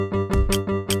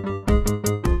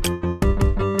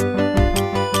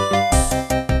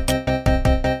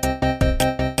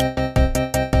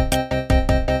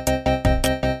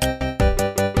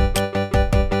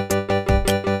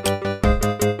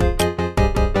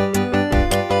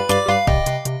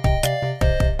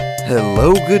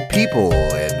Hello, good people,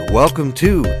 and welcome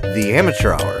to the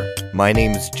Amateur Hour. My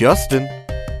name's Justin.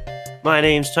 My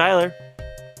name's Tyler.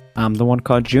 I'm the one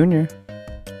called Junior.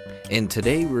 And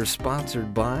today we're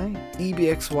sponsored by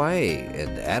EBXYA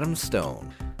and Adam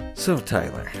Stone. So,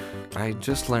 Tyler, I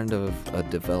just learned of a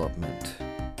development.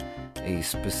 A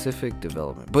specific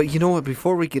development. But you know what?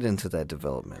 Before we get into that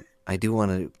development, I do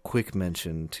want to quick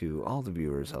mention to all the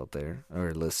viewers out there,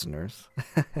 or listeners.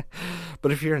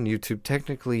 But if you're on YouTube,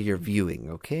 technically you're viewing,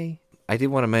 okay? I did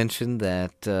want to mention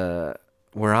that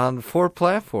we're on 4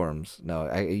 platforms.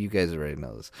 No, you guys already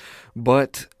know this.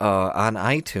 But on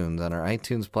iTunes, on our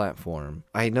iTunes platform,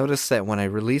 I noticed that when I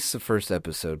released the first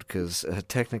episode, because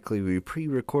technically we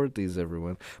pre-record these,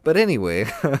 everyone. But anyway,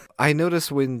 I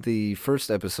noticed when the first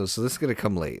episode, so this is going to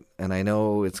come late, and I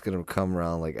know it's going to come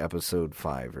around like episode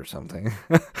 5 or something.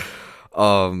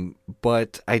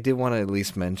 But I did want to at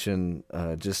least mention,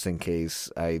 just in case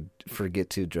I forget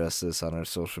to address this on our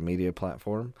social media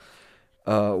platform,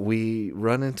 we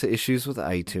run into issues with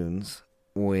iTunes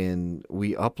when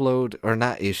we upload, or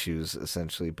not issues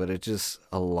essentially, but it's just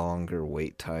a longer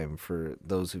wait time for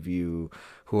those of you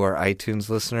who are iTunes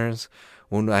listeners.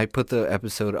 When I put the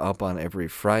episode up on every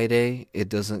Friday, it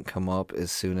doesn't come up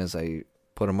as soon as I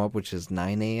put them up, which is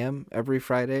 9 a.m. every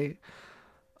Friday.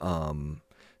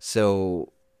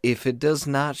 So if it does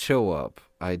not show up,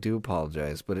 I do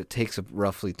apologize, but it takes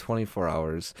roughly 24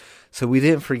 hours. So we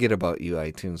didn't forget about you,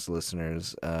 iTunes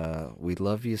listeners. We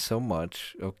love you so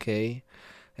much, okay?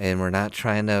 And we're not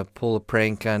trying to pull a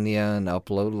prank on you and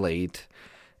upload late.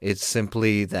 It's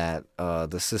simply that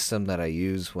the system that I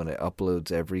use when it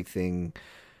uploads everything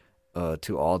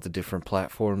to all the different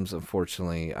platforms,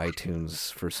 unfortunately,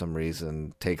 iTunes, for some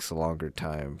reason, takes a longer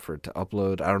time for it to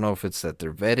upload. I don't know if it's that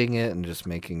they're vetting it and just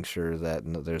making sure that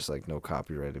there's like no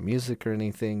copyrighted music or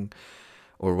anything,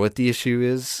 or what the issue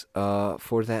is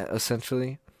for that,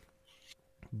 essentially.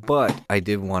 But I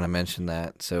did want to mention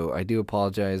that, so I do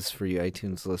apologize for you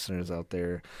iTunes listeners out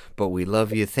there, but we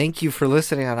love you. Thank you for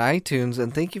listening on iTunes,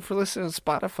 and thank you for listening to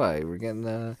Spotify. We're getting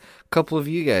a couple of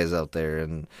you guys out there,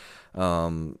 and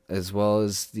as well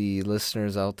as the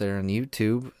listeners out there on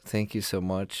YouTube. Thank you so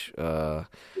much. I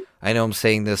know I'm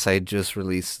saying this, I just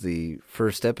released the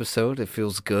first episode. It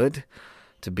feels good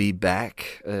to be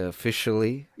back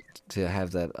officially, to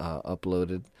have that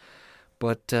uploaded.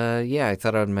 But yeah, I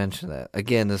thought I'd mention that.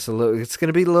 Again, it's going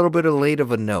to be a little bit late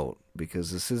of a note,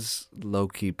 because this is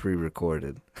low-key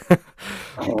pre-recorded.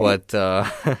 But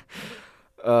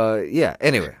yeah,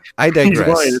 anyway, I digress. He's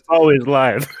right, it's always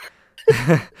live.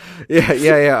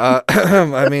 Yeah.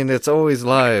 I mean, it's always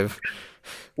live.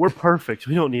 We're perfect.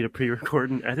 We don't need a pre-record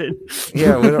and edit.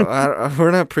 Yeah,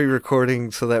 we're not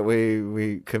pre-recording, so that way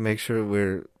we can make sure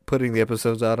we're putting the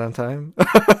episodes out on time.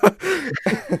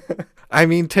 I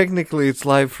mean, technically it's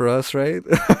live for us, right?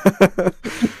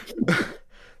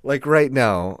 Like right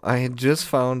now, I had just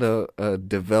found a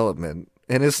development,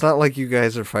 and it's not like you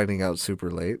guys are finding out super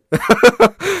late.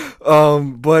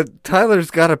 But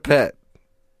Tyler's got a pet.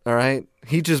 All right,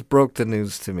 he just broke the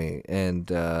news to me, and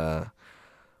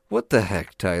what the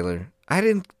heck, Tyler? I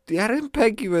didn't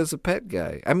peg you as a pet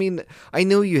guy. I mean, I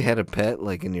know you had a pet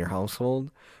like in your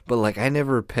household, but like I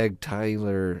never pegged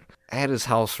Tyler at his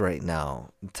house right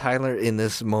now. Tyler in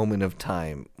this moment of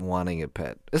time wanting a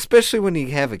pet, especially when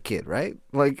you have a kid, right?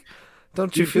 Like,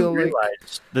 don't you feel like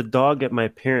the dog at my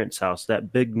parents' house,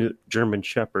 that big new German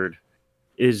Shepherd,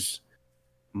 is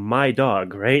my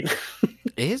dog, right?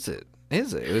 Is it?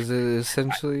 Is it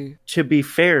essentially? To be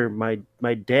fair, my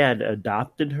dad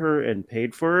adopted her and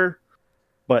paid for her,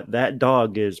 but that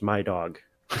dog is my dog.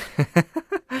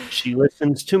 She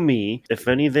listens to me. If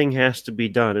anything has to be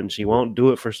done and she won't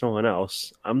do it for someone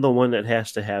else, I'm the one that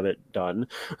has to have it done.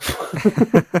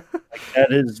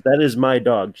 That is my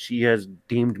dog. She has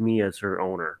deemed me as her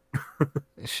owner.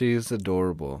 She is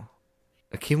adorable.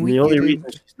 The only reason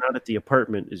she's not at the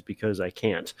apartment is because I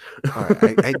can't. All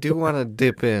right, I do want to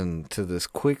dip into this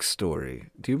quick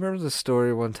story. Do you remember the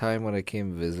story one time when I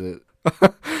came visit?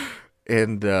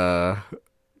 And I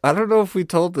don't know if we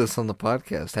told this on the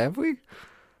podcast. Have we?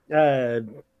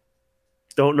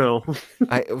 Don't know.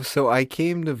 So I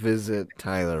came to visit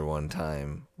Tyler one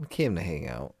time. We came to hang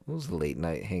out. It was a late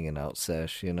night hanging out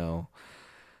sesh, you know.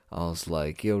 I was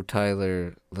like, yo,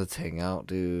 Tyler, let's hang out,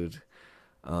 dude.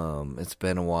 It's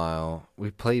been a while.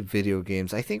 We played video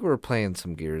games. I think we were playing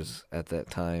some Gears at that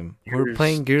time. We were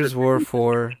playing Gears War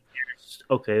 4.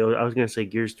 Okay, I was going to say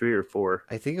Gears 3 or 4.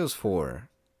 I think it was 4.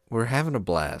 We're having a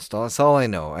blast. That's all I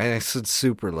know. I said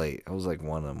super late. I was like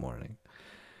 1 in the morning.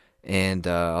 And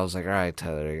I was like, all right,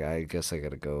 Tyler, I guess I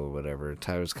got to go, whatever.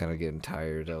 Tyler's kind of getting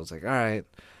tired. I was like, all right.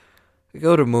 We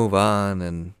go to move on,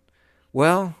 and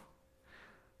Well,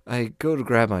 I go to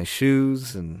grab my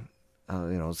shoes, and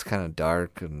it's kind of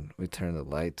dark, and we turn the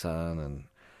lights on, and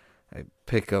I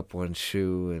pick up one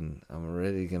shoe, and I'm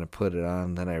already gonna put it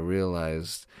on. Then I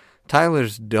realized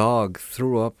Tyler's dog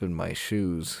threw up in my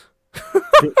shoes.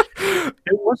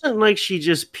 It wasn't like she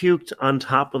just puked on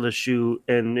top of the shoe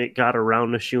and it got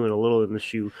around the shoe and a little in the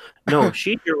shoe. No,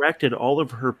 she directed all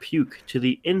of her puke to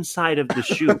the inside of the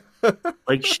shoe.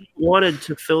 Like she wanted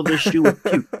to fill the shoe with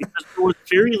puke because there was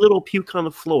very little puke on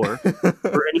the floor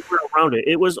or anywhere around it.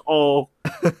 It was all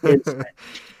inside.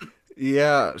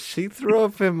 Yeah, she threw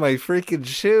up in my freaking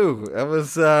shoe. That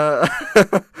was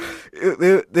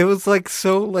it was like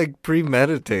so like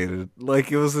premeditated.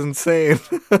 Like it was insane.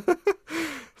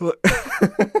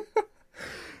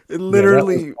 It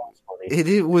literally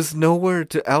it was nowhere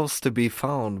else to be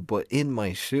found but in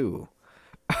my shoe.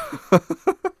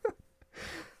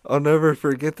 I'll never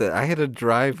forget that. I had to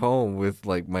drive home with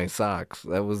like my socks.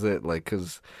 That was it, like,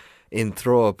 cause in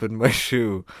throw up in my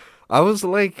shoe. I was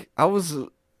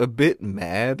a bit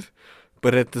mad,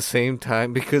 but at the same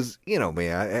time, because you know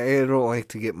me, I don't like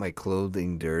to get my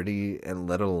clothing dirty, and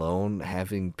let alone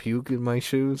having puke in my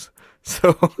shoes.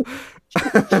 So,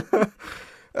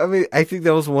 I mean, I think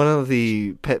that was one of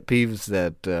the pet peeves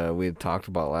that we had talked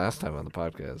about last time on the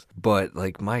podcast. But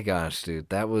like, my gosh,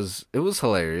 dude, it was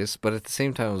hilarious, but at the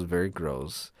same time, it was very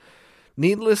gross.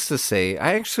 Needless to say,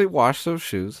 I actually washed those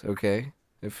shoes. Okay,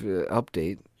 if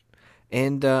update.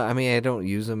 And, I mean, I don't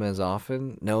use them as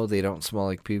often. No, they don't smell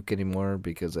like puke anymore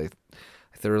because I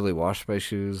thoroughly washed my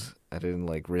shoes. I didn't,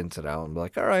 like, rinse it out and be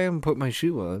like, all right, I'm going to put my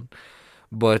shoe on.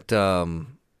 But,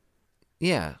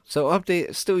 yeah. So,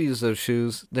 update, still use those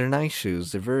shoes. They're nice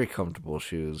shoes. They're very comfortable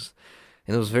shoes.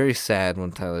 And it was very sad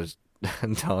when Tyler's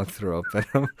dog threw up at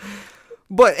him.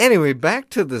 But anyway, back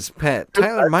to this pet.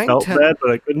 Tyler, I felt bad,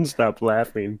 but I couldn't stop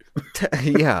laughing.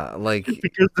 Yeah, like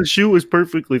because the shoe was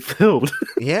perfectly filled.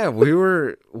 Yeah, we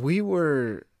were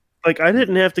like I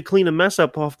didn't have to clean a mess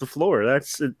up off the floor.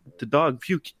 That's the dog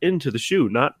puked into the shoe,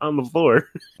 not on the floor.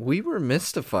 We were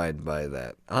mystified by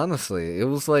that. Honestly, it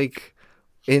was like,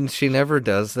 and she never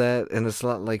does that, and it's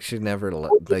not like she never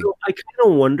like. I kind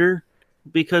of wonder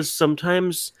because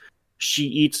sometimes she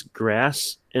eats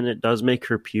grass and it does make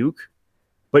her puke.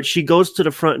 But she goes to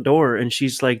the front door and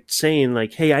she's like saying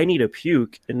like, "Hey, I need a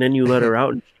puke," and then you let her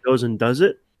out and she goes and does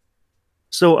it.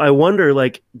 So I wonder,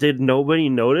 like, did nobody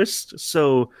notice?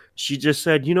 So she just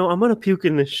said, "I'm gonna puke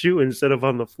in the shoe instead of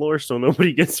on the floor, so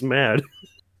nobody gets mad."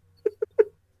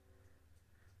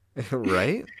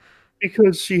 Right?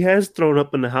 Because she has thrown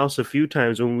up in the house a few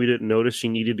times when we didn't notice she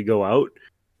needed to go out,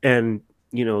 and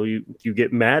you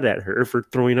get mad at her for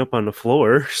throwing up on the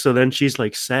floor, so then she's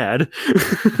like sad.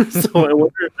 So I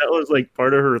wonder if that was like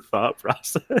part of her thought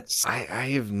process. I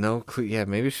have no clue. Yeah,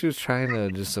 maybe she was trying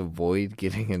to just avoid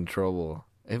getting in trouble.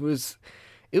 It was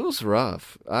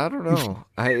rough. I don't know.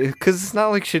 Because it's not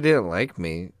like she didn't like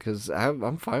me. Because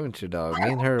I'm fine with your dog. Me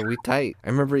and her, we tight. I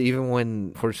remember even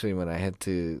when I had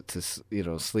to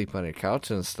sleep on her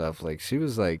couch and stuff. Like she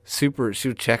was like super. She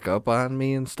would check up on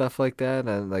me and stuff like that.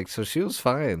 And like so, she was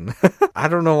fine. I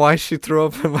don't know why she threw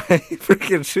up in my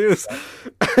freaking shoes.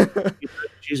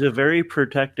 She's a very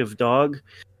protective dog,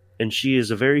 and she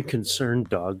is a very concerned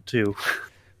dog too.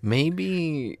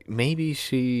 Maybe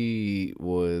she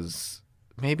was.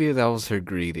 Maybe that was her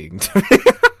greeting to me.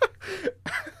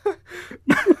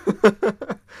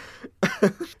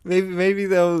 maybe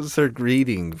that was her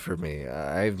greeting for me.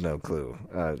 I have no clue.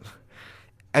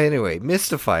 Anyway,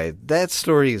 mystified. That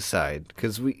story aside,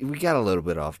 because we got a little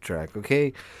bit off track,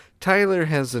 okay? Tyler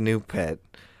has a new pet.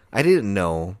 I didn't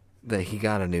know that he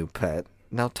got a new pet.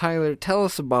 Now, Tyler, tell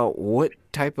us about what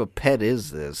type of pet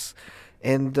is this?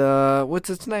 And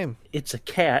what's its name? It's a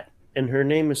cat, and her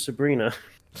name is Sabrina.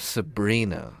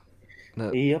 Sabrina.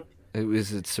 No, Yep.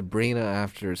 Is it Sabrina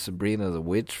after Sabrina the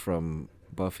Witch from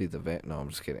Buffy the No, I'm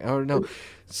just kidding. Oh no,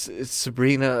 it's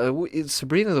Sabrina. It's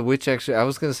Sabrina the Witch. Actually, I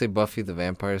was gonna say Buffy the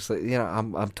Vampire Slayer.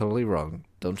 I'm totally wrong.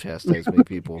 Don't chastise me,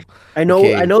 people. I know.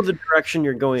 Okay. I know the direction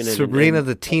you're going in. Sabrina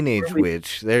the Teenage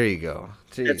Witch. There you go.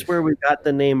 Jeez. That's where we got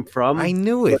the name from. I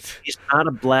knew it. She's not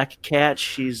a black cat.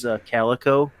 She's a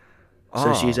calico.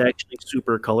 So she's actually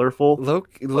super colorful. Low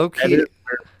That is key.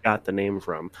 where we got the name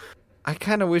from. I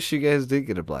kind of wish you guys did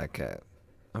get a black cat.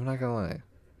 I'm not gonna lie.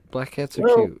 Black cats are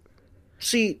Well, cute.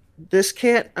 See, this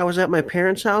cat, I was at my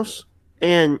parents' house,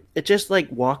 and it just like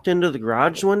walked into the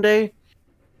garage one day,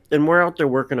 and we're out there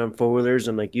working on four-wheelers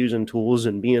and like using tools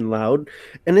and being loud,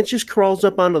 and it just crawls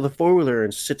up onto the four-wheeler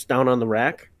and sits down on the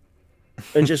rack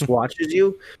and just watches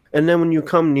you. And then when you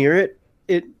come near it,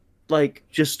 it like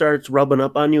just starts rubbing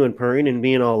up on you and purring and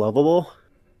being all lovable.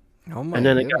 Oh my And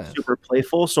then it goodness. got super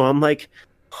playful. So I'm like,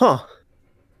 huh,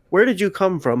 where did you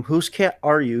come from? Whose cat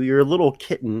are you? You're a little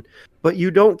kitten, but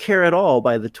you don't care at all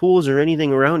by the tools or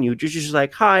anything around you. You're just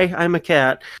like, hi, I'm a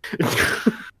cat.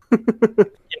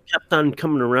 It kept on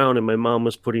coming around, and my mom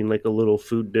was putting like a little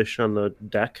food dish on the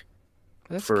deck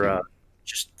That's for cute.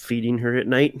 just feeding her at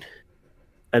night.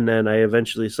 And then I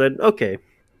eventually said, okay,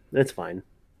 that's fine.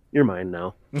 You're mine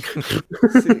now.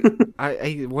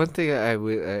 See, one thing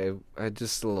I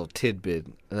just a little tidbit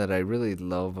that I really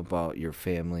love about your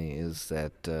family is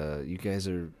that you guys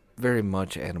are very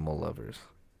much animal lovers,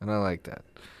 and I like that.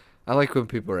 I like when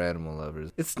people are animal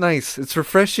lovers. It's nice. It's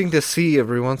refreshing to see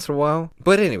every once in a while.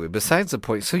 But anyway, besides the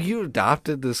point, so you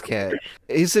adopted this cat.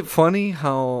 Is it funny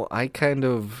how I kind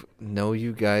of know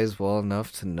you guys well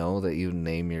enough to know that you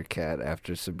name your cat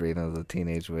after Sabrina the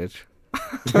Teenage Witch?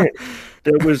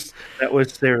 That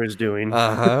was Sarah's doing.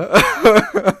 Uh-huh.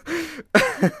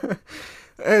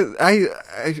 I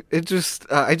just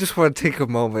want to take a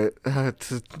moment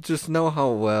to just know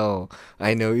how well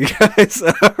I know you guys.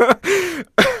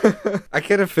 I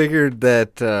kind of figured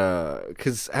that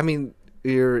because I mean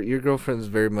your girlfriend's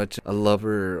very much a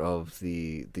lover of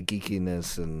the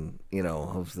geekiness and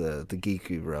of the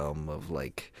geeky realm of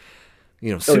like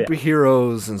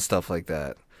superheroes and stuff like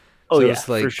that. Oh, So yeah, it's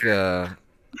like for sure.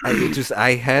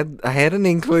 I had an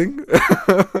inkling,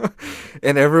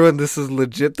 and everyone, this is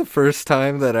legit the first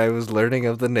time that I was learning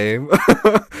of the name,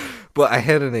 but I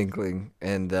had an inkling,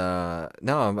 and no,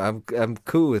 I'm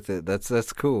cool with it.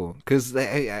 That's cool because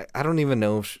I don't even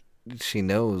know if she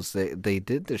knows they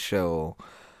did the show.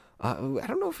 I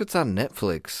don't know if it's on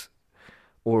Netflix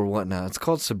or whatnot. It's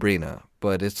called Sabrina,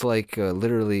 but it's like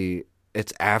literally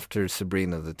it's after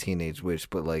Sabrina the Teenage Witch,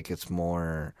 but like it's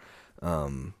more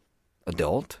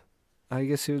adult, I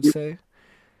guess you would say.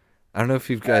 I don't know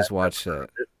if you guys watched that.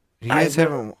 You guys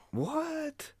haven't.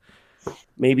 What?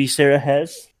 Maybe Sarah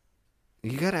has.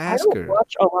 You gotta I ask don't her.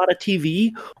 watch a lot of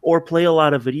TV or play a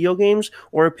lot of video games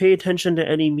or pay attention to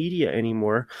any media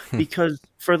anymore because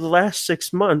for the last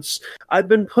 6 months I've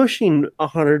been pushing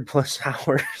 100+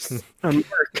 hours on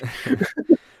work.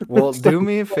 Well, do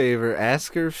me a favor.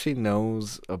 Ask her if she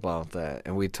knows about that,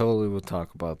 and we totally will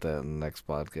talk about that in the next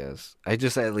podcast. I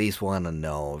just at least want to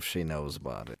know if she knows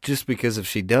about it. Just because if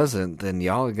she doesn't, then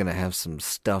y'all are gonna have some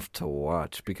stuff to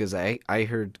watch because I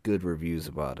heard good reviews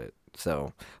about it.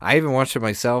 So I haven't watched it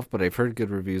myself, but I've heard good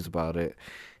reviews about it,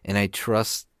 and I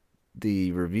trust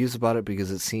the reviews about it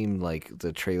because it seemed like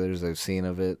the trailers I've seen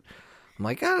of it. I'm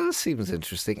like, this seems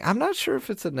interesting. I'm not sure if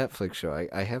it's a Netflix show.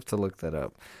 I have to look that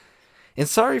up. And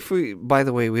sorry if by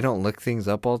the way, we don't look things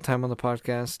up all the time on the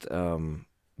podcast.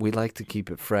 We like to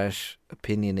keep it fresh,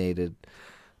 opinionated,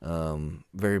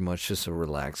 very much just a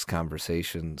relaxed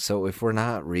conversation. So if we're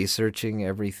not researching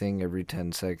everything every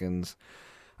 10 seconds,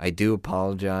 I do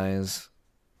apologize.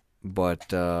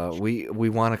 But we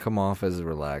want to come off as a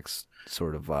relaxed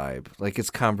sort of vibe. Like it's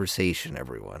conversation,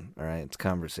 everyone. All right? It's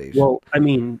conversation. Well, I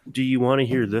mean, do you want to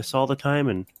hear this all the time?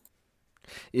 And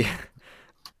yeah.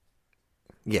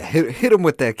 Yeah, hit him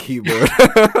with that keyboard.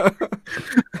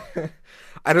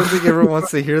 I don't think everyone wants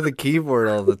to hear the keyboard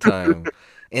all the time,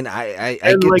 and I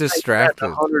get like distracted.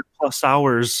 100+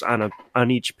 hours on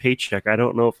each paycheck. I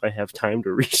don't know if I have time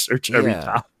to research every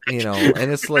topic.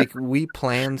 And it's like we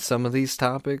plan some of these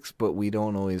topics, but we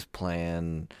don't always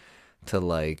plan to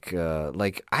like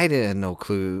I didn't no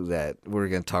clue that we're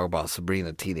gonna talk about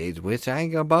Sabrina Teenage Witch. I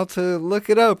ain't about to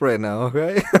look it up right now,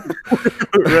 right?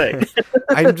 Right.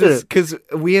 I'm just because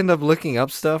we end up looking up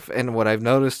stuff, and what I've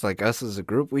noticed, like us as a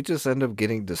group, we just end up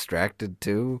getting distracted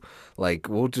too. Like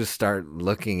we'll just start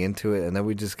looking into it, and then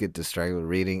we just get distracted with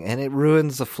reading, and it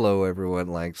ruins the flow. Everyone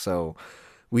like so,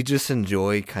 we just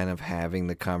enjoy kind of having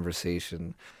the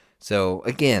conversation. So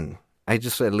again, I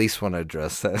just at least want to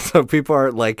address that so people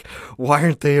aren't like, why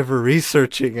aren't they ever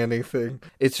researching anything?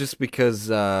 It's just because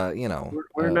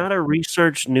we're not a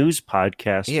research news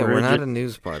podcast. Yeah, we're not a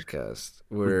news podcast.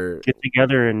 We're get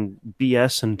together and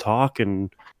BS and talk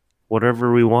and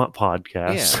whatever we want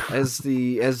podcast. Yeah, as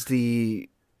the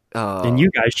and you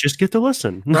guys just get to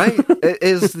listen. Right?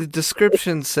 As the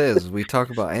description says, we talk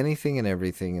about anything and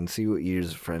everything and see what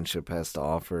years of friendship has to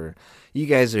offer. You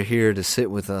guys are here to sit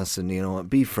with us and,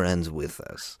 be friends with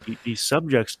us. These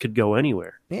subjects could go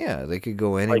anywhere. Yeah, they could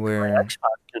go anywhere. Like my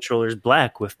Xbox controller's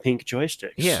black with pink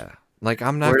joysticks. Yeah, like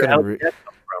I'm not going to...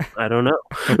 I don't know.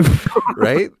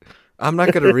 Right? I'm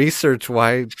not going to research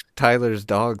why Tyler's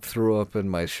dog threw up in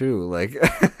my shoe. Like,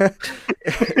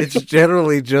 it's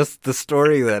generally just the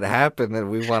story that happened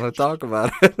and we want to talk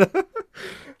about it.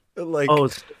 Like,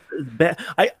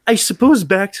 I suppose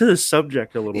back to the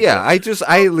subject a little Yeah, bit.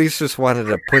 I at least just wanted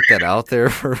to put that out there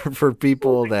for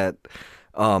people that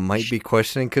might be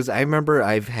questioning, because I remember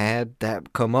I've had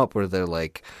that come up where they're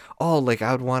like, oh, like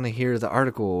I would want to hear the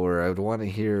article, or I would want to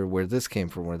hear where this came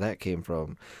from, where that came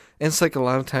from. And it's like a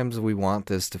lot of times we want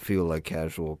this to feel like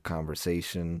casual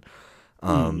conversation.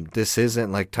 This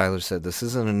isn't, like Tyler said, this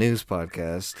isn't a news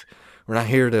podcast. We're not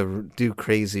here to do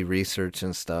crazy research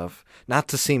and stuff. Not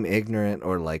to seem ignorant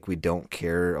or like we don't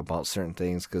care about certain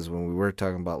things, because when we were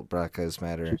talking about Black Lives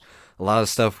Matter, a lot of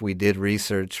stuff we did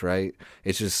research, right?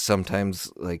 It's just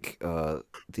sometimes like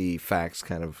the facts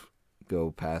kind of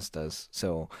go past us.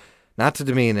 So, not to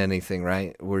demean anything,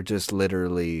 right? We're just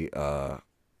literally.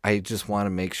 I just want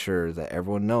to make sure that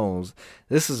everyone knows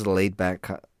this is a laid back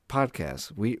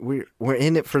podcast. We're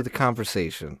in it for the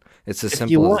conversation. It's as If you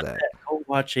simple want as that. that, go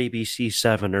watch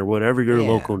ABC7 or whatever your Yeah.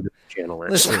 local news channel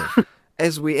is. Listen,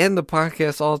 as we end the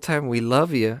podcast all the time, we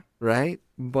love you, right?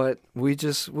 But we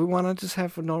want to just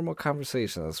have a normal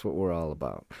conversation. That's what we're all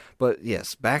about. But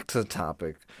yes, back to the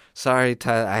topic. Sorry,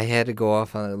 Tyler, I had to go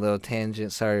off on a little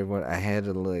tangent. Sorry, but I had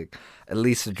to like at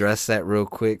least address that real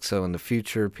quick. So in the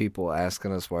future, people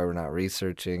asking us why we're not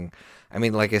researching. I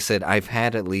mean, like I said, I've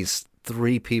had at least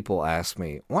 3 people ask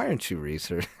me, "Why aren't you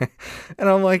researching?" And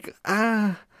I'm like,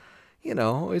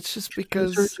 it's just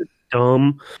because. Research is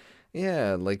dumb.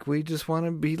 Yeah, like we just want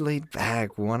to be laid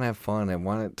back. We want to have fun. I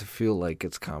want it to feel like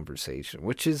it's conversation,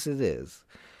 which it is.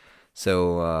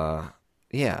 So,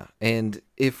 yeah. And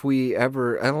if we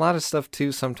ever, and a lot of stuff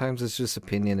too, sometimes it's just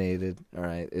opinionated. All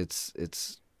right.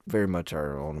 It's very much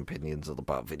our own opinions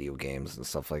about video games and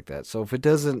stuff like that. So if it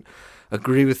doesn't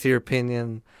agree with your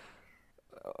opinion,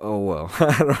 oh well.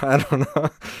 I don't know.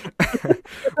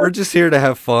 We're just here to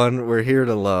have fun. We're here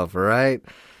to love, all right?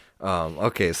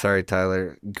 Okay, sorry,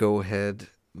 Tyler. Go ahead.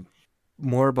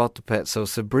 More about the pet. So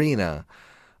Sabrina,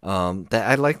 that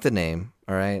I like the name.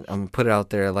 All right, I'm gonna put it out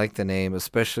there. I like the name,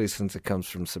 especially since it comes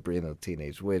from Sabrina the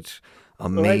Teenage Witch.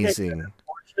 Amazing.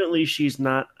 Unfortunately, she's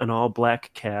not an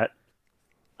all-black cat.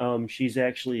 She's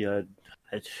actually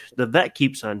the vet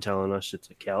keeps on telling us it's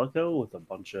a calico with a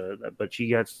bunch of, but she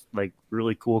gets like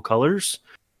really cool colors,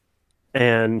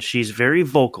 and she's very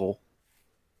vocal.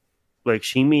 Like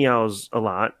she meows a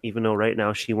lot, even though right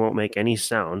now she won't make any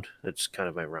sound. It's kind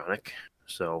of ironic.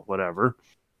 So whatever.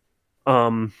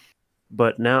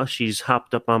 But now she's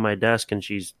hopped up on my desk and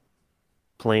she's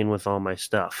playing with all my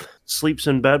stuff. Sleeps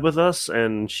in bed with us,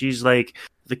 and she's like,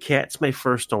 the cat's my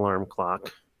first alarm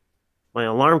clock. My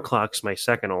alarm clock's my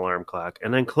second alarm clock,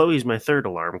 and then Chloe's my third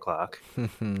alarm clock.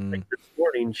 Like this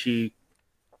morning, she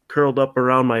curled up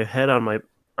around my head on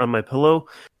my pillow,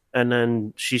 and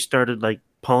then she started like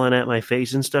pulling at my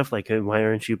face and stuff. Like, hey, why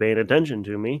aren't you paying attention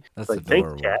to me? That's like, adorable.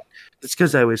 thanks, cat. It's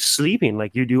because I was sleeping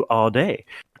like you do all day.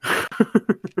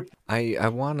 I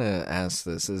want to ask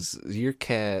this: is your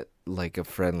cat like a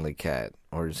friendly cat,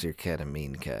 or is your cat a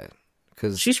mean cat?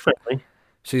 Because She's friendly.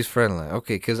 she's friendly.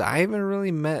 Okay, because I haven't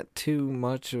really met too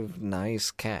much of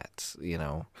nice cats.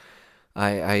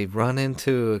 I run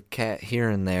into a cat here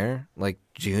and there. Like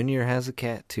Junior has a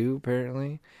cat too.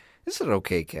 Apparently, it's an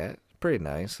okay cat. Pretty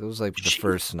nice. It was like the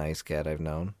first nice cat I've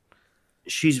known.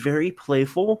 She's very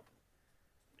playful,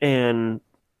 and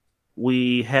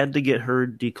we had to get her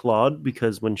declawed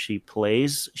because when she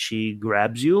plays, she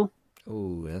grabs you.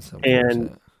 Ooh, that's And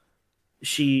unfortunate.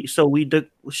 she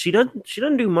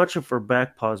doesn't do much of her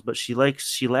back paws, but she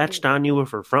latched on you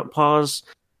with her front paws,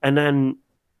 and then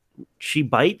she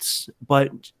bites,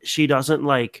 but she doesn't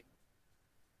like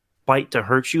bite to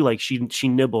hurt you. Like she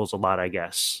nibbles a lot, I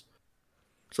guess.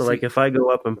 So like See- if I go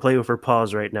up and play with her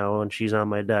paws right now and she's on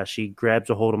my desk, she grabs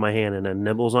a hold of my hand and then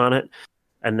nibbles on it.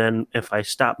 And then if I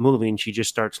stop moving, she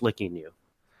just starts licking you.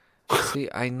 See,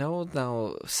 I know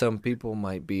now some people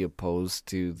might be opposed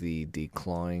to the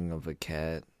declawing of a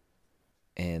cat,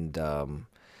 and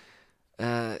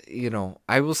I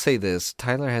will say this: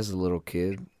 Tyler has a little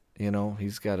kid.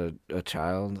 He's got a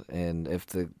child, and if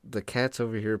the cat's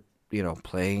over here,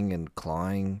 playing and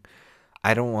clawing,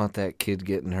 I don't want that kid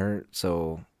getting hurt.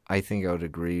 So I think I would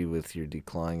agree with your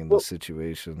declawing in this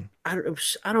situation. I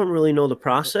don't really know the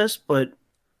process, but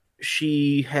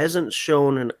she hasn't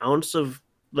shown an ounce of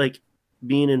like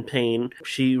being in pain.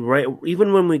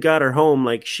 Even when we got her home,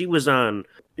 like she was on.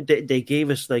 They gave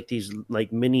us like these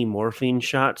like mini morphine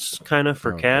shots, kind of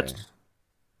for Okay. cats.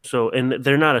 So, and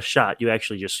they're not a shot. You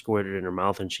actually just squirt it in her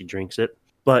mouth and she drinks it.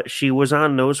 But she was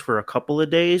on those for a couple of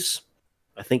days.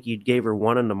 I think you gave her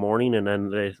one in the morning, and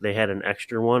then they had an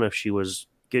extra one if she was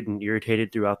getting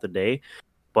irritated throughout the day.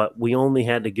 But we only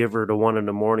had to give her the one in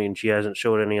the morning. She hasn't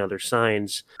showed any other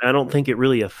signs. I don't think it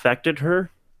really affected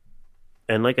her.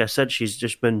 And like I said, she's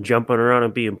just been jumping around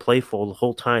and being playful the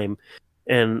whole time.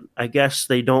 And I guess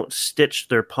they don't stitch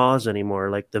their paws anymore.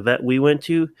 Like the vet we went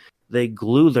to, they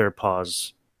glue their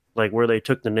paws. Like where they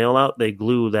took the nail out, they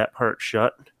glue that part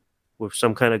shut with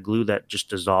some kind of glue that just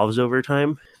dissolves over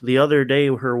time. The other day,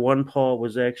 her one paw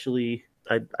was actually,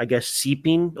 I guess,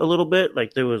 seeping a little bit.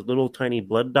 Like there was little tiny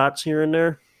blood dots here and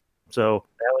there. So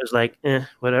that was like,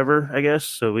 whatever, I guess.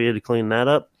 So we had to clean that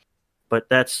up. But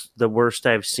that's the worst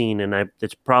I've seen, and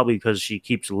it's probably because she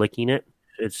keeps licking it.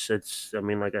 It's. I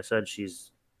mean, like I said,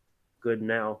 she's good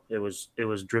now. It was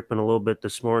dripping a little bit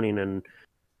this morning, and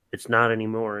it's not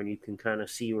anymore. And you can kind of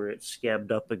see where it's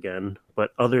scabbed up again.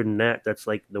 But other than that, that's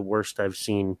like the worst I've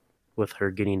seen with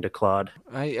her getting declawed.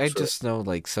 I just know,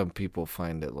 like, some people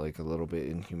find it, like, a little bit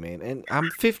inhumane. And I'm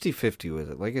 50-50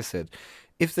 with it. Like I said,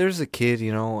 if there's a kid,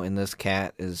 you know, and this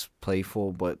cat is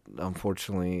playful but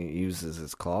unfortunately uses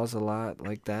its claws a lot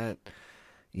like that,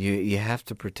 you have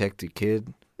to protect the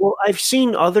kid. Well, I've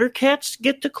seen other cats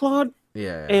get declawed.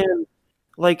 Yeah. And,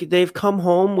 like, they've come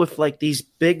home with, like, these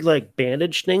big, like,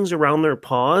 bandage things around their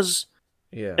paws.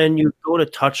 Yeah. And you go to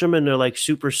touch them and they're like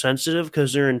super sensitive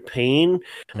because they're in pain.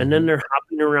 And then they're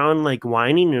hopping around like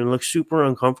whining and it looks super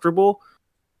uncomfortable.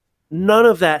 None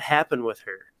of that happened with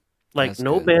her. Like That's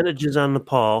no good. bandages on the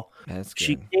paw. That's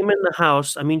She good. came in the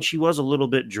house. I mean, she was a little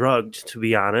bit drugged, to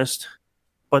be honest.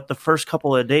 But the first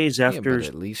couple of days Yeah, after, but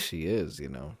at least she is, you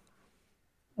know.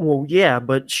 well, yeah,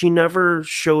 but she never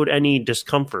showed any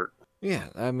discomfort. Yeah,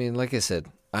 I mean, like I said,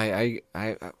 I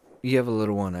you have a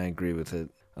little one. I agree with it.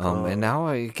 And now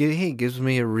it gives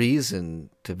me a reason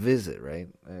to visit, right?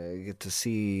 I get to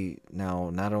see now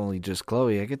not only just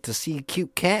Chloe, I get to see a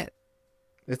cute cat.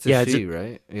 It's a she,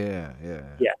 right? Yeah.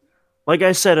 Yeah. Like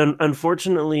I said,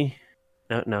 unfortunately,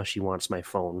 now she wants my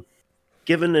phone.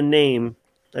 Given the name,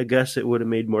 I guess it would have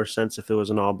made more sense if it was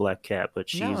an all-black cat, but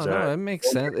she's... No, it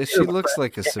makes sense. She looks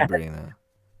like a Sabrina.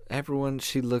 Everyone,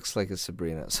 she looks like a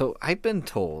Sabrina. So I've been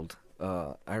told,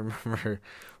 I remember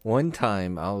one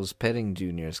time I was petting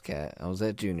Junior's cat. I was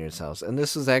at Junior's house, and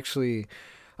this was actually,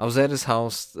 I was at his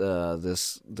house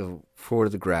for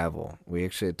the gravel. We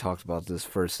actually had talked about this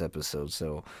first episode,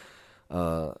 so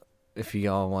if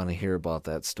y'all want to hear about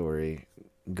that story,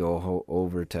 go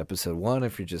over to episode 1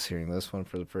 if you're just hearing this one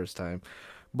for the first time.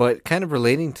 But kind of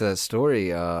relating to that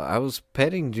story, I was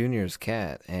petting Junior's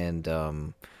cat, and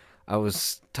I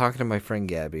was talking to my friend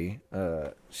Gabby.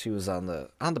 She was on the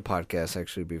podcast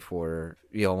actually before.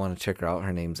 Y'all want to check her out.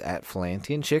 Her name's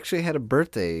 @Flanty, and she actually had a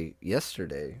birthday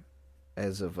yesterday,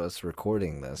 as of us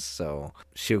recording this. So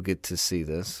she'll get to see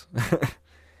this.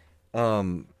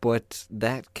 But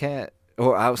that cat.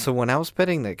 So when I was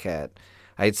petting that cat,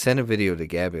 I had sent a video to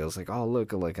Gabby. I was like, "Oh,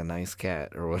 look, like a nice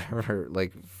cat or whatever.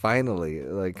 Like finally,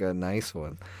 like a nice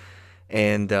one."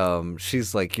 And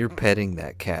she's like, "You're petting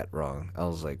that cat wrong." I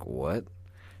was like, "What?"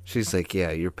 She's like,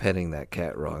 "Yeah, you're petting that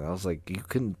cat wrong." I was like, "You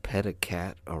couldn't pet a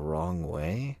cat a wrong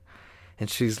way?" And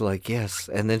she's like, "Yes."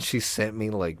 And then she sent me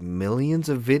like millions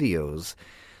of videos.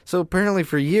 So apparently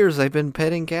for years I've been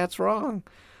petting cats wrong.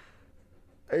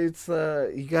 It's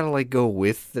you gotta like go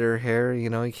with their hair, you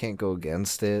know, you can't go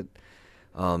against it.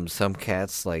 Some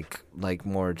cats like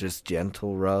more just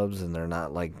gentle rubs, and they're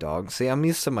not like dogs. See, I'm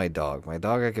used to my dog. My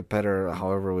dog, I could pet her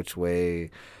however which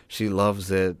way. She loves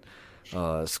it.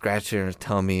 Scratching her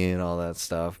tummy and all that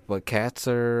stuff. But cats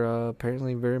are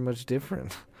apparently very much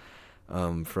different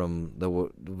from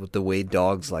the way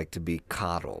dogs like to be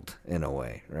coddled in a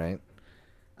way, right?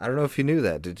 I don't know if you knew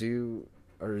that.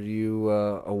 Are you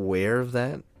aware of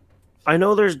that? I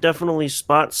know there's definitely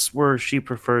spots where she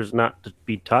prefers not to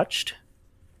be touched.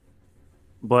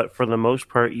 But for the most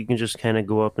part, you can just kind of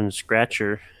go up and scratch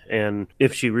her. And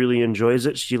if she really enjoys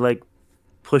it, she like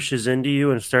pushes into you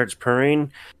and starts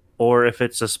purring. Or if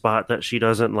it's a spot that she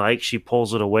doesn't like, she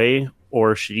pulls it away,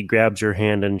 or she grabs your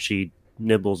hand and she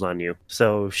nibbles on you.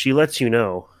 So she lets you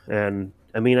know. And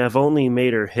I mean, I've only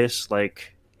made her hiss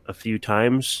like a few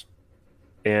times,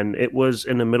 and it was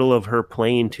in the middle of her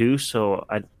playing too. So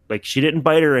she didn't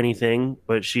bite or anything,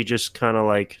 but she just kind of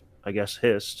like, I guess,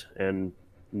 hissed and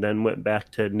then went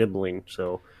back to nibbling.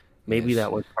 So maybe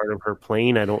that was part of her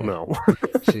playing. I don't know.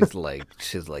 she's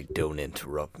like, "Don't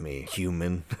interrupt me,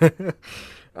 human."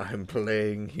 I'm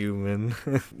playing human.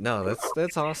 No,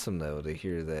 that's awesome though to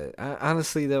hear that.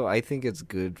 Honestly though, I think it's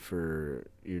good for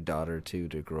your daughter too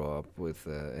to grow up with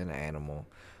an animal.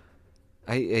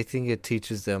 I think it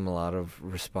teaches them a lot of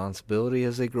responsibility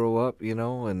as they grow up, you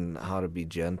know, and how to be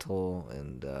gentle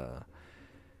and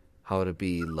how to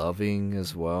be loving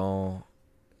as well.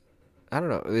 I don't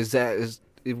know.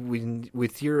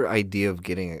 with your idea of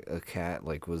getting a cat,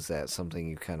 like, was that something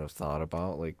you kind of thought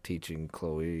about, like teaching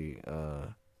Chloe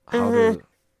how Uh, to?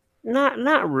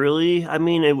 not really. I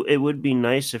mean, it would be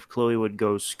nice if Chloe would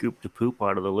go scoop the poop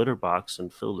out of the litter box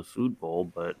and fill the food bowl,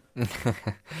 but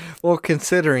Well,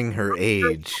 considering her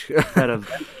age, that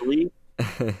eventually,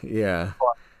 yeah.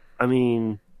 I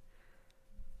mean,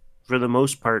 for the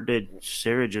most part,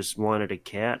 Sarah just wanted a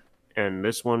cat, and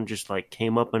this one just like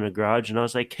came up in the garage, and I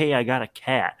was like, "Hey, I got a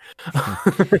cat."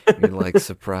 You're like,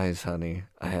 surprise, honey,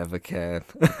 I have a cat.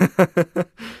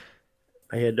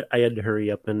 I had to hurry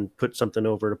up and put something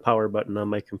over the power button on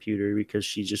my computer because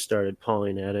she just started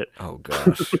pawing at it. Oh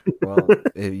gosh. Well,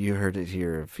 you heard it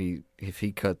here. If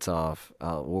he cuts off,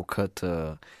 we'll cut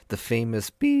to the famous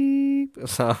beep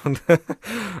sound.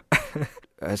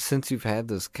 Since you've had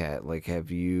this cat, like, have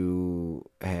you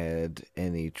had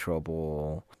any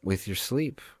trouble with your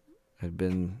sleep? Have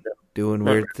been doing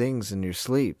weird things in your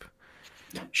sleep?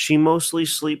 She mostly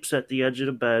sleeps at the edge of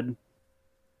the bed.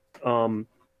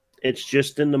 It's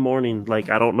just in the morning.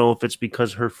 Like, I don't know if it's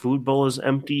because her food bowl is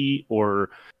empty or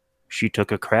she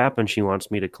took a crap and she wants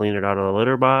me to clean it out of the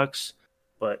litter box.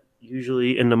 But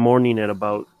usually in the morning at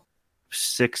about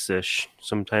 6-ish,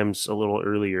 sometimes a little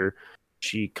earlier,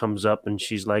 she comes up and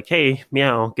she's like, "Hey,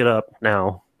 meow, get up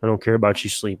now. I don't care about you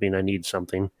sleeping. I need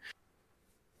something."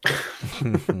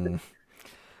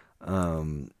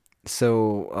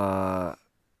 So,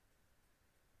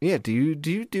 yeah, do you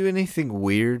do anything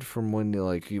weird from when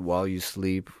while you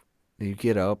sleep? Do you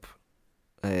get up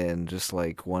and just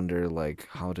like wonder like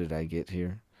how did I get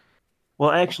here? Well,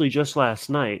 actually, just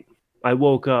last night, I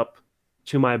woke up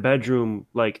to my bedroom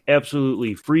like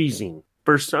absolutely freezing.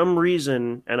 For some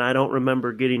reason, and I don't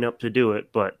remember getting up to do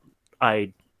it, but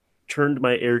I turned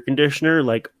my air conditioner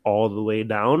like all the way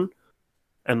down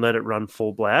and let it run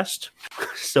full blast.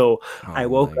 So I Oh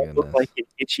woke my up with goodness. like an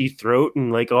itchy throat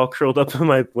and like all curled up in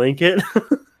my blanket.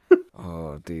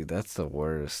 Oh, dude, that's the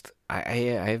worst. I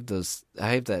have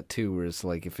that too where it's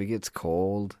like if it gets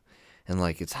cold and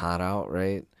like it's hot out,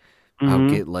 right? I'll Hmm.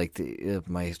 get like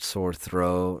my sore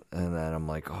throat and then I'm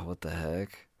like, "Oh, what the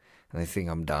heck?" And I think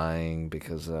I'm dying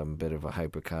because I'm a bit of a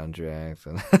hypochondriac.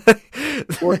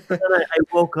 Well, then I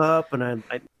woke up and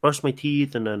I brushed my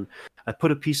teeth and then I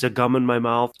put a piece of gum in my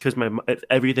mouth because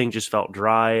everything just felt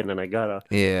dry. And then I got a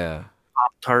Yeah,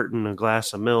 tart and a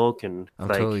glass of milk and I'm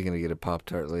like totally gonna get a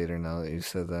Pop-Tart later now that you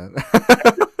said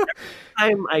that.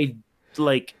 time I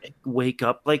like wake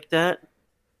up like that,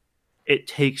 it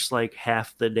takes like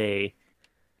half the day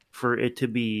for it to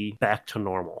be back to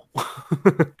normal.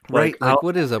 Right? I'll Like,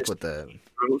 what is up have with that? this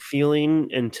throat feeling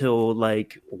until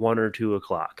like 1 or 2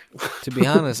 o'clock. To be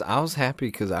honest, I was happy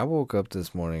because I woke up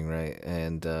this morning, right?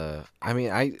 And I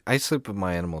mean, I sleep with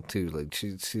my animal too. Like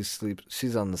she sleeps,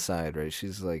 she's on the side, right?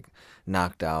 She's like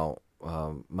knocked out.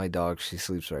 My dog, she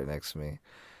sleeps right next to me.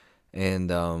 And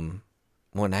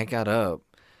when I got up,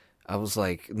 I was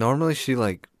like, normally she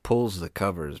like pulls the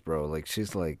covers, bro. Like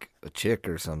she's like a chick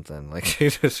or something. Like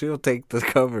she'll take the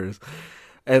covers.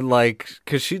 And like,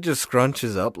 cause she just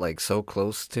scrunches up like so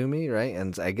close to me, right?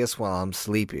 And I guess while I'm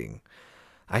sleeping,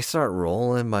 I start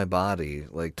rolling my body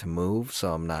like to move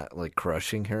so I'm not like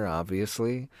crushing her,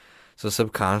 obviously. So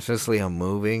subconsciously I'm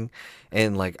moving,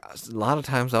 and like a lot of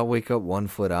times I'll wake up 1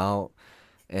 foot out,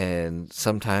 and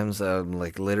sometimes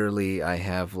like literally I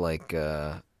have like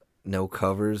no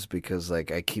covers because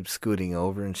like I keep scooting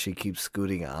over and she keeps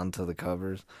scooting onto the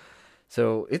covers.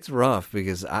 So it's rough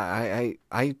because I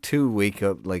too wake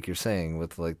up like you're saying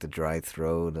with like the dry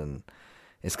throat, and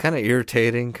it's kind of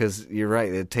irritating because you're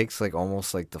right. It takes like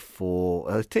almost like the full.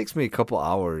 It takes me a couple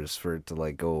hours for it to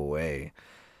like go away.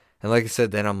 And like I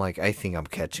said, then I'm like, I think I'm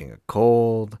catching a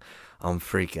cold. I'm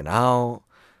freaking out.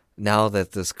 Now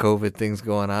that this COVID thing's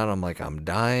going on, I'm like, I'm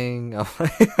dying. I'm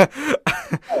like,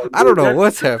 I don't know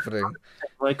what's happening.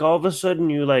 Like all of a sudden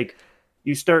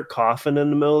you start coughing in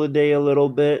the middle of the day a little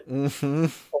bit. Hmm.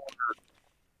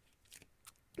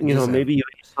 Maybe you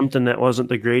ate something that wasn't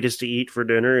the greatest to eat for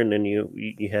dinner, and then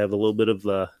you have a little bit of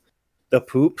the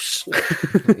poops.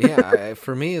 Yeah,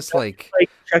 for me, it's like, Like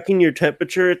checking your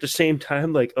temperature at the same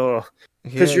time, like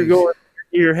because yeah,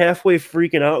 you're halfway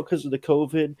freaking out because of the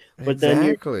COVID, but then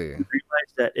you exactly.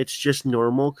 realize that it's just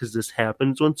normal because this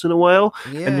happens once in a while,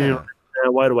 and then you're Yeah. like,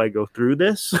 why do I go through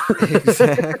this?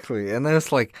 Exactly. And then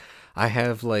it's like I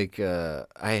have like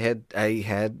I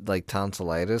had like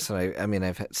tonsillitis, and I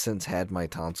mean since had my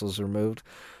tonsils removed,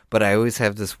 but I always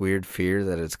have this weird fear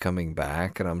that it's coming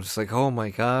back, and I'm just like, oh my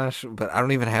gosh, but I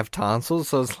don't even have tonsils,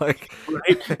 so it's like,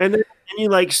 Right? And then you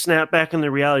like snap back in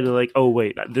the reality, like, oh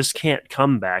wait, this can't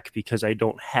come back because I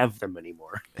don't have them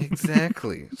anymore.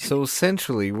 exactly. So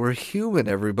essentially, we're human,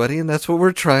 everybody, and that's what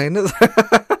we're trying to.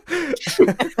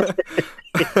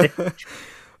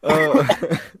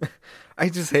 uh, I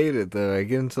just hate it though. I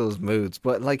get into those moods,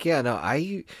 but like, yeah, no.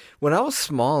 When I was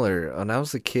smaller, when I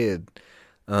was a kid,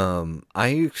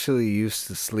 I actually used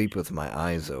to sleep with my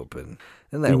eyes open.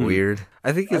 Isn't that Mhm. weird?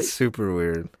 I think it's super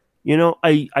weird.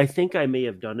 I think I may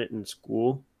have done it in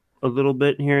school a little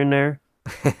bit here and there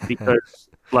because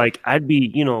like I'd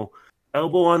be,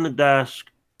 elbow on the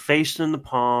desk, face in the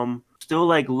palm, still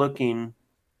like looking,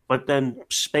 but then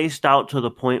spaced out to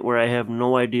the point where I have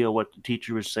no idea what the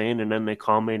teacher was saying, and then they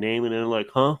call my name and they're like,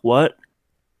 "Huh, what?"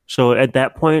 So at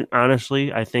that point,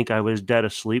 honestly, I think I was dead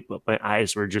asleep, but my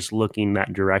eyes were just looking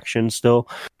that direction still.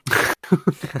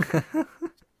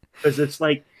 Because it's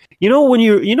like when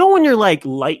you're like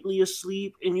lightly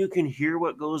asleep and you can hear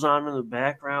what goes on in the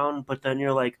background, but then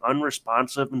you're like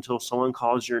unresponsive until someone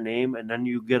calls your name, and then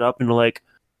you get up and like,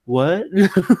 what?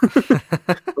 Like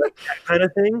that kind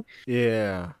of thing.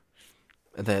 Yeah,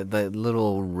 that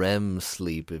little REM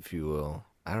sleep, if you will.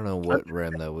 I don't know what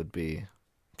REM that would be. I'm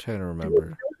trying to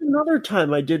remember. Another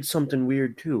time I did something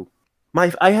weird too.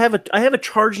 I have a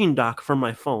charging dock for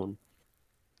my phone,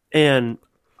 and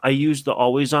I use the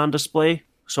always on display.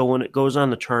 So when it goes on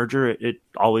the charger, it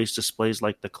always displays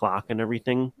like the clock and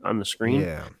everything on the screen.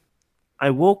 Yeah.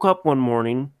 I woke up one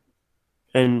morning,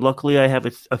 and luckily I have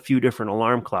a few different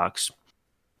alarm clocks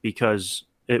because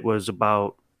it was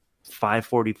about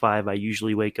 5:45. I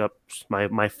usually wake up.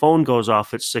 My phone goes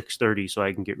off at 6:30, so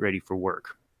I can get ready for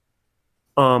work.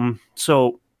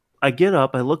 So I get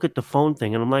up, I look at the phone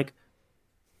thing, and I'm like,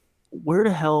 where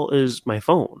the hell is my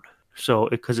phone? So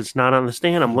because it's not on the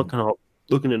stand, I'm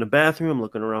looking in the bathroom, I'm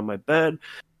looking around my bed.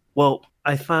 Well,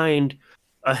 I find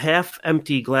a half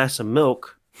empty glass of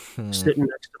milk sitting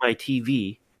next to my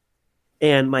TV,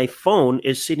 and my phone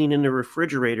is sitting in the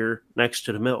refrigerator next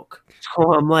to the milk.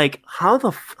 So I'm like,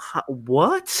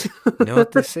 what? You know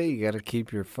what they say? You got to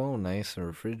keep your phone nice and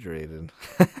refrigerated.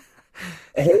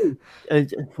 Hey,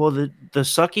 well, the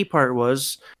sucky part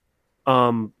was,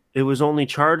 it was only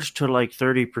charged to like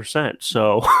 30%.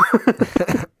 So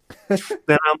then I'm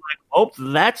like, oh,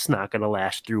 that's not going to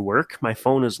last through work. My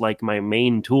phone is like my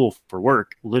main tool for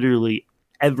work. Literally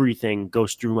everything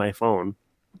goes through my phone.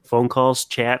 Phone calls,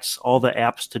 chats, all the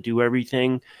apps to do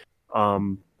everything.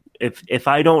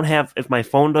 If my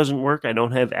phone doesn't work, I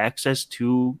don't have access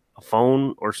to a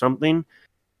phone or something,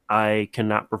 I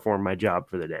cannot perform my job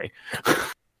for the day.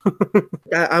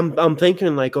 I'm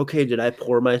thinking like, okay, did I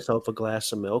pour myself a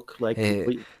glass of milk like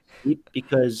completely?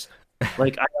 Because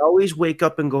like I always wake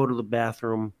up and go to the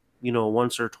bathroom,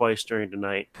 once or twice during the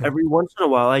night. Every once in a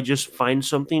while, I just find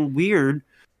something weird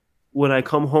when I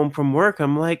come home from work.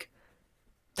 I'm like,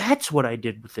 that's what I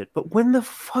did with it. But when the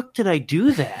fuck did I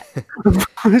do that?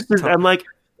 I'm like,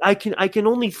 I can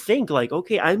only think like,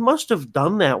 okay, I must have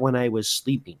done that when I was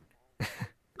sleeping.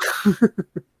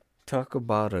 Talk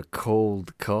about a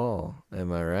cold call.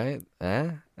 Am I right?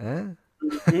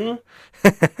 Mm-hmm.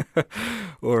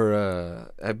 Or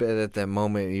I bet at that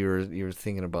moment you were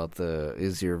thinking about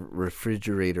is your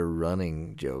refrigerator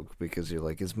running joke, because you're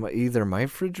like, either my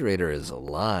refrigerator is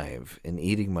alive and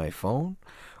eating my phone,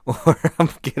 or I'm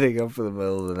getting up in the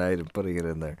middle of the night and putting it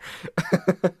in there.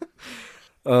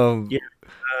 Yeah,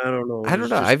 I don't know. I don't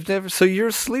know. I've never. So you're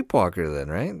a sleepwalker then,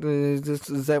 right?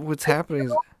 Is that what's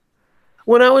happening?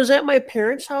 When I was at my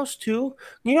parents' house too,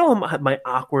 my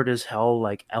awkward as hell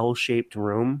like L-shaped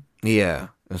room. Yeah,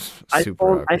 it's I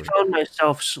super I awkward. found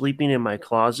myself sleeping in my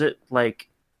closet like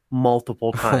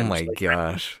multiple times. Oh my Like,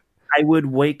 gosh. I would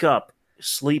wake up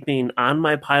sleeping on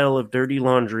my pile of dirty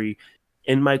laundry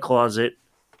in my closet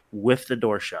with the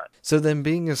door shut. So then,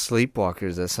 being a sleepwalker,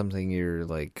 is that something you're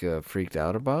like freaked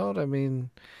out about? I mean,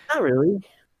 Not really.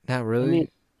 not really. I mean,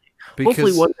 Because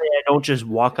hopefully one day I don't just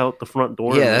walk out the front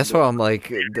door. yeah, that's why I'm like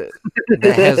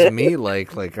that has me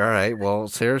like all right. Well,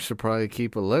 Sarah should probably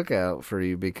keep a lookout for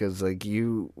you, because like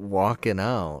you walking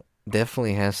out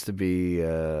definitely has to be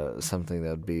something that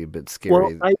would be a bit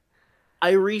scary. Well,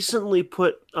 I recently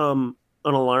put an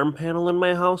alarm panel in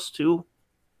my house too.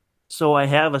 So I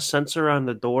have a sensor on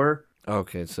the door.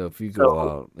 Okay, so if you go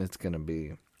out, it's gonna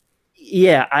be.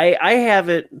 Yeah, I have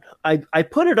it. I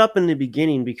put it up in the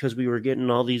beginning because we were getting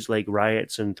all these like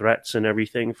riots and threats and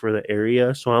everything for the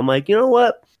area. So I'm like, you know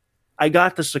what? I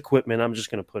got this equipment. I'm just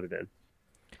going to put it in.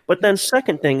 But then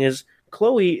second thing is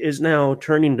Chloe is now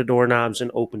turning the doorknobs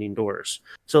and opening doors.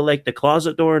 So like the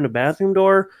closet door and the bathroom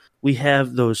door, we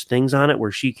have those things on it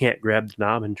where she can't grab the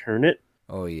knob and turn it.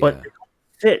 Oh yeah. But they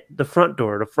don't fit the front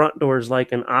door. The front door is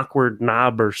like an awkward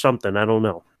knob or something. I don't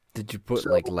know. Did you put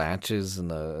like latches in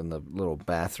the little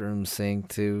bathroom sink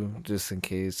too, just in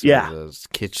case? Yeah. Or the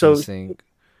kitchen sink.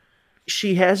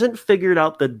 She hasn't figured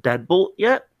out the deadbolt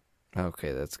yet.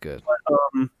 Okay, that's good.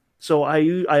 So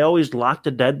I always lock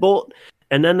the deadbolt,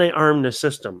 and then they arm the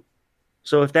system.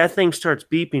 So if that thing starts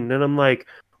beeping, then I'm like,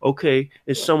 okay,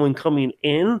 is someone coming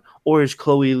in or is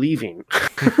Chloe leaving?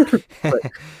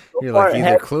 You're like,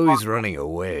 either Chloe's running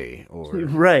away or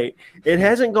right. It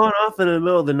hasn't gone off in the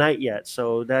middle of the night yet,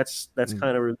 so that's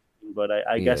kind of relieving. But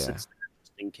I guess it's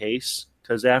just in case,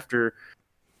 because after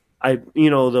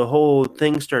the whole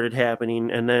thing started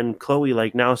happening, and then Chloe,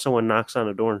 like, now someone knocks on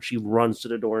the door and she runs to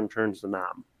the door and turns the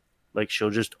knob. Like, she'll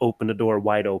just open the door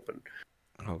wide open.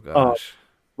 Oh gosh.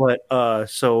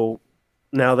 So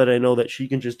now that I know that she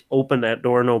can just open that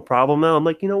door no problem now, I'm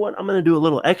like, you know what? I'm going to do a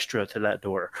little extra to that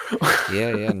door.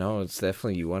 No, it's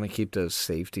definitely, you want to keep those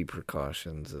safety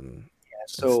precautions and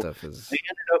so stuff. I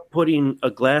ended up putting a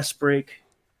glass break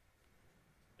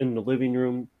in the living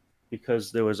room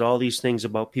because there was all these things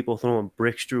about people throwing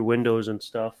bricks through windows and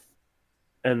stuff.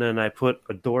 And then I put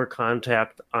a door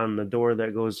contact on the door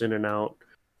that goes in and out.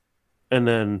 And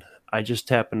then I just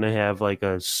happen to have like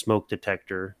a smoke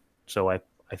detector, so I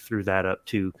threw that up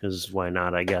too, because why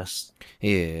not, I guess.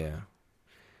 Yeah.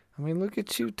 I mean, look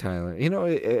at you, Tyler.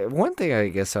 One thing I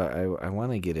guess I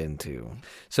want to get into.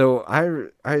 So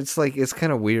it's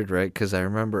kind of weird, right? Because I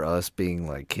remember us being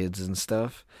like kids and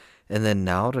stuff, and then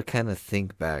now to kind of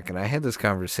think back, and I had this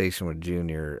conversation with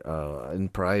Junior in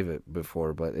private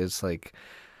before, but it's like,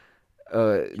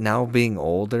 now being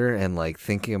older and like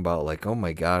thinking about like, oh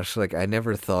my gosh, like I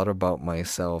never thought about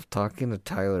myself talking to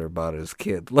Tyler about his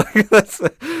kid. Like that's,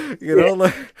 like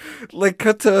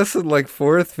cut to us in like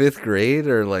 4th, 5th grade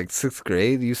or like 6th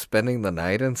grade, you spending the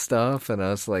night and stuff, and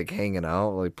us like hanging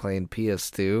out, like playing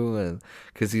PS2, and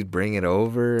because he'd bring it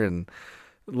over, and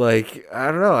like,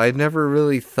 I don't know, I never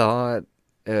really thought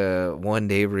one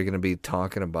day we're gonna be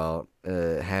talking about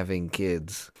having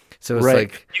kids. So it's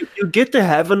like you get to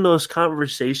having those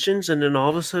conversations, and then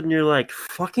all of a sudden you're like,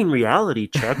 "Fucking reality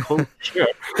check!" Holy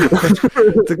shit!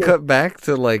 To cut back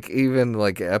to like even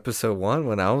like episode 1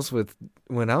 when I was with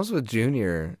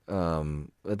Junior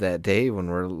that day when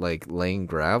we're like laying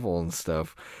gravel and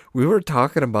stuff, we were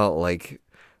talking about like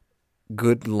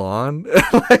good lawn.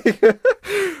 Like,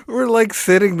 we're like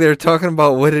sitting there talking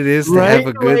about what it is to have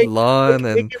a good lawn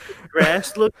and the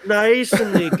grass look nice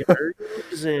and the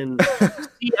gardens, and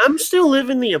see, I'm still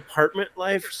living the apartment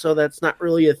life, so that's not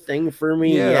really a thing for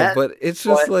me yet. But it's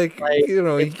just like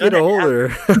you get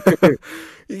older.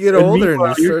 You get older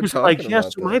and you start talking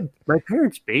about that. My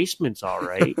parents' basement's all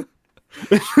right.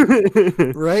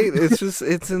 Right?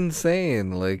 It's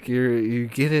insane. Like you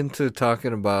get into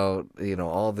talking about,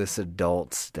 all this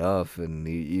adult stuff, and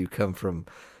you come from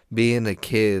being a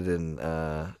kid, and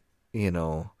I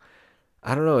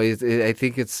don't know. I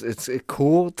think it's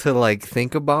cool to like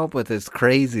think about, but it's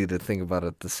crazy to think about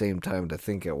at the same time. To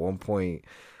think at one point.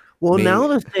 Well, now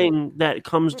the thing that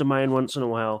comes to mind once in a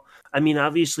while. I mean,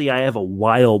 obviously, I have a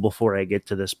while before I get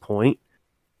to this point,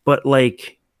 but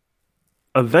like,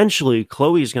 eventually,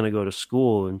 Chloe's gonna go to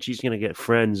school and she's gonna get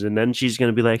friends, and then she's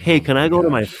gonna be like, "Hey, can I go to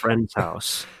my friend's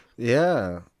house?"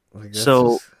 Yeah.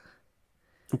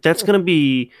 That's gonna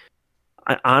be.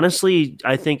 Honestly,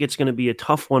 I think it's going to be a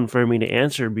tough one for me to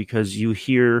answer because you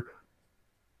hear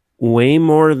way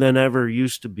more than ever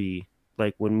used to be.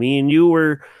 Like when me and you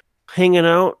were hanging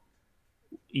out,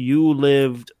 you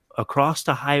lived across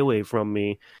the highway from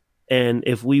me. And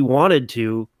if we wanted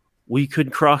to, we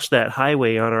could cross that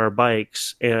highway on our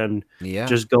bikes and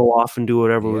just go off and do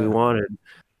whatever we wanted.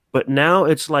 But now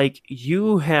it's like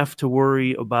you have to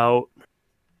worry about,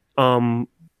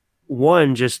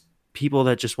 one, just people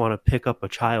that just want to pick up a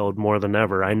child more than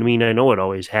ever. I mean, I know it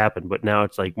always happened, but now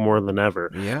it's like more than ever.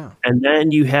 Yeah. And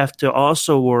then you have to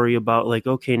also worry about like,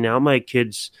 okay, now my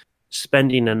kid's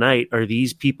spending a night. Are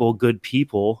these people good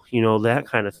people? That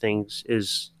kind of things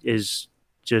is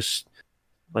just,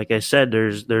 like I said,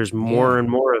 there's more and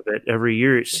more of it every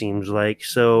year, it seems like.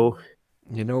 So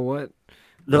you know what?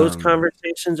 Those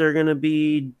conversations are going to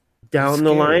be down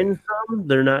the line.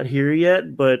 They're not here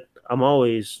yet, but I'm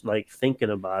always like thinking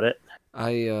about it.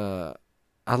 I'd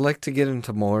like to get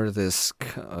into more of this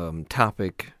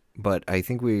topic, but I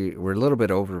think we're a little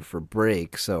bit over for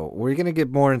break, so we're gonna get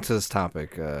more into this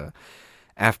topic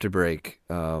after break.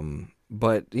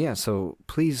 But yeah, so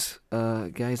please,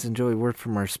 guys, enjoy a word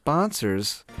from our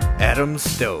sponsors. Adam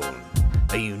Stone,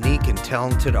 a unique and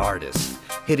talented artist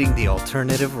hitting the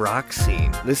alternative rock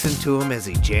scene. Listen to him as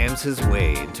he jams his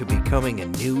way into becoming a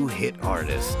new hit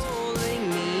artist.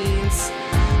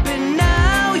 But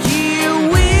now you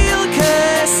will,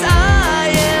 'cause I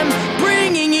am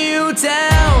bringing you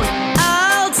down.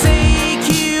 I'll take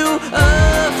you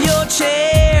off your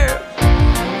chair,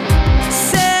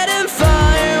 setting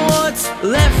fire what's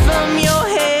left from your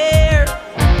hair.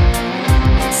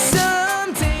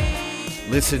 Someday.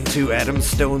 Listen to Adam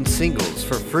Stone singles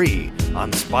for free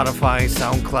on Spotify,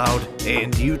 SoundCloud,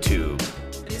 and YouTube.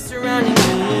 Surrounding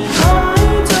me.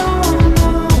 I don't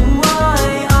know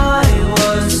why I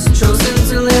was chosen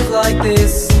to live like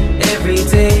this every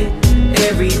day,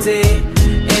 every day,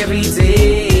 every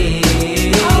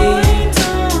day. I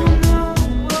don't know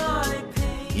why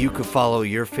pain. You can follow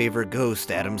your favorite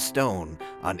ghost, Adam Stone,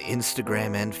 on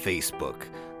Instagram and Facebook.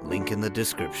 Link in the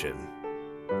description.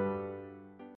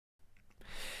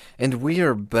 And we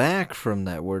are back from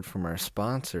that word from our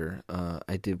sponsor.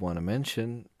 I did want to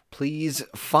mention, please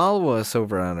follow us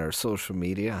over on our social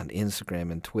media on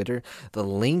Instagram and Twitter. The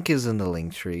link is in the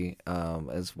link tree,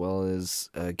 as well as,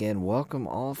 again, welcome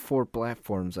all 4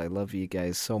 platforms. I love you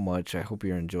guys so much. I hope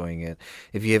you're enjoying it.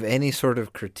 If you have any sort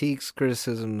of critiques,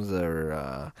 criticisms,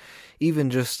 or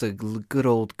even just a good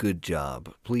old good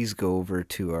job, please go over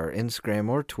to our Instagram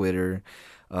or Twitter.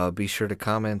 Be sure to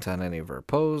comment on any of our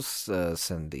posts,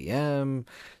 send DM,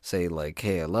 say like,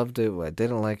 hey, I loved it, I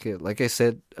didn't like it. Like I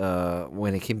said,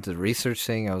 when it came to the research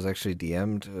thing, I was actually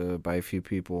DM'd by a few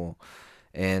people.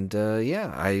 And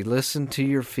yeah, I listened to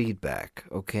your feedback,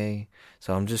 okay?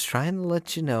 So I'm just trying to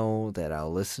let you know that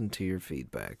I'll listen to your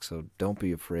feedback. So don't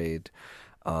be afraid.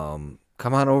 Come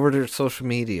on over to social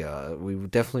media. We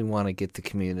definitely want to get the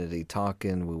community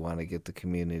talking. We want to get the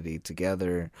community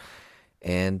together.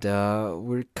 And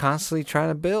we're constantly trying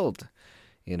to build,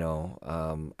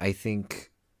 I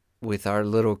think with our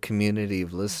little community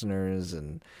of listeners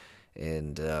and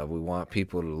we want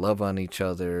people to love on each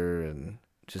other and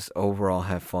just overall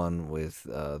have fun with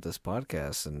this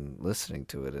podcast and listening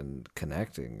to it and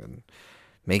connecting and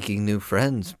making new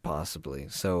friends possibly.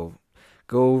 So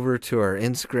go over to our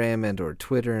Instagram and or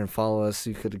Twitter and follow us.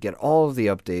 You could get all of the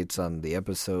updates on the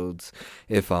episodes.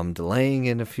 If I'm delaying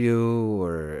in a few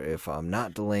or if I'm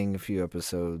not delaying a few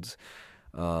episodes,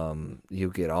 you'll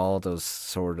get all those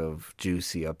sort of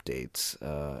juicy updates.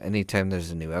 Anytime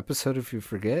there's a new episode, if you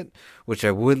forget, which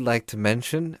I would like to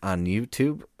mention on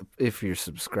YouTube, if you're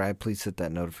subscribed, please hit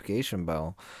that notification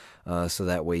bell so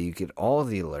that way you get all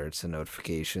the alerts and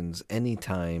notifications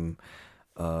anytime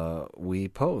we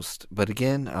post. But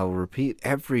again, I'll repeat,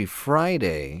 every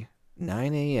Friday,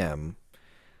 9 a.m.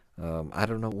 I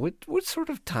don't know, what sort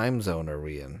of time zone are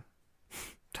we in?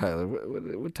 Tyler,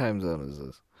 what time zone is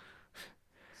this?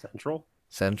 Central?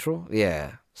 Central?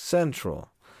 Yeah,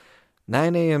 Central.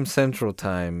 9 a.m. Central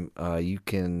time. You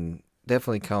can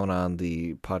definitely count on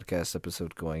the podcast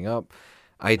episode going up.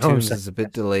 iTunes is a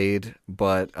bit delayed,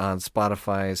 but on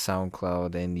Spotify,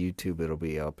 SoundCloud, and YouTube, it'll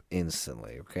be up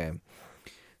instantly, okay?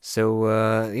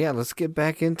 So, yeah, let's get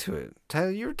back into it.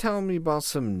 Tyler, you were telling me about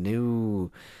some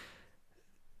new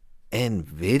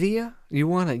NVIDIA? You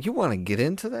wanna get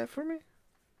into that for me?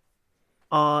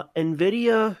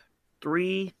 NVIDIA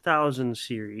 3000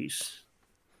 series.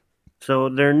 So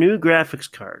their new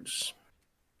graphics cards.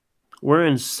 We're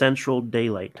in Central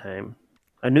Daylight Time.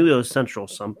 I knew it was Central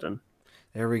something.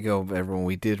 There we go, everyone.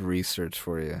 We did research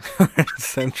for you.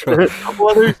 Central.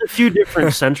 Well, there's a few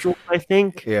different Central, I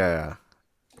think. Yeah.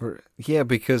 Yeah,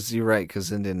 because you're right,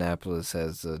 because Indianapolis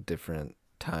has a different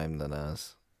time than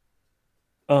us.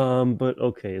 But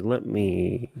okay, let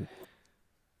me...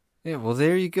 Yeah, well,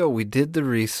 there you go. We did the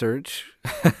research.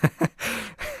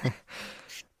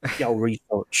 Yeah,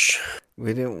 research.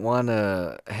 We didn't want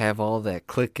to have all that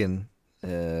clicking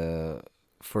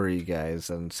for you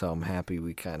guys, and so I'm happy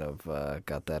we kind of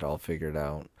got that all figured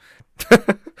out.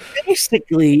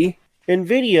 Basically,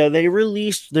 NVIDIA, they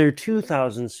released their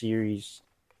 2000 series,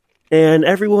 and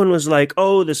everyone was like,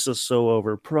 oh, this is so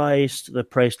overpriced. The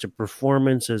price to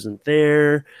performance isn't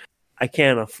there. I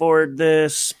can't afford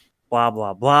this. Blah,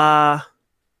 blah, blah.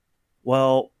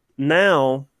 Well,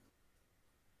 now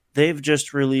they've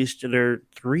just released their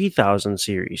 3000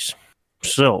 series.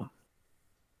 So,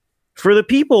 for the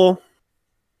people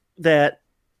that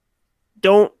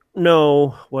don't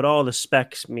know what all the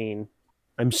specs mean,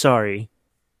 I'm sorry,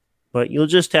 but you'll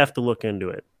just have to look into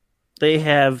it. They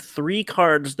have 3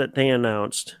 cards that they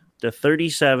announced, the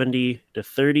 3070, the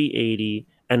 3080,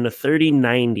 and the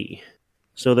 3090.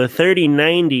 So the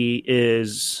 3090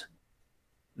 is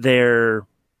their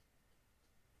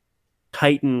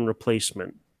Titan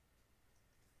replacement.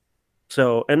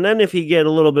 So, and then if you get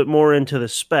a little bit more into the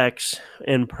specs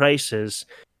and prices,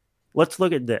 let's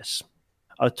look at this.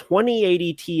 A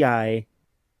 2080 Ti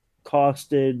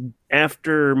costed,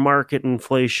 after market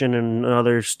inflation and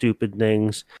other stupid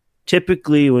things,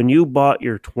 typically when you bought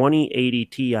your 2080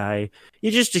 Ti,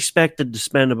 you just expected to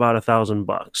spend about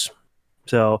 $1,000.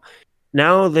 So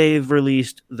now they've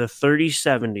released the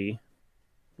 3070,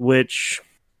 which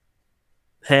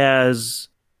has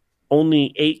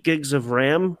only 8 gigs of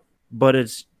RAM, but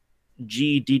it's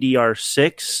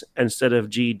GDDR6 instead of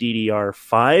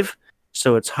GDDR5,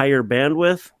 so it's higher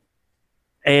bandwidth,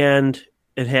 and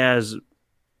it has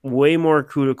way more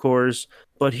CUDA cores.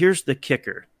 But here's the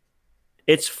kicker.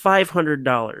 It's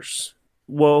 $500.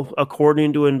 Well,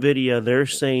 according to NVIDIA, they're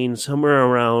saying somewhere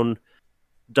around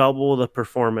double the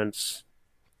performance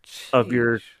of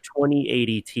your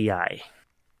 2080 Ti.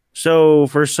 So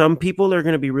for some people, they're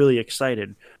going to be really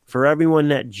excited. For everyone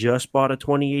that just bought a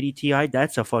 2080 Ti,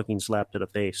 that's a fucking slap to the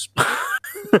face.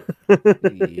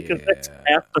 Because that's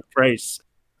half the price,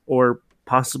 or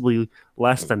possibly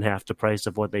less than half the price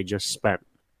of what they just spent.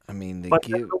 I mean, But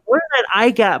the one that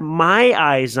I got my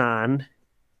eyes on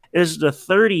is the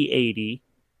 3080,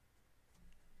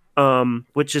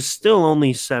 which is still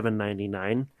only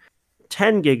 $799,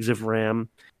 10 gigs of RAM,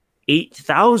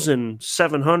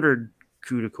 8,700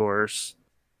 CUDA cores.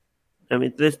 I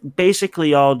mean, this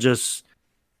basically all just,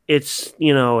 it's,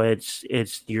 you know, it's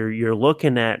you're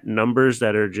looking at numbers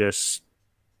that are just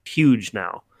huge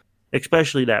now,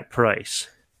 especially that price.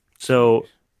 So,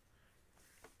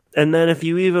 and then if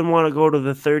you even want to go to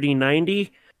the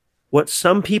 3090, what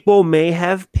some people may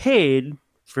have paid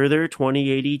for their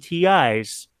 2080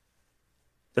 Ti's,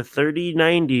 the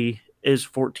 3090 is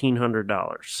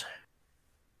 $1,400.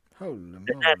 And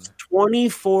that's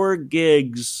 24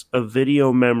 gigs of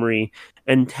video memory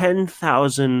and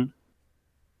 10,000,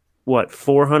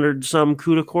 400 some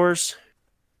CUDA cores.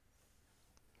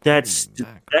 That's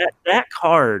that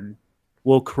card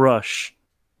will crush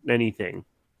anything.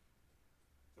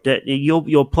 That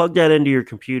you'll plug that into your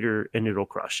computer and it'll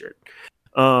crush it.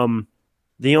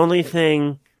 The only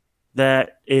thing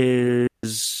that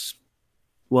is,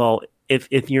 well,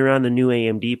 if you're on the new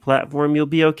AMD platform, you'll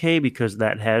be okay because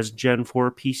that has Gen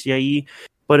 4 PCIe.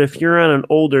 But if you're on an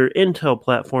older Intel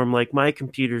platform, like my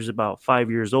computer's about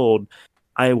 5 years old,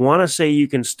 I want to say you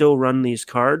can still run these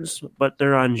cards, but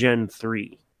they're on Gen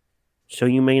 3. So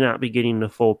you may not be getting the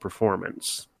full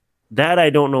performance. That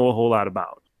I don't know a whole lot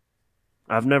about.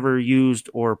 I've never used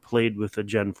or played with a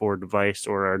Gen 4 device,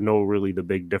 or I know really the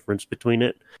big difference between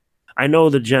it. I know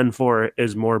the Gen 4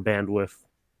 is more bandwidth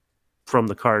from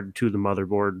the card to the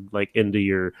motherboard, like into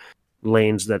your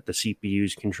lanes that the CPU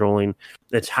is controlling.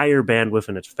 It's higher bandwidth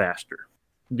and it's faster.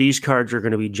 These cards are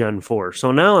going to be Gen 4.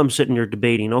 So now I'm sitting here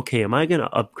debating, okay, am I going to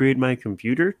upgrade my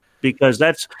computer? Because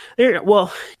that's,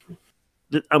 well,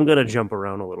 I'm going to jump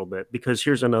around a little bit because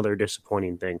here's another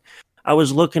disappointing thing. I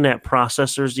was looking at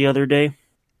processors the other day.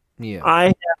 Yeah. I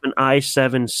have an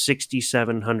i7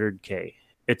 6700K.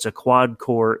 It's a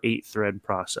quad-core 8-thread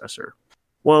processor.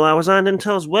 Well, I was on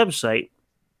Intel's website,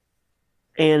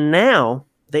 and now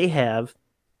they have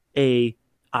a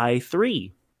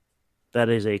i3 that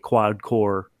is a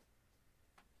quad-core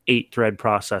 8-thread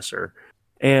processor.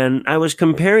 And I was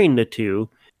comparing the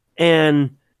two,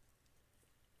 and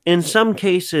in some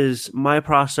cases, my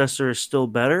processor is still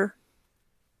better,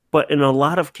 but in a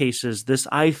lot of cases, this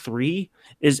i3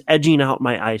 is edging out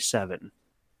my i7.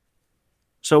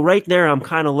 So right there, I'm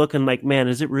kind of looking like, man,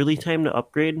 is it really time to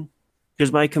upgrade?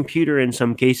 Because my computer in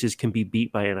some cases can be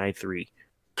beat by an i3.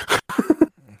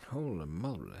 Holy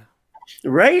moly.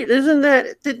 Right? Isn't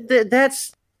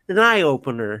that's an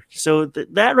eye-opener. So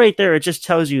that right there, it just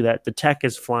tells you that the tech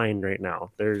is flying right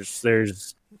now. There's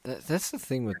That's the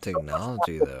thing with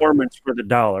technology, though. Performance for the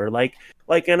dollar. Like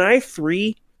an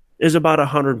i3 is about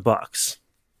 $100.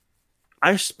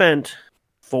 I spent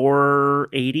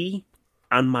 $480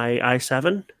 on my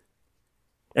i7,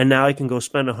 and now I can go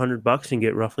spend $100 and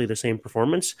get roughly the same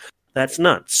performance. That's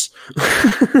nuts.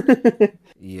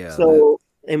 Yeah. So,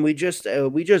 and we just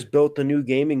built a new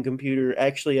gaming computer.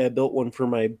 Actually, I built one for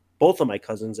both of my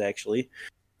cousins, actually.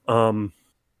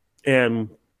 And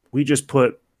we just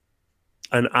put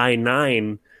an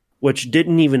i9, which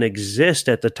didn't even exist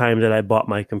at the time that I bought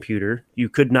my computer. You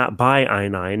could not buy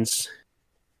i9s.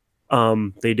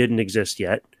 They didn't exist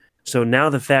yet. So now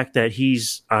the fact that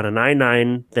he's on an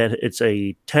i9, that it's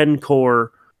a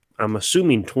 10-core, I'm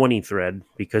assuming 20 thread,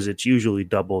 because it's usually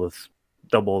double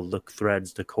the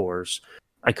threads, the cores.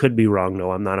 I could be wrong,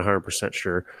 though. I'm not 100%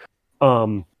 sure.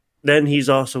 Then he's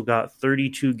also got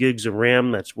 32 gigs of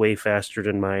RAM. That's way faster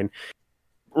than mine.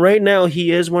 Right now,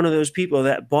 he is one of those people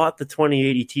that bought the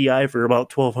 2080 Ti for about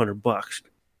 $1,200.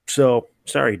 So,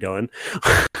 sorry, Dylan.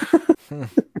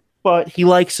 But he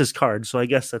likes his card, so I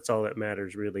guess that's all that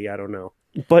matters, really. I don't know.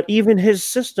 But even his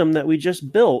system that we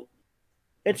just built,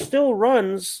 it still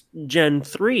runs Gen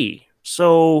 3.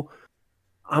 So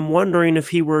I'm wondering if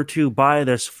he were to buy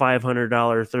this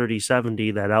 $500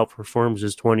 3070 that outperforms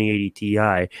his 2080 Ti.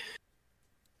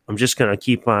 I'm just going to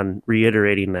keep on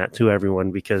reiterating that to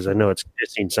everyone because I know it's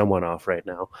pissing someone off right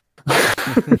now.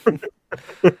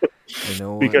 You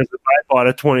know what? Because if I bought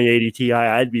a 2080 Ti,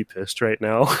 I'd be pissed right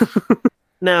now.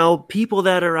 Now, people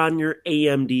that are on your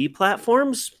AMD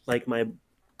platforms, like my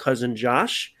cousin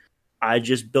Josh, I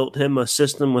just built him a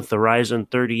system with the Ryzen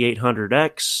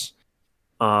 3800X,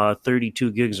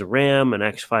 32 gigs of RAM, an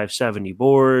X570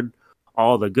 board,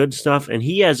 all the good stuff. And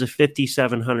he has a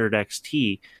 5700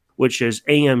 XT, which is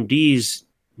AMD's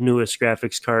newest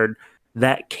graphics card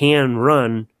that can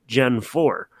run Gen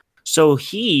 4. So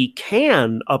he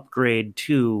can upgrade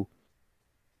to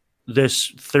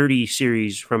this 30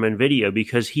 series from NVIDIA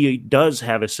because he does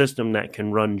have a system that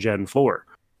can run Gen 4.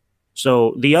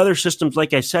 So the other systems,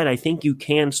 like I said, I think you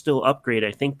can still upgrade.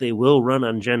 I think they will run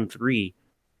on Gen 3,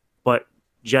 but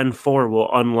Gen 4 will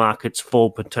unlock its full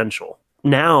potential.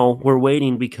 Now we're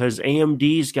waiting because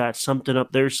AMD's got something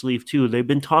up their sleeve too. They've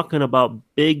been talking about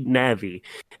Big Navi.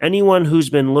 Anyone who's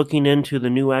been looking into the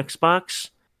new Xbox,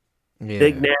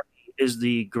 Big Navi is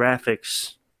the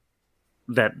graphics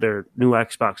that their new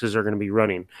Xboxes are going to be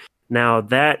running. Now,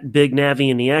 that Big Navi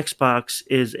in the Xbox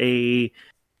is a,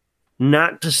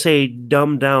 not to say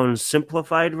dumbed down,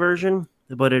 simplified version,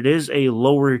 but it is a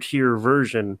lower tier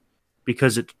version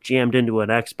because it's jammed into an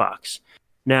Xbox.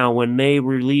 Now, when they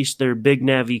release their Big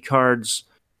Navi cards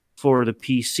for the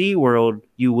PC world,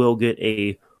 you will get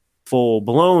a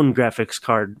full-blown graphics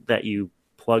card that you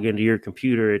plug into your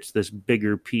computer. It's this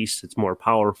bigger piece, it's more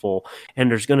powerful,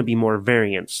 and there's going to be more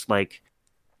variants. Like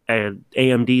at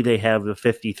AMD, they have the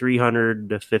 5300,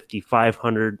 the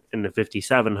 5500, and the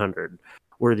 5700.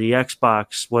 Where the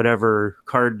Xbox, whatever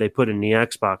card they put in the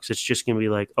Xbox, it's just going to be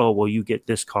like, oh, well, you get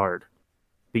this card,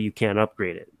 but you can't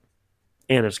upgrade it.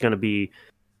 And it's going to be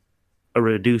a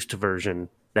reduced version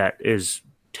that is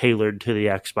tailored to the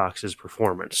Xbox's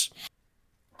performance.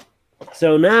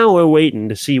 So now we're waiting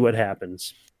to see what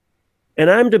happens. And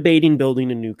I'm debating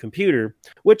building a new computer,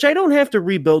 which I don't have to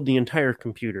rebuild the entire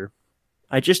computer.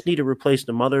 I just need to replace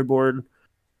the motherboard,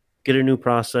 get a new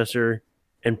processor,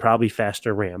 and probably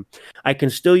faster RAM. I can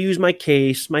still use my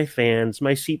case, my fans,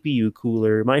 my CPU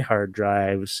cooler, my hard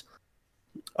drives.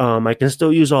 I can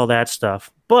still use all that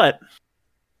stuff. But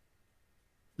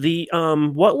the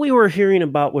what we were hearing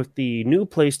about with the new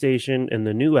PlayStation and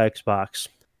the new Xbox,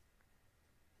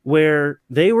 where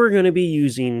they were going to be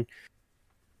using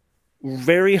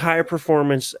very high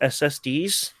performance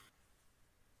SSDs.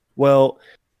 Well,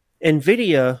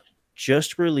 NVIDIA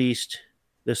just released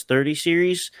this 30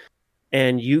 series,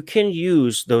 and you can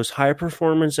use those high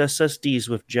performance SSDs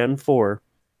with Gen 4.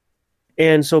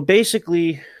 And so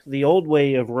basically, the old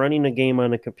way of running a game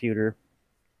on a computer,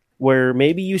 where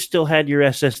maybe you still had your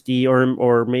SSD,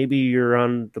 or maybe you're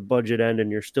on the budget end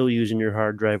and you're still using your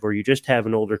hard drive, or you just have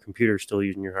an older computer still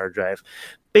using your hard drive.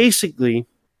 Basically,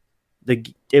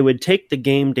 it would take the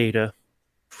game data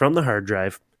from the hard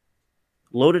drive,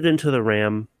 load it into the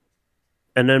RAM,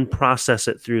 and then process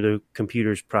it through the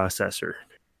computer's processor.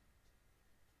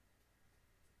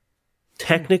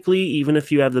 Technically, even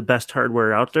if you have the best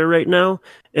hardware out there right now,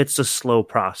 it's a slow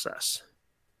process.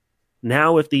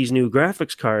 Now with these new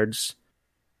graphics cards,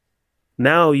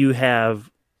 now you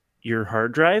have your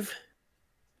hard drive.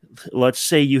 Let's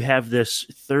say you have this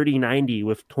 3090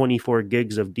 with 24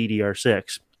 gigs of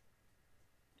DDR6.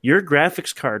 Your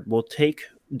graphics card will take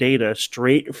data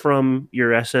straight from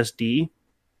your SSD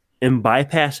and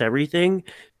bypass everything,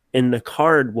 and the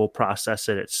card will process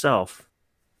it itself.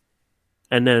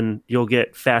 And then you'll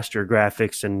get faster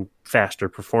graphics and faster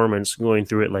performance going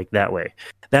through it like that way.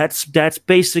 That's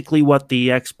basically what the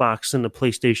Xbox and the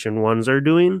PlayStation 1s are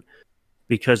doing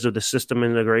because of the system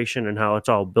integration and how it's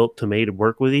all built to made to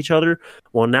work with each other.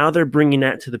 Well, now they're bringing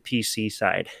that to the PC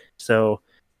side. So,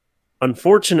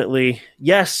 unfortunately,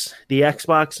 yes, the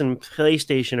Xbox and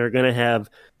PlayStation are going to have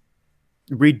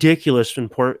ridiculous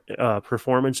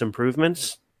performance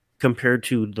improvements compared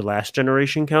to the last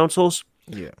generation consoles.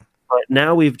 Yeah. But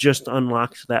now we've just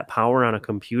unlocked that power on a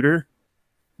computer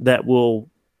that will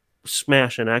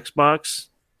smash an Xbox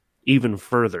even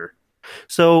further.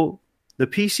 So the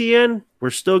PC end, we're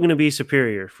still going to be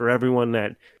superior for everyone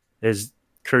that is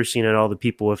cursing at all the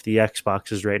people with the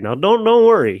Xboxes right now. Don't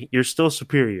worry, you're still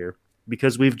superior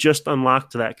because we've just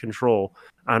unlocked that control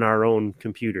on our own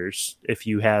computers if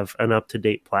you have an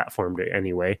up-to-date platform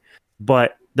anyway.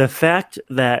 But the fact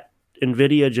that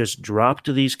NVIDIA just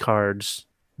dropped these cards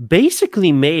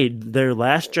basically made their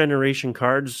last generation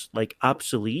cards like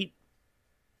obsolete.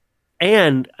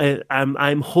 And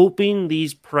I'm hoping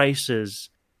these prices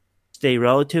stay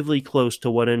relatively close to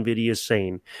what NVIDIA is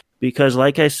saying. Because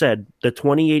like I said, the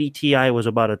 2080 Ti was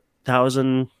about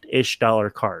 $1,000-ish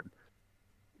card.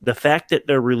 The fact that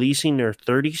they're releasing their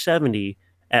 3070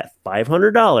 at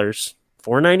 $500,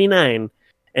 $499,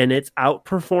 and it's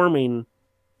outperforming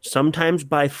sometimes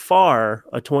by far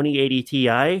a 2080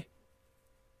 Ti,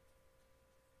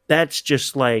 that's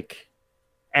just like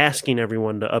asking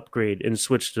everyone to upgrade and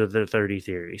switch to the 30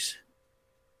 series.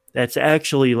 That's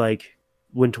actually like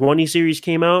when 20 series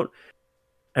came out,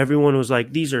 everyone was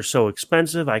like, these are so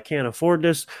expensive, I can't afford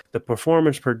this, the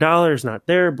performance per dollar is not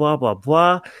there, blah, blah,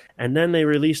 blah. And then they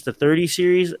released the 30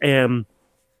 series, and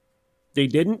they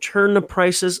didn't turn the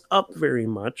prices up very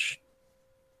much.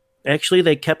 Actually,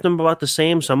 they kept them about the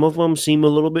same. Some of them seem a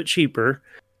little bit cheaper,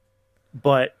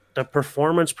 but the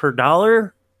performance per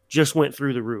dollar just went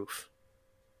through the roof.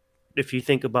 If you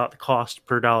think about the cost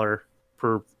per dollar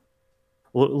per...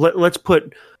 Let's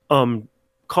put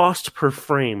cost per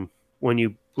frame when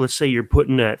you... Let's say you're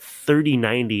putting that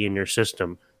 3090 in your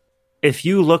system. If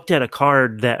you looked at a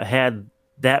card that had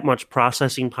that much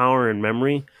processing power and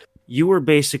memory, you were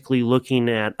basically looking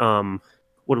at,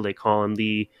 what do they call them?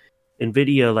 The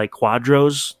NVIDIA like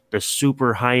Quadros, the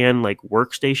super high-end like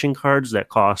workstation cards that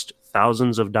cost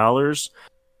thousands of dollars,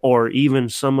 or even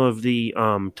some of the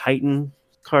Titan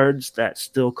cards that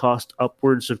still cost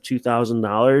upwards of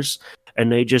 $2,000, and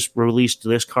they just released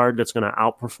this card that's going to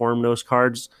outperform those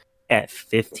cards at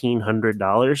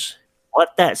 $1,500.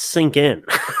 Let that sink in.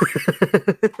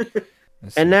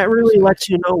 And that really lets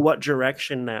you know what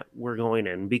direction that we're going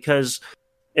in, because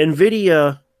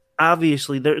NVIDIA,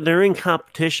 obviously, they're in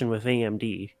competition with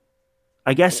AMD.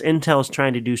 I guess Intel's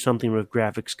trying to do something with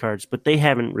graphics cards, but they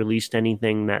haven't released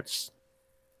anything that's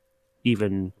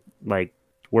even like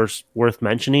worth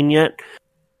mentioning yet.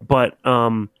 But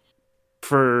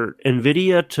for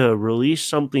NVIDIA to release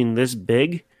something this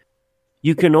big,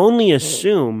 you can only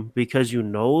assume, because you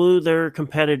know they're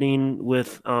competing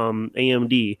with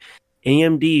AMD.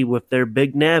 AMD with their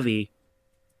big Navi,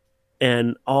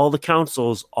 and all the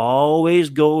consoles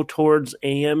always go towards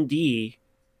AMD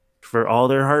for all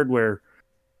their hardware.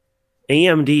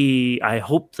 AMD, I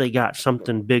hope they got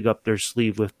something big up their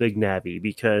sleeve with Big Navi,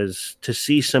 because to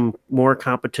see some more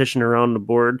competition around the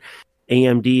board,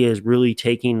 AMD is really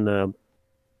taking the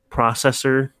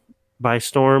processor by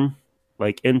storm.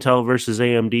 Like Intel versus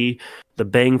AMD, the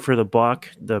bang for the buck,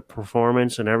 the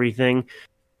performance and everything.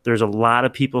 There's a lot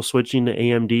of people switching to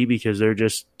AMD because they're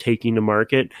just taking the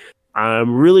market.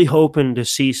 I'm really hoping to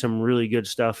see some really good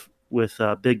stuff with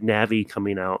Big Navi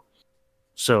coming out.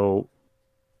 So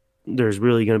there's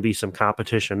really going to be some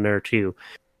competition there too.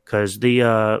 Because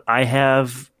I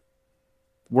have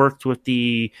worked with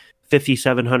the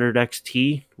 5700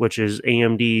 XT, which is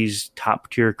AMD's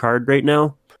top tier card right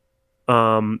now.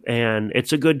 And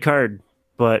it's a good card,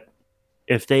 but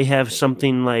if they have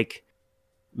something like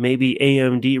maybe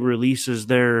AMD releases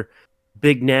their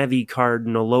Big Navi card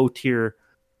in a low tier,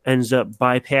 ends up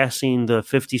bypassing the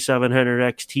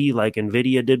 5700 XT like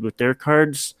NVIDIA did with their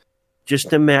cards,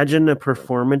 just imagine the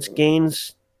performance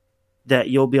gains that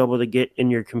you'll be able to get in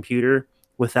your computer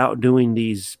without doing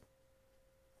these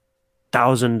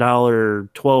 $1,000,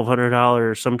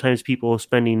 $1,200, sometimes people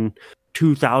spending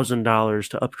 $2,000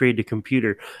 to upgrade the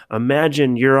computer.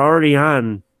 Imagine you're already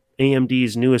on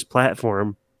AMD's newest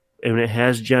platform and it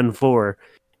has Gen 4,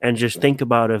 and just think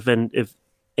about if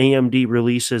AMD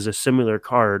releases a similar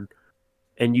card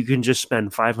and you can just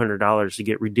spend $500 to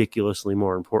get ridiculously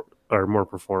more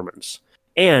performance.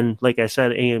 And like I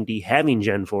said, AMD having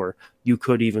Gen 4, you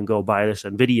could even go buy this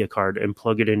NVIDIA card and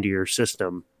plug it into your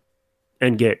system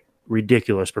and get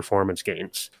ridiculous performance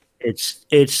gains.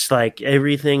 It's like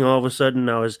everything all of a sudden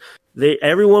now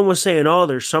everyone was saying, oh,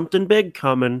 there's something big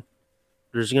coming.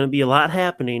 There's going to be a lot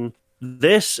happening.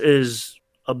 This is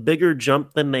a bigger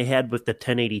jump than they had with the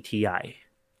 1080 Ti.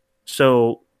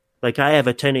 So, like, I have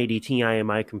a 1080 Ti in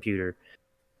my computer.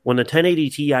 When the 1080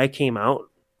 Ti came out,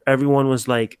 everyone was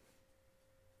like,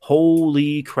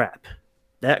 holy crap.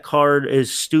 That card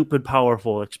is stupid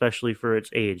powerful, especially for its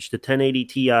age. The 1080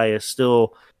 Ti is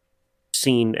still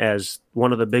seen as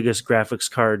one of the biggest graphics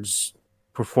cards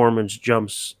performance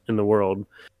jumps in the world.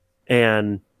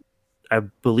 And I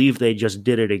believe they just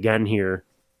did it again here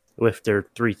with their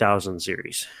 3000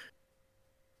 series.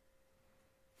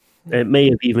 It may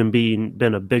have even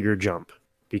been a bigger jump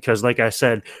because, like I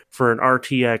said, for an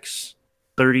RTX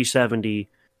 3070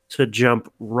 to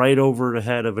jump right over the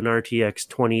head of an RTX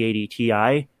 2080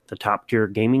 Ti, the top tier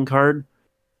gaming card,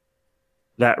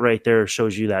 that right there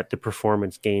shows you that the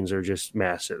performance gains are just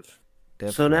massive.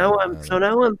 So now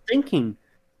I'm thinking,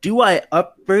 do I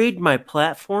upgrade my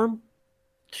platform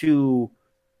to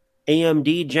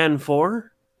AMD Gen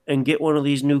 4 and get one of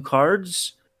these new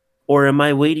cards? Or am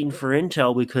I waiting for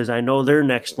Intel because I know their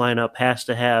next lineup has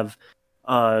to have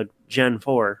Gen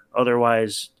 4?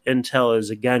 Otherwise, Intel is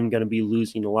again going to be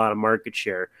losing a lot of market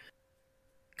share.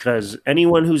 Because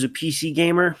anyone who's a PC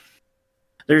gamer,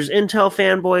 there's Intel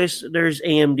fanboys, there's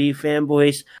AMD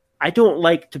fanboys. I don't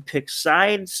like to pick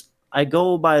sides. I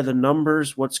go by the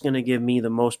numbers, what's going to give me the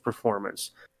most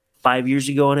performance. 5 years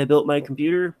ago when I built my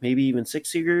computer, maybe even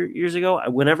 6 years ago,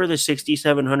 whenever the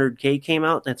 6700K came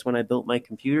out, that's when I built my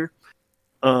computer.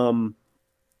 Intel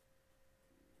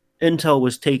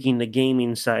was taking the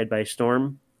gaming side by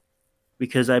storm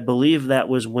because I believe that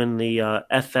was when the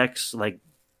FX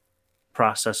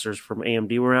processors from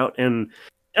AMD were out, and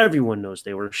everyone knows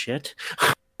they were shit.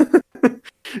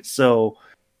 So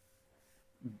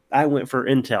I went for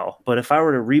Intel. But if I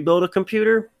were to rebuild a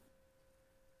computer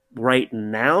right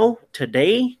now,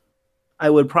 today,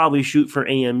 I would probably shoot for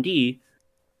AMD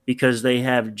because they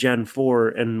have Gen 4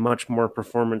 and much more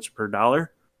performance per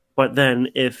dollar. But then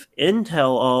if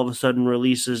Intel all of a sudden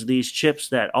releases these chips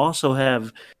that also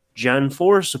have Gen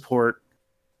 4 support,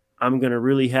 I'm going to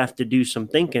really have to do some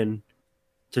thinking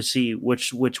to see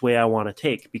which way I want to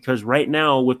take. Because right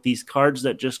now, with these cards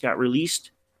that just got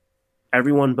released,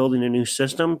 everyone building a new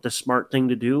system, the smart thing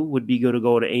to do would be go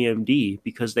to AMD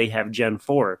because they have Gen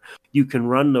 4. You can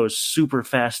run those super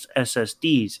fast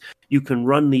SSDs. You can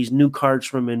run these new cards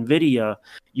from NVIDIA.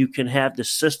 You can have the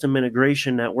system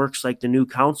integration that works like the new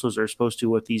consoles are supposed to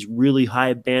with these really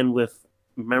high bandwidth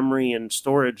memory and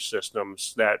storage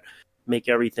systems that make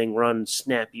everything run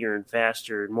snappier and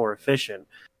faster and more efficient.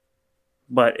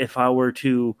 But if I were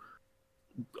to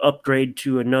upgrade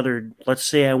to another, let's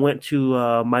say I went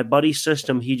to my buddy's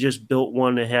system, he just built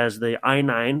one that has the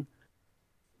i9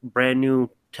 brand new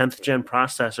 10th gen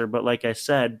processor, but like I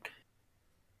said,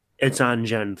 it's on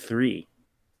Gen 3.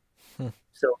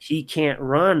 So he can't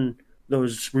run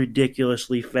those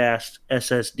ridiculously fast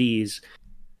SSDs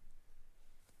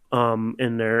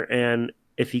in there. And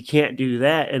if he can't do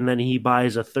that and then he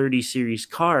buys a 30 series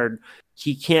card,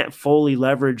 he can't fully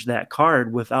leverage that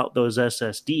card without those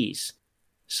SSDs.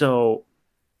 So,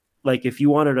 if you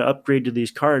wanted to upgrade to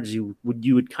these cards, you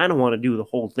would kind of want to do the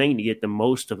whole thing to get the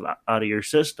most out of your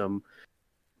system,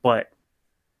 but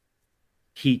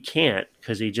he can't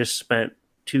because he just spent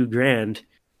 $2,000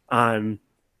 on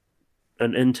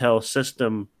an Intel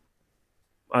system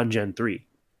on Gen 3.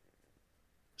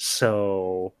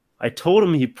 So I told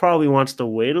him he probably wants to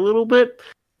wait a little bit,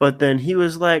 but then he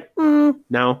was like,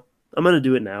 no, I'm going to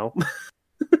do it now.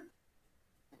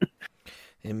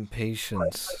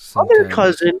 Impatience. Other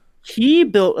cousin, he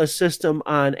built a system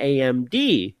on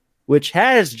AMD, which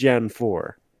has Gen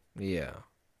 4. Yeah.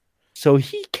 So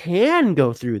he can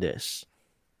go through this.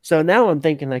 So now I'm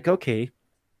thinking okay,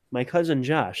 my cousin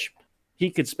Josh, he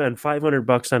could spend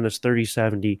 $500 on his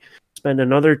 3070, spend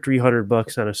another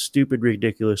 $300 on a stupid,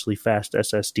 ridiculously fast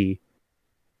SSD,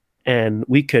 and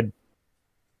we could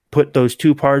put those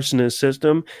two parts in his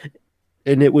system,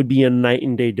 and it would be a night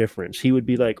and day difference. He would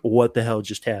be like, what the hell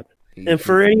just happened? And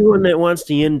for anyone that wants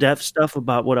the in-depth stuff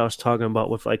about what I was talking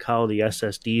about with how the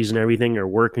SSDs and everything are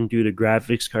working through the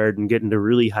graphics card and getting to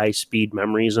really high-speed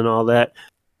memories and all that,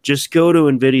 just go to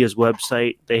NVIDIA's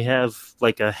website. They have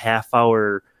a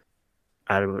half-hour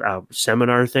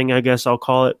seminar thing, I guess I'll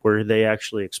call it, where they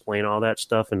actually explain all that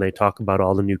stuff and they talk about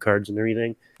all the new cards and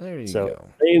everything. There you so go.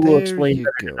 They will explain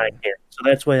better than I can. So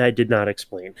that's why I did not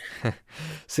explain.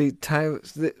 See, Ty,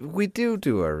 we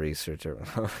do our research.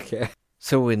 Okay.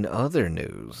 So in other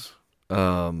news,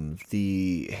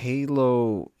 the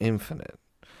Halo Infinite,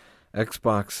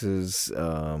 Xbox's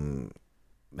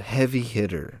heavy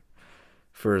hitter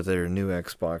for their new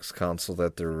Xbox console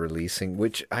that they're releasing,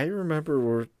 which I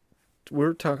remember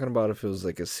we're talking about if it was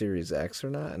a Series X or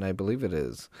not, and I believe it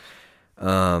is.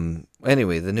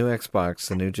 Anyway, the new Xbox,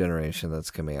 the new generation that's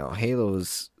coming out, Halo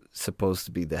is supposed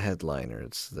to be the headliner.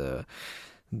 It's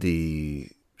the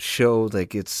show that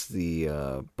gets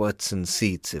the butts and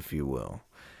seats, if you will.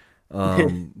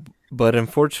 But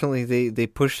unfortunately, they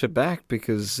pushed it back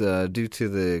because due to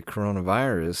the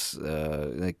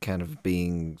coronavirus, kind of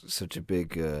being such a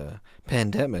big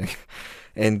pandemic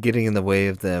and getting in the way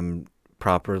of them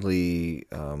properly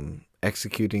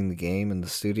executing the game in the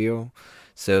studio.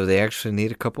 So they actually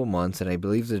need a couple months, and I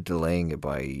believe they're delaying it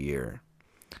by a year.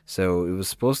 So it was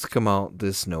supposed to come out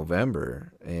this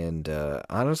November, and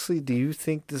honestly, do you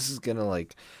think this is gonna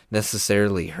like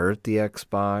necessarily hurt the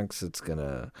Xbox? It's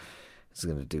gonna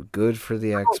do good for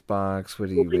the Xbox. What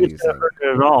do you It's not think? hurting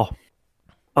it at all.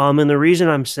 And the reason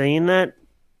I'm saying that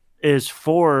is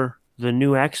for the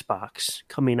new Xbox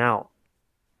coming out.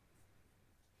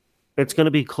 It's going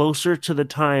to be closer to the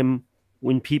time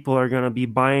when people are going to be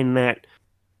buying that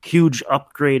huge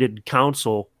upgraded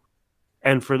console,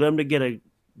 and for them to get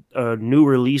a new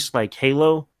release like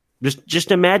Halo. Just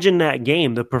imagine that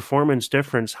game, the performance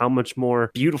difference, how much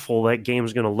more beautiful that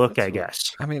game's going to look, I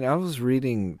guess. I mean, I was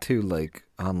reading too, like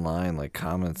online, like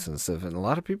comments and stuff, and a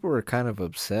lot of people were kind of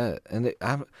upset. And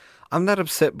I'm not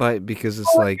upset by it because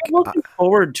it's like I'm looking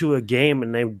forward to a game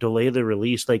and they delay the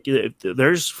release. Like,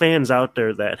 there's fans out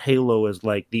there that Halo is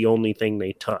like the only thing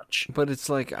they touch. but it's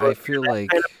like I feel like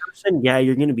Kind of person, yeah,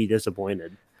 you're going to be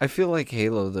disappointed. I feel like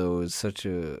Halo though is such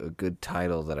a good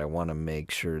title that I want to make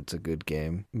sure it's a good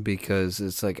game, because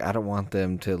it's like I don't want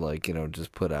them to like,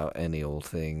 just put out any old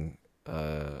thing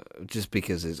just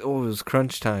because it was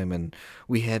crunch time and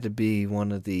we had to be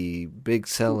one of the big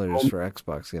sellers for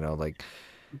Xbox, like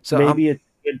so Maybe it's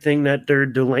a good thing that they're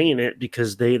delaying it,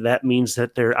 because that means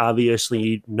that they're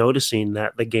obviously noticing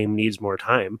that the game needs more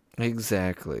time.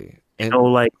 exactly. You know,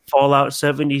 like Fallout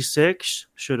 76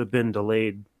 should have been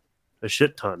delayed a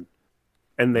shit ton,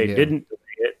 and they Yeah. didn't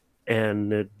delay it,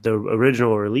 and the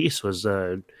original release was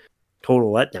a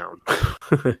total letdown.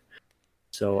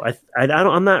 So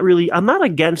I'm not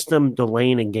against them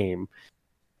delaying a game,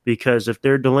 because if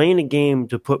they're delaying a game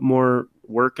to put more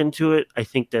work into it, I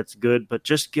think that's good. But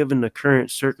just given the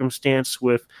current circumstance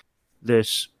with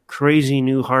this crazy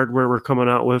new hardware we're coming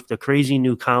out with, the crazy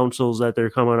new consoles that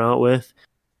they're coming out with,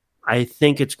 I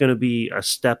think it's going to be a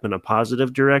step in a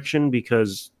positive direction,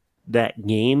 because that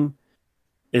game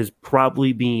is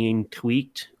probably being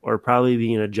tweaked or probably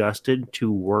being adjusted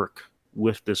to work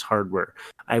with this hardware.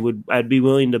 I'd be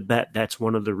willing to bet that's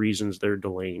one of the reasons they're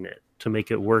delaying it, to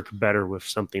make it work better with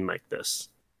something like this.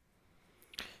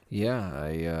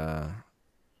 Yeah,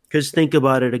 Because think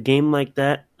about it, a game like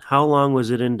that, how long was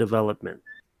it in development?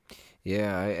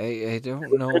 I don't It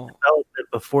was in know.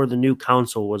 development before the new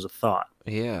console was a thought.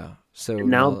 Yeah. So And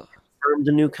now confirmed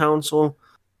the new console,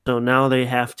 so now they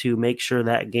have to make sure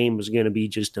that game is going to be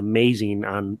just amazing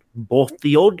on both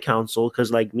the old console,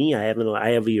 because like me, I have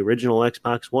the original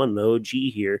Xbox One, the OG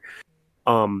here.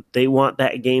 They want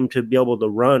that game to be able to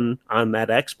run on that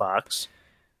Xbox,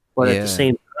 but at Yeah. the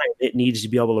same time, it needs to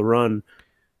be able to run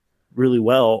really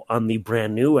well on the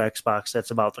brand new Xbox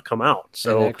that's about to come out. And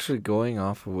So actually, going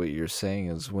off of what you're saying,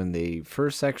 is when they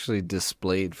first actually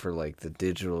displayed for like the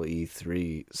digital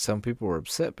E3, some people were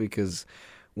upset because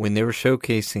when they were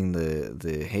showcasing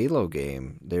the Halo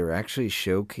game, they were actually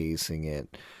showcasing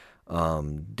it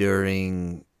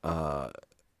during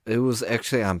it was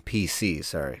actually on PC,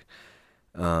 sorry.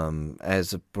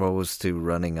 As opposed to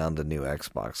running on the new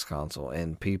Xbox console,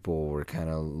 and people were kind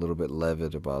of a little bit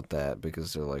livid about that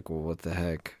because they're like, well, what the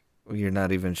heck? You're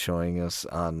not even showing us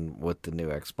on what the new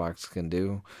Xbox can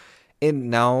do. And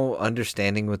now,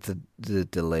 understanding with the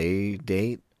delay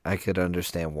date, I could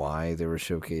understand why they were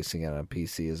showcasing it on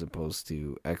PC as opposed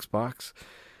to Xbox.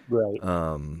 right.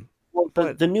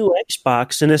 But The new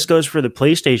Xbox, and this goes for the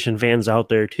PlayStation fans out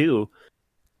there too,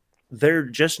 they're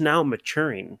just now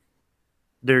maturing.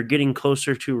 They're getting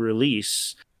closer to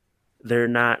release. They're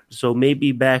not, so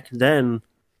maybe back then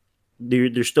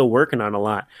they're still working on a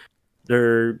lot.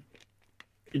 That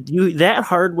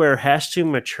hardware has to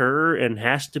mature and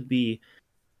has to be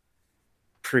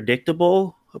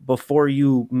predictable before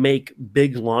you make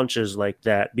big launches like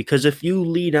that. Because if you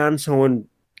lead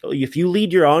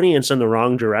your audience in the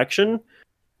wrong direction,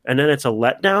 and then it's a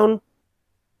letdown,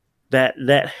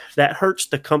 that hurts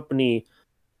the company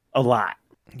a lot.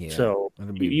 yeah, So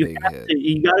it'll be a you big hit.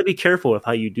 you got to be careful with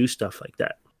how you do stuff like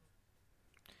that.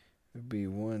 It'd be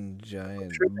one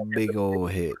giant big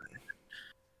old hit.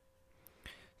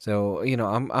 So,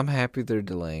 I'm happy they're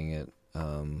delaying it.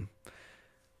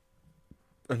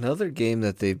 Another game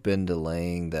that they've been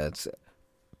delaying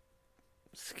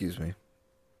excuse me.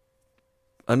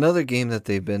 Another game that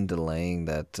they've been delaying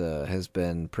that has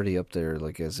been pretty up there,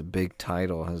 like as a big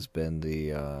title, has been the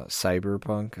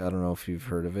Cyberpunk. I don't know if you've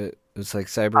heard of it. It's like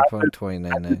Cyberpunk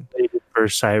 2099. Waited for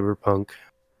Cyberpunk.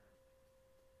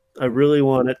 I really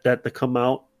wanted that to come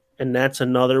out, and that's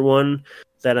another one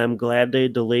that I'm glad they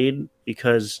delayed,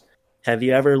 because have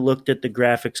you ever looked at the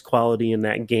graphics quality in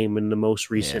that game in the most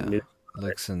recent Yeah. news?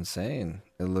 Looks insane.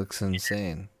 It looks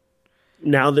insane.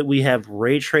 now that we have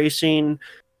ray tracing,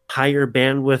 higher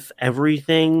bandwidth,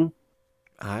 everything,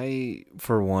 I,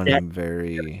 for one, that am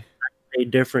very. a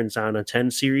difference on a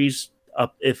 10 series.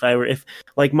 Up if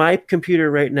like my computer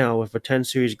right now with a 10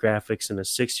 series graphics and a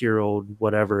 6-year-old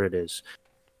whatever it is,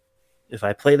 if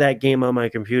I play that game on my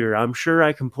computer, I'm sure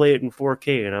I can play it in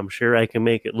 4K and I'm sure I can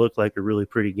make it look like a really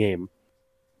pretty game.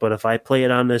 But if I play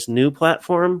it on this new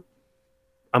platform,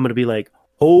 I'm gonna be like,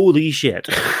 holy shit.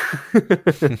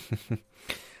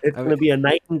 It's going to be a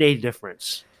night and day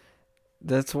difference.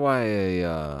 That's why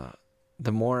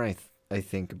the more I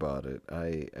think about it,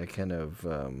 I kind of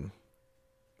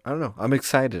I don't know. I'm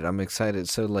excited.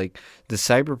 So like the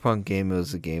Cyberpunk game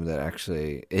was a game that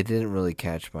actually it didn't really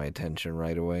catch my attention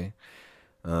right away.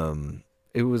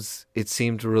 It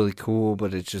seemed really cool,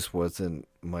 but it just wasn't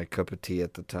my cup of tea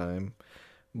at the time.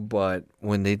 But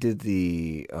when they did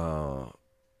the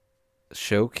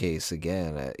showcase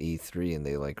again at E3 and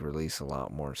they like release a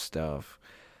lot more stuff,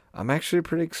 I'm actually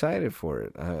pretty excited for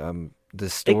it. The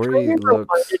story it kind of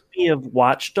looks reminded me of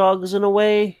Watch Dogs in a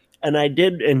way, and I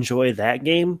did enjoy that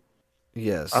game.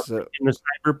 yes. And the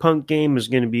Cyberpunk game is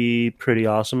going to be pretty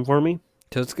awesome for me.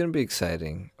 So it's gonna be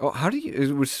exciting. Oh,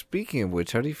 speaking of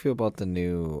which, how do you feel about the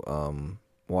new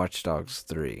Watch Dogs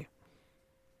 3?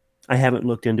 I haven't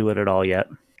looked into it at all yet.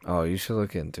 Oh, you should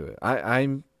look into it.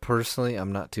 I'm personally,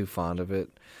 I'm not too fond of it.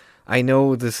 I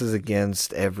know this is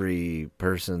against every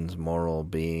person's moral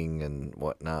being and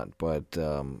whatnot, but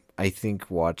I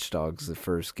think Watch Dogs, the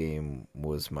first game,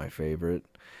 was my favorite.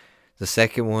 The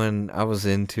second one, I was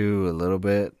into a little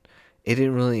bit. It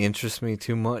didn't really interest me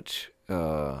too much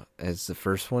as the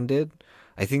first one did.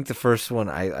 I think the first one,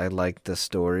 I liked the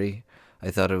story.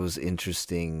 I thought it was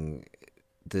interesting,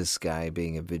 this guy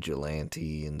being a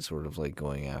vigilante and sort of like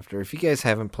going after. If you guys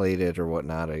haven't played it or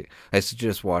whatnot, I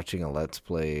suggest watching a Let's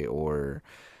Play or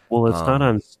Well, it's not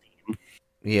on Steam.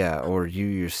 yeah, or you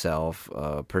yourself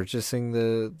purchasing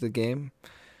the game.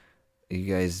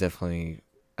 You guys definitely,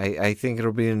 I think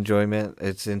it'll be enjoyment.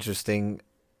 It's interesting.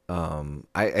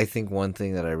 I think one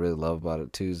thing that I really love about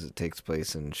it too is it takes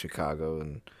place in Chicago,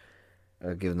 and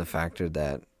given the factor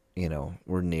that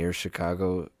we're near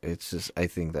Chicago, it's just, I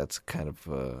think that's kind of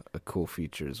a cool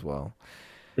feature as well.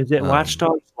 Is it Watch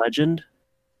Dogs Legend?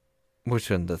 Which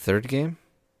one? The third game?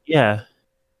 Yeah.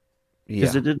 Yeah,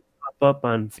 Because it didn't pop up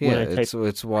on when I typed.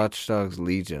 it's Watch Dogs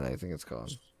Legion, I think it's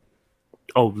called.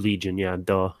 Oh, Legion, yeah,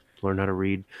 duh. Learn how to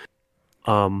read.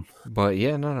 But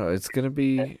yeah, no, it's gonna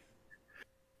be.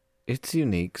 It's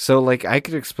unique. So, like, I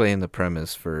could explain the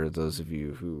premise for those of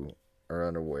you who are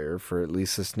unaware. For at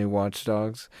least this new Watch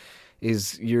Dogs,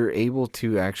 is you're able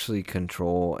to actually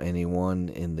control anyone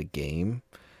in the game.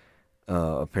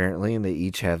 Apparently, and they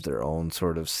each have their own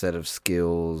sort of set of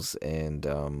skills and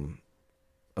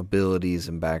abilities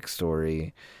and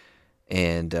backstory.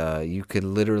 And you could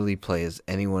literally play as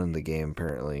anyone in the game,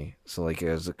 apparently. So, like,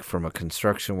 from a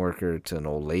construction worker to an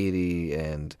old lady.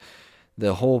 And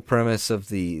the whole premise of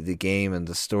the game and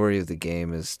the story of the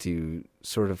game is to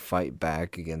sort of fight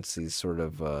back against these sort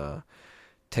of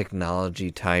technology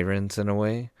tyrants in a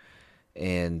way.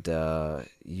 And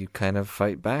you kind of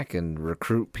fight back and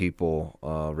recruit people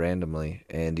randomly.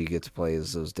 And you get to play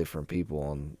as those different people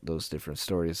on those different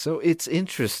stories. So it's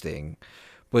interesting.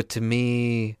 But to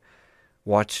me,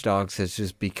 Watch Dogs has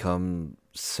just become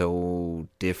so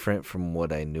different from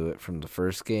what I knew it from the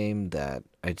first game that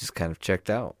I just kind of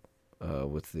checked out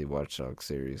with the Watch Dogs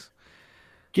series.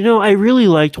 I really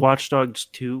liked Watch Dogs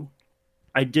 2.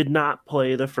 I did not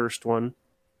play the first one,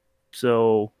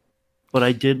 but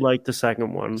I did like the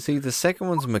second one. See, the second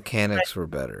one's mechanics were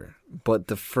better, but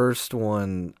the first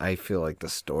one, I feel like the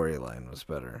storyline was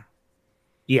better.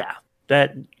 Yeah.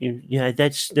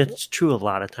 That's true a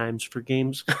lot of times for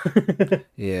games.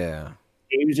 Yeah.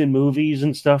 Games and movies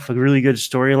and stuff, a really good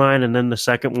storyline, and then the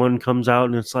second one comes out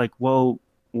and it's like, whoa,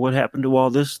 what happened to all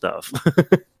this stuff?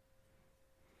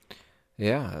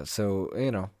 Yeah, so,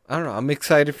 I don't know. I'm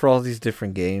excited for all these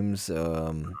different games.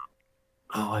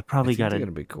 I probably got to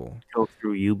gonna be cool. Go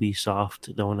through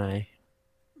Ubisoft, don't I?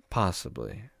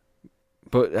 Possibly.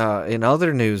 But in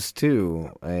other news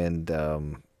too, and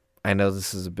I know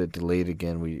this is a bit delayed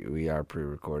again. We are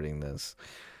pre-recording this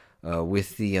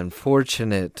with the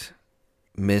unfortunate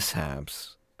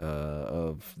mishaps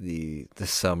of the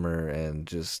summer and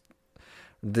just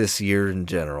this year in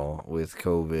general with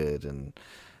COVID, and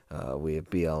we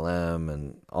have BLM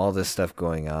and all this stuff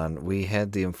going on. We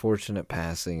had the unfortunate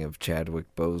passing of Chadwick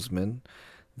Boseman,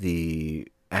 the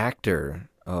actor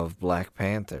of Black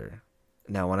Panther.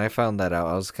 Now, when I found that out,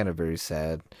 I was kind of very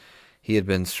sad. He had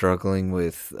been struggling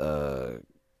with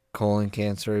colon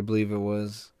cancer, I believe it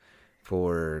was,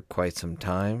 for quite some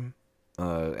time.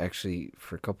 actually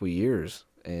for a couple years,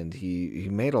 and he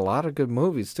made a lot of good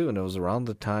movies too. And it was around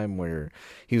the time where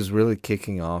he was really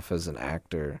kicking off as an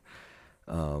actor,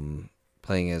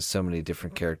 playing as so many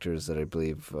different characters that I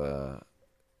believe were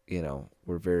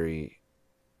very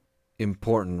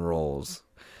important roles.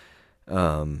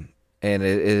 And it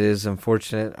is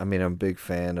unfortunate. I mean, I'm a big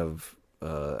fan of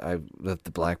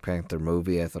the Black Panther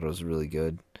movie. I thought it was really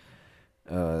good.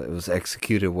 It was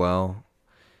executed well,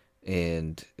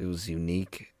 and it was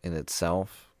unique in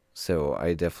itself. So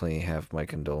I definitely have my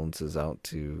condolences out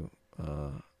to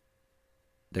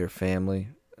their family,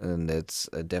 and it's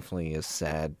definitely a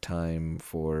sad time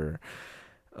for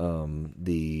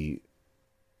the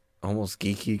almost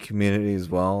geeky community as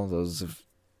well. Those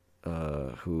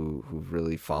who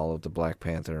really followed the Black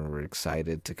Panther and were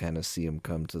excited to kind of see him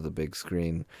come to the big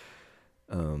screen.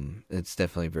 It's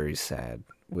definitely very sad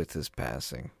with his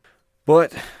passing.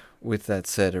 But with that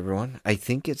said, everyone, I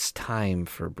think it's time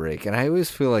for a break. And I always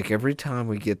feel like every time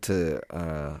we get to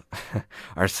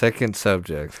our second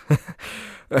subject,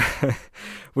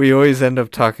 we always end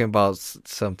up talking about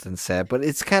something sad. But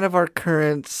it's kind of our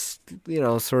current,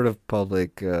 sort of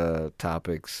public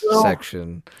topics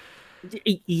section.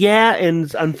 Yeah,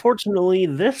 and unfortunately,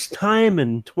 this time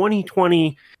in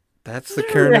 2020, that's the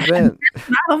current event.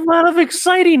 Not a lot of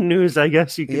exciting news, I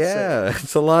guess you could say. Yeah,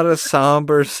 it's a lot of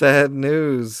somber, sad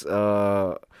news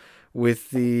with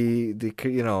the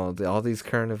all these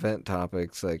current event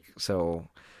topics. So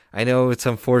I know it's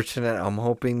unfortunate. I'm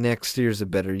hoping next year's a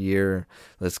better year.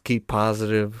 Let's keep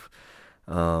positive.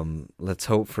 Let's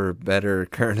hope for better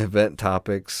current event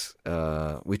topics.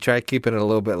 We try keeping it a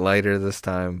little bit lighter this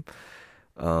time.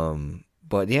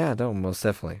 But yeah, no, most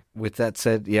definitely. With that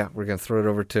said, yeah, we're going to throw it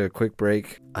over to a quick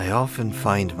break. I often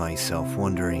find myself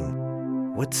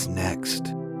wondering, what's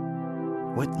next?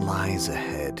 What lies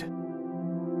ahead?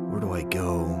 Where do I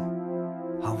go?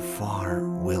 How far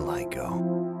will I go?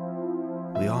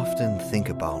 We often think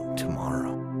about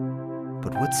tomorrow.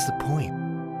 But what's the point?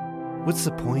 What's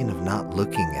the point of not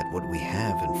looking at what we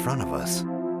have in front of us?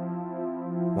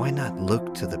 Why not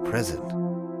look to the present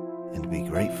and be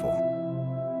grateful?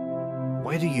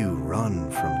 Why do you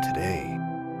run from today?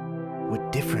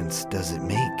 What difference does it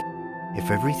make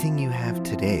if everything you have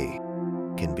today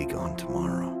can be gone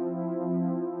tomorrow?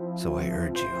 So I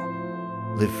urge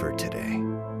you, live for today.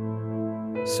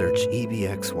 Search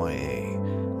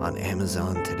EBXYA on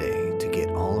Amazon today to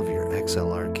get all of your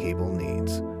XLR cable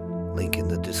needs. Link in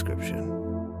the description.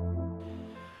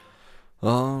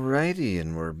 Alrighty,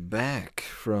 and we're back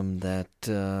from that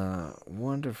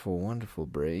wonderful, wonderful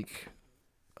break.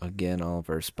 Again, all of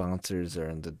our sponsors are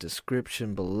in the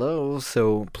description below,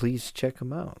 so please check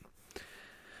them out.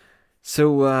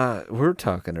 So we were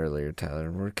talking earlier, Tyler,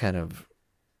 and we're kind of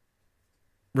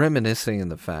reminiscing in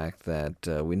the fact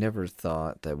that we never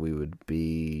thought that we would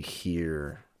be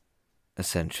here,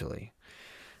 essentially.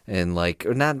 And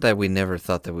or not that we never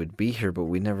thought that we'd be here, but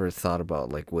we never thought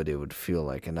about what it would feel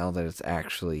like. And now that it's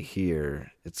actually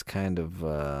here, it's kind of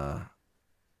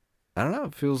I don't know.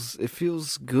 It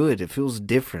feels good. It feels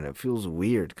different. It feels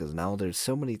weird because now there's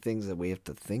so many things that we have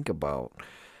to think about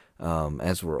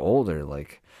as we're older.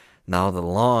 Like now the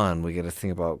lawn, we got to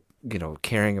think about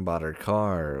caring about our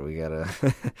car. We got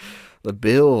to the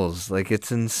bills.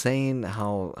 It's insane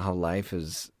how life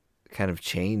has kind of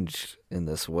changed in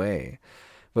this way.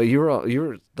 But you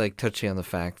were touching on the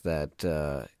fact that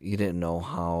you didn't know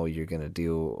how you're gonna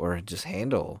deal or just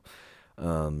handle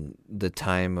the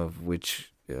time of which.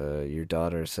 Your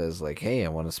daughter says hey, I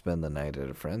want to spend the night at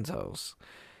a friend's house,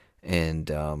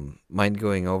 and mind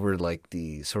going over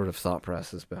the sort of thought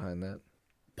process behind that?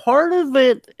 Part of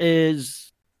it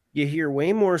is you hear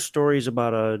way more stories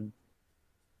about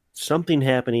something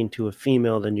happening to a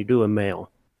female than you do a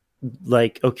male.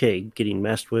 Getting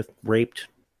messed with, raped,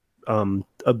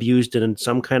 abused in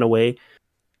some kind of way.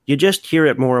 You just hear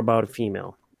it more about a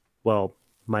female. Well,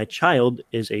 my child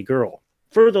is a girl.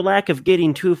 For the lack of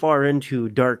getting too far into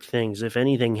dark things, if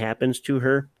anything happens to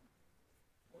her,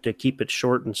 to keep it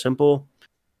short and simple,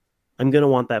 I'm going to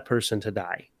want that person to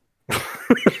die.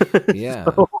 Yeah.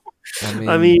 So,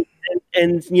 I mean,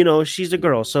 she's a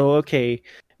girl. So, okay,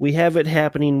 we have it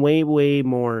happening way, way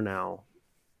more now.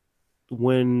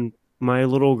 When my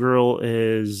little girl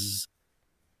is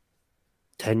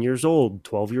 10 years old,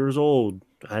 12 years old,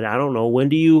 I don't know. When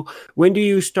do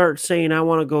you start saying I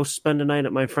want to go spend a night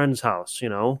at my friend's house?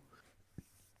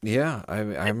 Yeah, I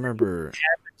remember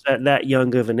at that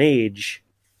young of an age.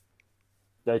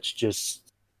 That's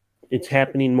just it's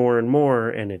happening more and more,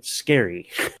 and it's scary.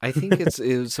 I think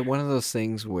it's one of those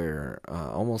things where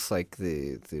almost like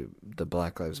the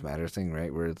Black Lives Matter thing,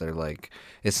 right? Where they're like,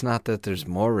 it's not that there's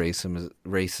more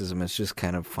racism, it's just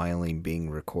kind of finally being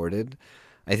recorded.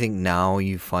 I think now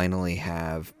you finally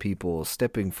have people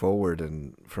stepping forward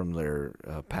and from their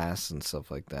past and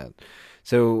stuff like that.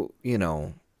 So,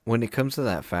 when it comes to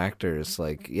that factor, it's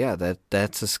like, yeah,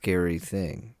 that's a scary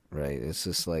thing, right? It's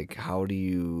just like, how do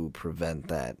you prevent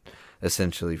that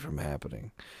essentially from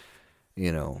happening?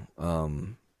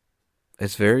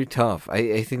 It's very tough.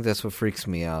 I think that's what freaks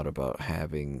me out about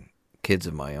having kids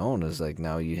of my own is like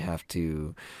now you have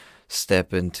to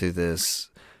step into this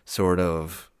sort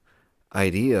of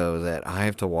idea that I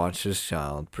have to watch this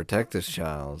child, protect this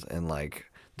child, and like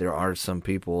there are some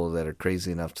people that are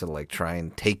crazy enough to like try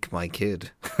and take my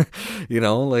kid.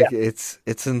 It's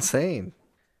insane.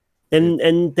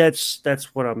 And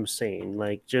that's what I'm saying.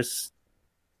 Like, just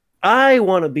I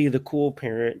want to be the cool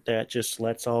parent that just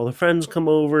lets all the friends come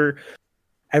over,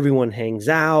 everyone hangs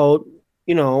out.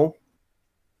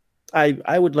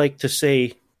 I would like to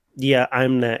say, yeah,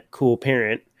 I'm that cool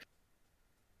parent,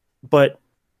 but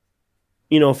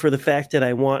for the fact that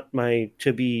I want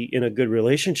to be in a good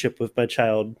relationship with my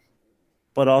child,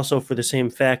 but also for the same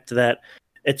fact that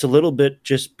it's a little bit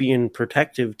just being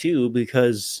protective too,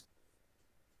 because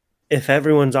if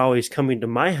everyone's always coming to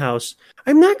my house,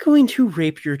 I'm not going to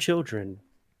rape your children.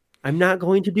 I'm not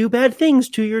going to do bad things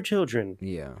to your children.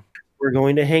 Yeah. We're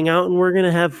going to hang out and we're going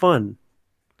to have fun.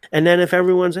 And then if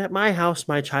everyone's at my house,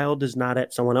 my child is not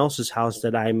at someone else's house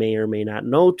that I may or may not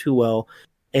know too well.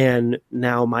 And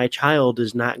now my child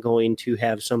is not going to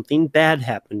have something bad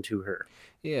happen to her.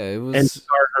 Yeah, it was, and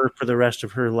scar her for the rest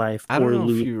of her life. I don't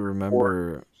know if you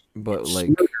remember, but like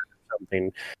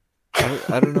something.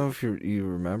 I don't know if you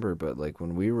remember, but like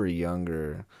when we were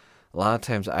younger, a lot of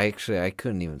times I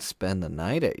couldn't even spend the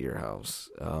night at your house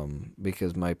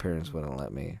because my parents wouldn't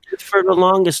let me. For the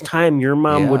longest time, your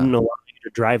mom wouldn't allow you to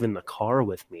drive in the car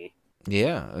with me.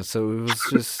 Yeah, so it was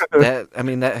just that. I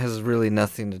mean, that has really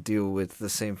nothing to do with the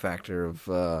same factor of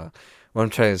what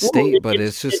I'm trying to state, but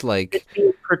it's just like it's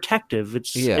being protective. It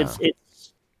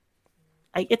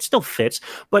still fits,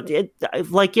 but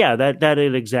that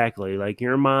is exactly like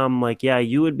your mom. Like, yeah,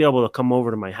 you would be able to come over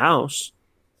to my house,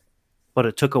 but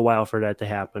it took a while for that to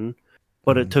happen.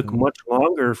 But it took much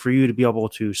longer for you to be able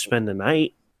to spend the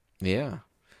night. Yeah.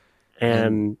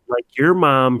 And like your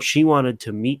mom, she wanted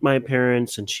to meet my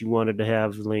parents and she wanted to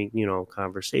have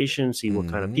conversations, see what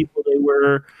kind of people they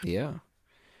were. Yeah.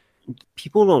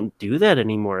 People don't do that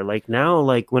anymore. Like now,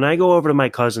 like when I go over to my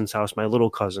cousin's house, my little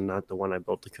cousin, not the one I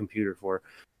built the computer for,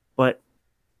 but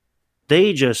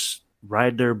they just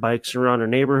ride their bikes around our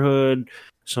neighborhood.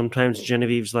 Sometimes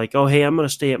Genevieve's like, oh, hey, I'm going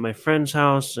to stay at my friend's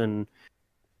house and,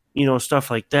 stuff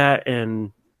like that.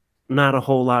 And not a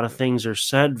whole lot of things are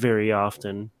said very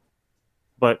often.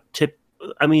 But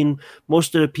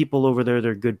most of the people over there,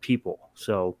 they're good people.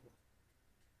 So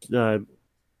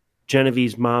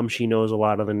Genevieve's mom, she knows a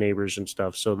lot of the neighbors and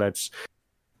stuff. So that's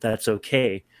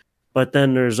okay. But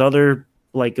then there's other,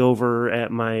 like over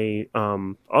at my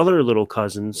other little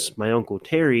cousins, my Uncle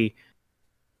Terry,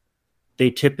 they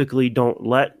typically don't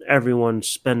let everyone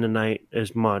spend the night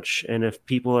as much. And if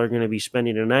people are going to be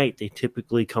spending the night, they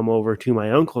typically come over to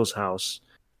my uncle's house.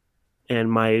 And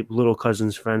my little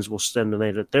cousin's friends will spend the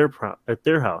night at their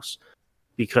house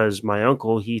because my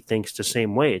uncle, he thinks the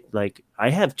same way. Like, I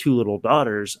have 2 little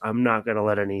daughters. I'm not going to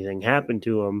let anything happen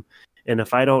to them. And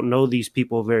if I don't know these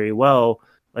people very well,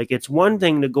 like, it's one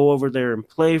thing to go over there and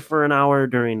play for an hour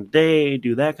during the day,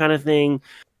 do that kind of thing.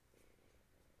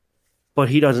 But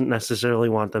he doesn't necessarily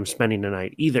want them spending the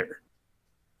night either.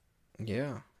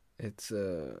 Yeah, it's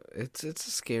a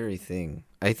scary thing.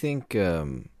 I think.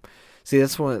 See,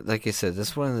 that's one. Like I said,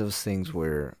 that's one of those things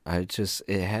where it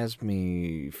has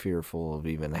me fearful of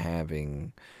even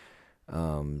having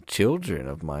children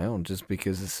of my own, just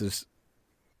because it's just,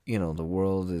 the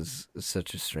world is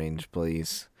such a strange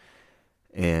place,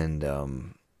 and I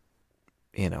don't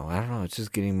know, it's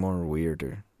just getting more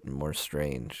weirder, and more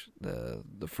strange the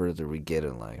further we get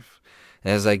in life.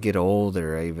 As I get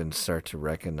older, I even start to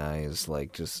recognize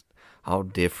like just how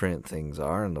different things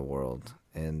are in the world,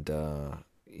 and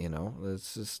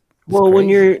it's well, when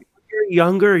crazy. you're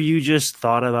younger, you just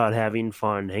thought about having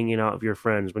fun, hanging out with your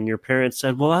friends. When your parents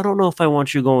said, well, I don't know if I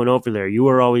want you going over there, you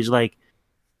were always like,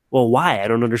 well, why? I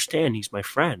don't understand. He's my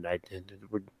friend.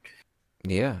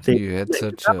 You had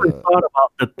such never thought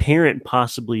about the parent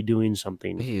possibly doing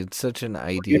something. He had such an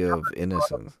idea of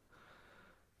innocence.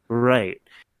 Right.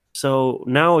 So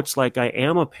now it's like I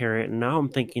am a parent, and now I'm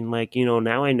thinking like,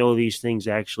 now I know these things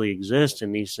actually exist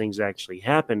and these things actually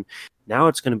happen. Now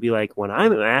it's going to be like when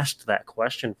I'm asked that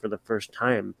question for the first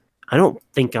time, I don't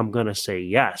think I'm going to say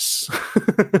yes.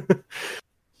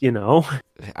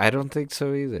 I don't think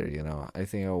so either. I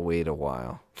think I'll wait a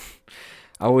while.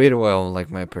 I'll wait a while like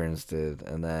my parents did,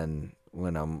 and then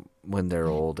when they're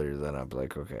older, then I'll be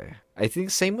like, okay. I think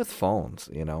same with phones.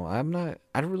 I don't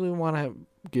really want to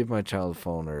give my child a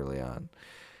phone early on.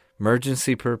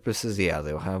 Emergency purposes, yeah,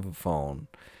 they'll have a phone,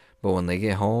 but when they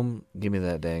get home, give me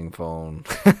that dang phone.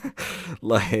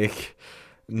 Like,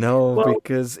 no, Well,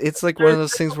 because it's like one of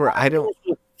those things where I don't.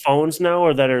 phones now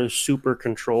or that are super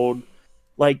controlled.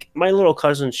 Like my little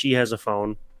cousin, she has a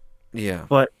phone, Yeah,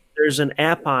 but there's an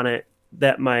app on it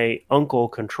that my uncle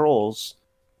controls.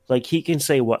 Like he can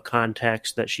say what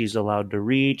contacts that she's allowed to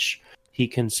reach. He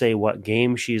can say what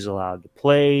game she's allowed to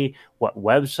play, what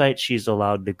website she's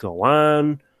allowed to go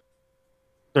on.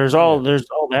 There's all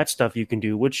that stuff you can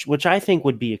do, which I think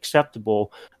would be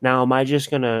acceptable. Now, am I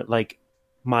just gonna like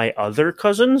my other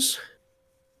cousins?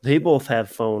 They both have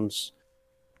phones.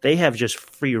 They have just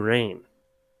free reign.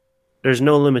 There's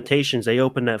no limitations. They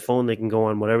open that phone, they can go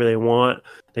on whatever they want.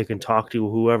 They can talk to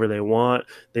whoever they want.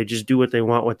 They just do what they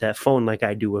want with that phone, like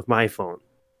I do with my phone.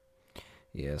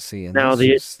 yeah. See, and Now, that's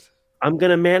just I'm going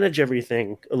to manage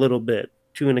everything a little bit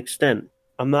to an extent.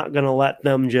 I'm not going to let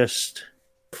them just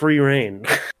free reign.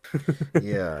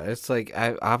 yeah. It's like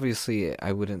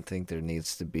I wouldn't think there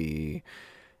needs to be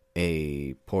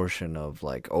a portion of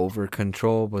like over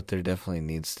control, but there definitely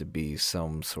needs to be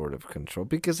some sort of control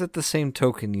because at the same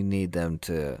token, you need them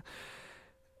to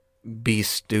be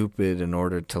stupid in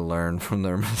order to learn from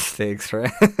their mistakes,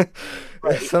 right?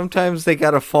 Sometimes they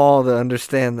gotta fall to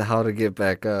understand how to get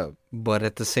back up. But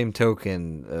at the same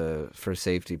token, for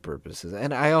safety purposes,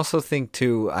 and I also think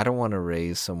too, I don't want to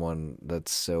raise someone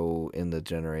that's so in the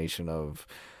generation of,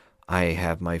 I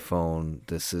have my phone,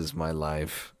 this is my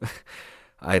life.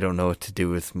 I don't know what to do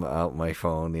without my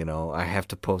phone. I have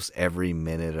to post every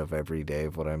minute of every day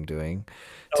of what I'm doing.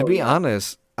 To be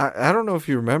honest, I don't know if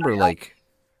you remember, like.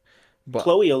 But,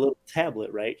 Chloe a little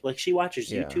tablet, right? Like she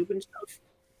watches Yeah. YouTube and stuff.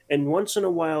 And once in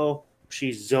a while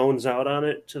she zones out on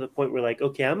it to the point where like,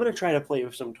 okay, I'm gonna try to play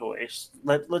with some toys.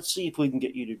 Let's see if we can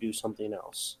get you to do something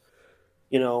else.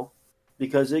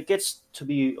 Because it gets to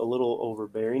be a little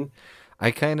overbearing.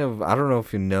 I don't know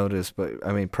if you noticed, but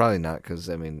I mean, probably not because,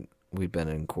 I mean, we've been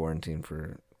in quarantine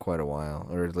for quite a while,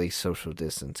 or at least social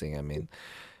distancing. I mean,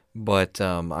 but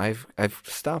I've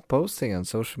stopped posting on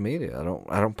social media.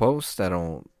 I don't post. I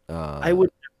don't. I would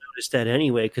have noticed that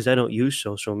anyway because I don't use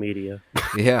social media.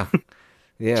 Yeah,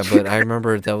 yeah. But I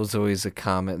remember that was always a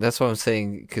comment. That's what I'm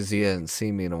saying because you hadn't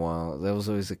seen me in a while. That was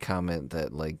always a comment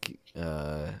that like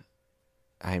I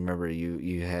remember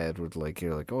you had with like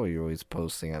you're like, oh, you're always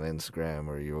posting on Instagram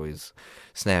or you're always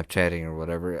Snapchatting or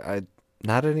whatever. I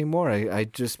not anymore. I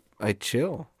just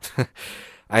chill.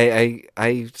 I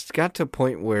got to a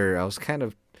point where I was kind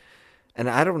of, and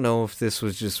I don't know if this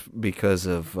was just because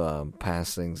of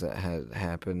past things that had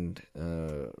happened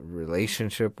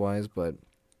relationship wise, but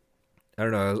I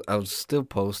don't know. I was still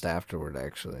post afterward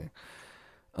actually.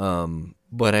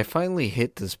 But I finally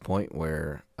hit this point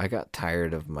where I got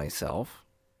tired of myself,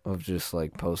 of just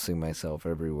like posting myself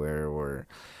everywhere or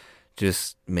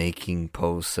just making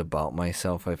posts about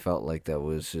myself. I felt like that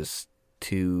was just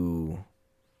too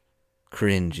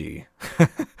cringy.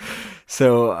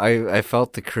 So I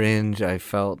felt the cringe. I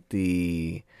felt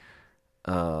the,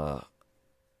 I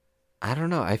don't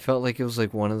know. I felt like it was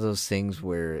like one of those things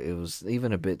where it was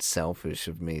even a bit selfish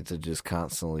of me to just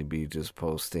constantly be just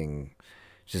posting,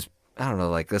 just, I don't know,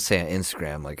 like let's say on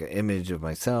Instagram, like an image of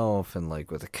myself and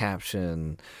like with a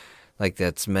caption, like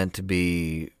that's meant to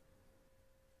be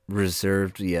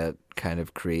reserved yet kind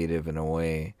of creative in a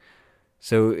way.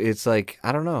 So it's like,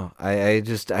 I don't know. I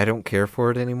don't care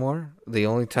for it anymore. The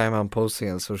only time I'm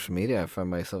posting on social media, I find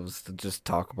myself is to just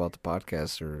talk about the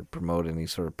podcast or promote any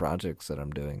sort of projects that I'm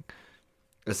doing.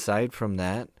 Aside from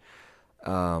that,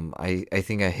 I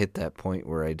think I hit that point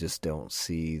where I just don't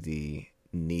see the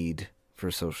need for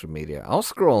social media. I'll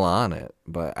scroll on it,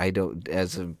 but I don't,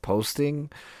 as in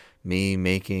posting, me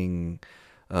making,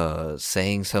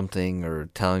 saying something or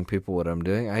telling people what I'm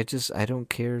doing, I don't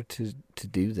care to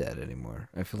do that anymore.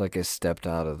 I feel like I stepped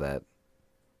out of that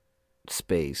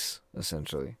space,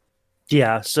 essentially.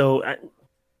 Yeah, so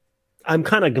I'm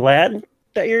kind of glad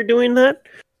that you're doing that.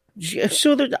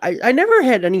 So that I never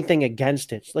had anything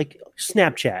against it. Like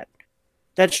Snapchat.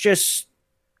 That's just,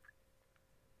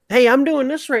 hey, I'm doing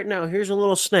this right now. Here's a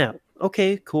little snap.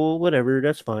 Okay, cool, whatever,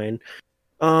 that's fine.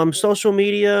 Social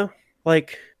media,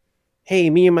 like, hey,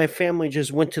 me and my family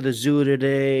just went to the zoo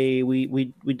today. We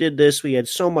did this. We had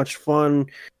so much fun.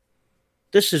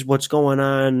 This is what's going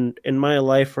on in my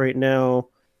life right now.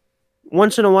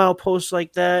 Once in a while, posts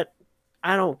like that,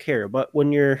 I don't care. But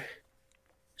when you're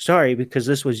sorry, because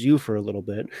this was you for a little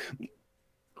bit,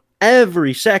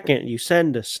 every second you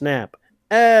send a snap,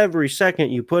 every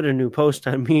second you put a new post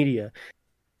on media,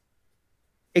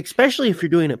 especially if you're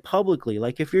doing it publicly.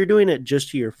 Like if you're doing it just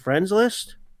to your friends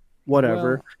list,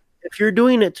 whatever. Well, if you're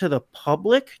doing it to the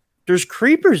public, there's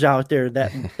creepers out there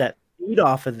that feed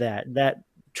off of that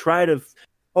try to,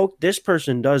 oh, this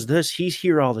person does this, he's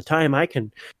here all the time. I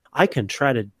can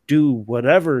try to do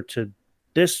whatever to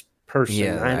this person.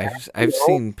 yeah, I've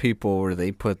seen people where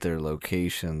they put their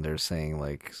location. They're saying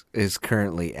like is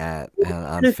currently at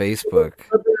on Facebook.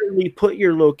 Literally put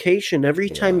your location every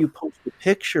time Yeah. you post a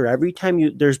picture. Every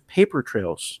time there's paper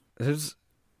trails. There's,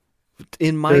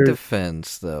 in my There's-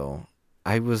 defense, though,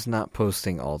 I was not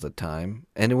posting all the time,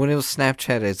 and when it was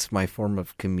Snapchat, it's my form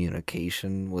of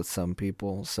communication with some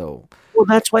people. So Well,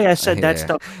 that's why I said that Yeah.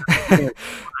 stuff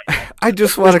I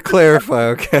just want to clarify,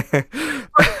 okay?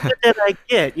 that I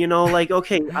get. Like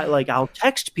okay, I'll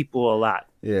text people a lot.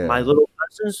 Yeah, My little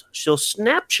cousins, she'll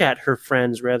Snapchat her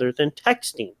friends rather than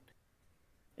texting.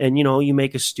 And you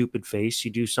make a stupid face,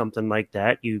 you do something like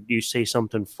that, you say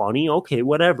something funny, okay,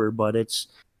 whatever. But it's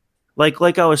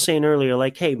like I was saying earlier,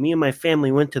 like, hey, me and my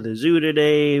family went to the zoo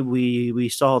today. We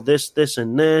saw this,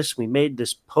 and this. We made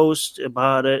this post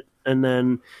about it, and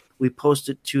then we post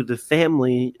it to the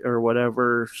family or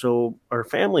whatever, so our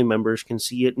family members can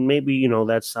see it, and maybe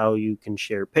that's how you can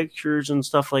share pictures and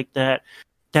stuff like that.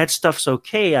 That stuff's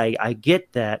okay. I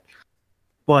get that.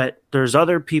 But there's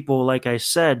other people, like I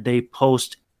said, they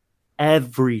post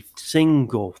every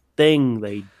single thing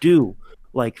they do,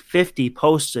 like 50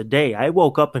 posts a day. I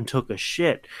woke up and took a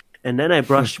shit, and then I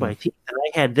brushed my teeth, and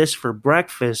I had this for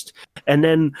breakfast, and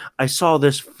then I saw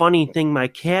this funny thing my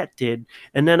cat did,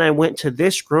 and then I went to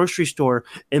this grocery store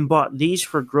and bought these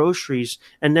for groceries,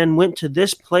 and then went to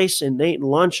this place and ate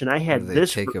lunch, and I Where had they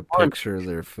this take for a lunch. picture of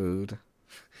their food.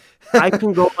 I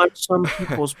can go on some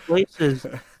people's places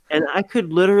and I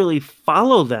could literally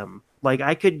follow them. Like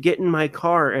I could get in my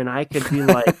car and I could be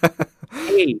like,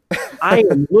 hey, I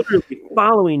am literally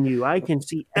following you. I can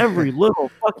see every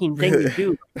little fucking thing you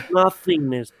do.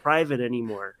 Nothing is private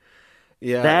anymore.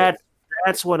 Yeah,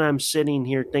 That's what I'm sitting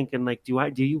here thinking. Like, I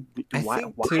why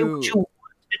think would you too- want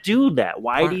to do that?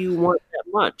 Why do you want that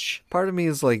much? part of me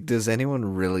is like, does anyone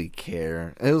really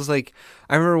care? It was like,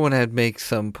 I remember when I'd make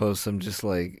some posts, I'm just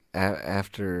like,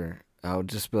 after, I would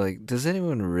just be like, does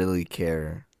anyone really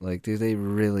care? Like, do they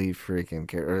really freaking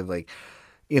care? Or like,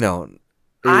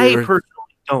 I or- personally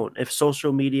don't. If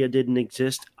social media didn't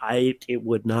exist, it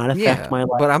would not affect yeah, my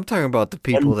life. but I'm talking about the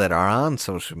people that are on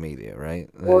social media, right?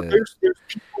 Well, there's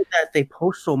people that they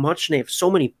post so much and they have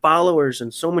so many followers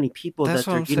and so many people That's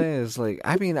that what they're I'm getting. saying. Is like,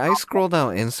 I mean, I scroll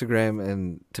down Instagram,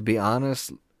 and to be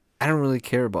honest, I don't really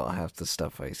care about half the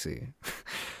stuff I see.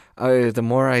 The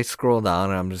more I scroll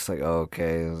down, I'm just like, oh,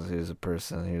 okay, here's a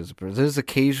person, here's a person. There's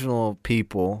occasional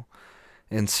people,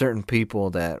 and certain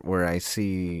people where I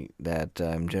see that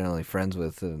I'm generally friends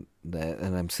with, and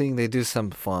I'm seeing they do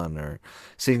something fun, or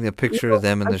seeing a picture of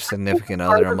them and their significant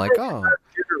other. I'm like, oh,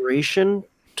 Generation,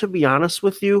 to be honest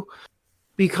with you,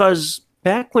 because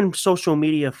back when social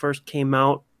media first came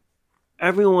out,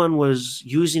 everyone was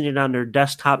using it on their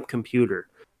desktop computer.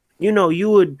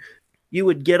 You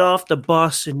would get off the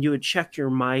bus and you would check your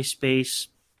MySpace,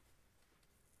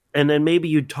 and then maybe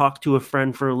you'd talk to a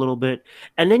friend for a little bit,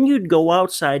 and then you'd go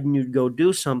outside and you'd go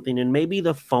do something, and maybe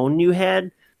the phone you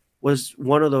had was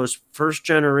one of those first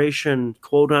generation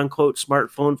quote unquote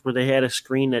smartphones where they had a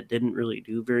screen that didn't really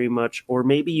do very much, or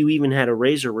maybe you even had a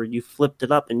Razor where you flipped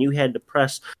it up and you had to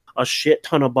press a shit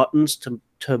ton of buttons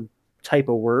to type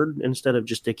a word instead of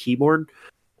just a keyboard,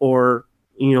 or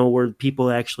where people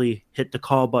actually hit the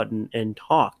call button and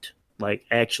talked, like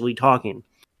actually talking.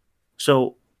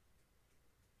 So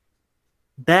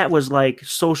that was like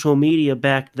social media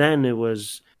back then. It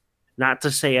was, not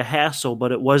to say a hassle,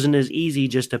 but it wasn't as easy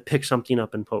just to pick something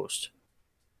up and post.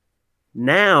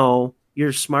 Now,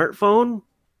 your smartphone,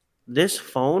 this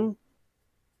phone,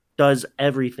 does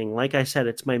everything. Like I said,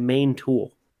 it's my main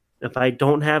tool. If I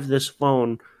don't have this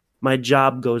phone, my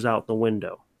job goes out the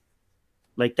window.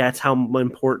 Like, that's how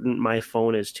important my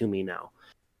phone is to me now.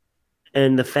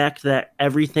 And the fact that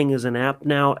everything is an app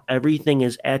now, everything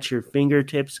is at your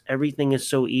fingertips, everything is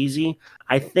so easy,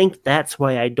 I think that's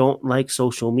why I don't like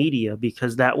social media,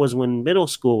 because that was when middle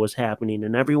school was happening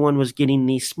and everyone was getting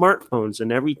these smartphones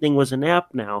and everything was an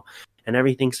app now and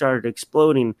everything started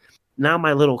exploding. Now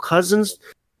my little cousins,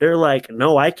 They're like,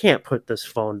 no, I can't put this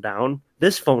phone down.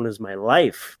 This phone is my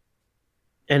life.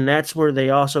 And that's where they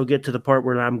also get to the part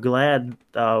where I'm glad.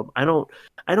 I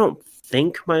don't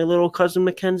think my little cousin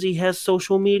Mackenzie has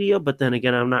social media, but then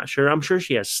again, I'm not sure. I'm sure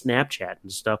she has Snapchat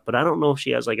and stuff, but I don't know if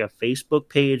she has like a Facebook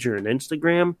page or an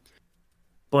Instagram.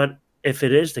 But if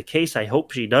it is the case, I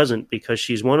hope she doesn't, because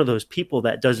she's one of those people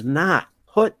that does not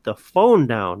put the phone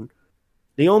down.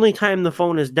 The only time the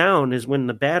phone is down is when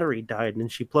the battery died and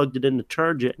she plugged it in to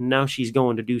charge it, and now she's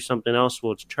going to do something else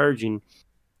while it's charging.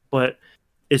 But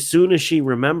as soon as she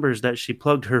remembers that she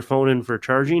plugged her phone in for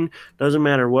charging, doesn't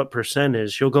matter what percent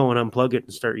is, she'll go and unplug it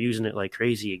and start using it like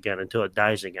crazy again until it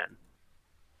dies again.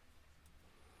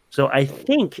 So I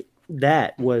think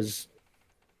that's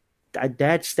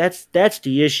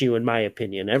the issue, in my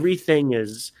opinion. Everything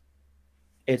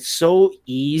it's so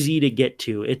easy to get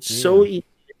to. It's so easy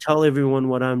to tell everyone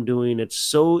what I'm doing. It's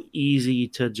so easy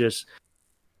to just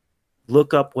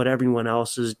look up what everyone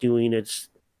else is doing.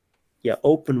 You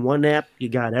open one app, you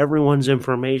got everyone's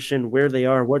information, where they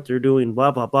are, what they're doing,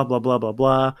 blah blah blah blah blah blah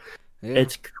blah. Yeah.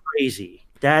 It's crazy.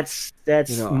 That's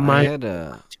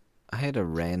I had a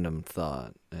random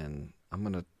thought, and I'm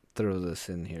gonna throw this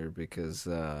in here because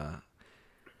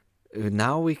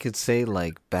now we could say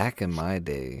like back in my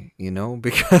day,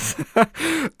 because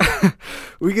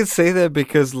we could say that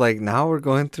because like now we're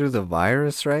going through the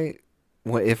virus, right?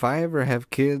 Well, if I ever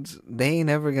have kids, they ain't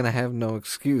ever gonna have no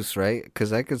excuse, right?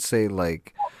 Because I could say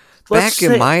like,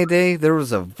 in my day, there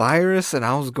was a virus, and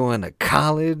I was going to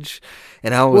college,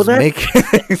 and I was making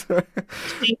things.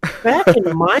 See, back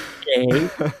in my day,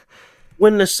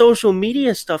 when the social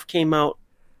media stuff came out,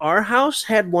 our house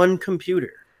had one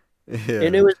computer,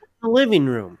 and it was in the living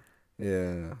room.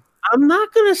 Yeah, I'm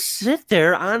not gonna sit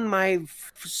there on my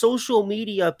social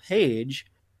media page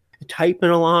typing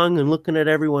along and looking at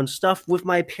everyone's stuff with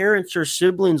my parents or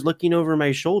siblings looking over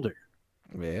my shoulder.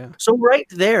 Yeah. So right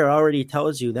there already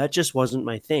tells you that just wasn't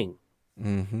my thing.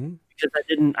 Mm-hmm. Because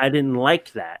I didn't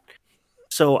like that.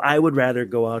 So I would rather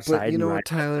go outside. But you know what,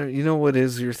 Tyler? You know what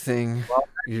is your thing?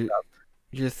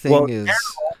 Your thing is... Now,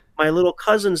 my little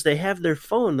cousins, they have their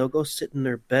phone. They'll go sit in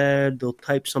their bed. They'll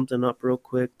type something up real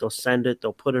quick. They'll send it.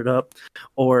 They'll put it up.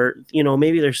 Or,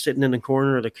 maybe they're sitting in the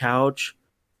corner of the couch.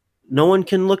 No one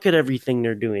can look at everything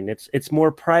they're doing. It's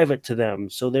more private to them.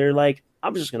 So they're like,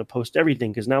 I'm just going to post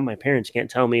everything because now my parents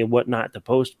can't tell me what not to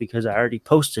post because I already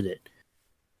posted it.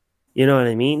 You know what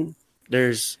I mean?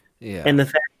 And the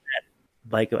fact that,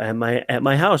 like at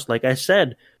my house, like I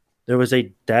said, there was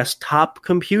a desktop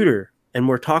computer, and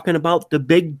we're talking about the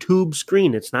big tube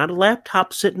screen. It's not a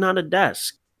laptop sitting on a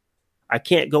desk. I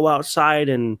can't go outside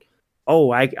and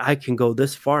I can go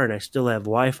this far and I still have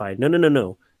Wi-Fi.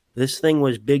 No. This thing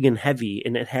was big and heavy,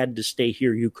 and it had to stay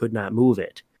here. You could not move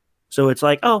it. So it's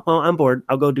like, oh, well, I'm bored.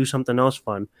 I'll go do something else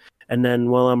fun. And then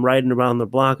while I'm riding around the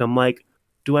block, I'm like,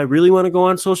 do I really want to go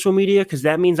on social media? Because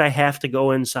that means I have to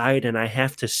go inside, and I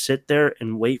have to sit there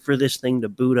and wait for this thing to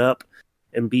boot up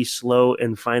and be slow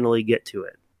and finally get to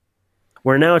it.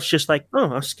 Where now it's just like,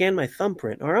 oh, I'll scan my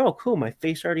thumbprint. Or, oh, cool, my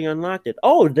face already unlocked it.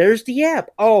 Oh, there's the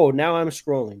app. Oh, now I'm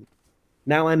scrolling.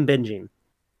 Now I'm binging.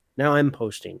 Now I'm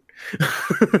posting.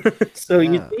 So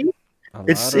you see,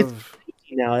 it's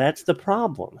now that's the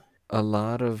problem. A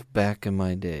lot of back in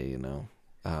my day,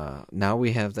 now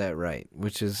we have that right,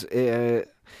 which is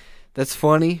that's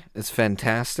funny. It's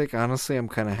fantastic. Honestly, I'm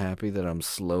kind of happy that I'm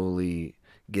slowly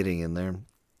getting in there.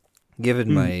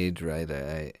 Given my age, right?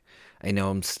 I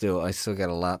know I still got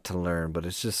a lot to learn, but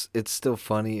it's still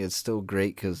funny. It's still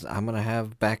great because I'm gonna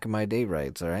have back in my day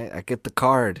rights. All right, I get the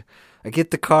card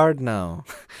now.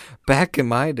 Back in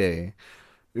my day,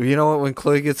 you know what? When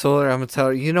Chloe gets older, I'm gonna tell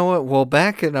her. You know what? Well,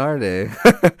 back in our day,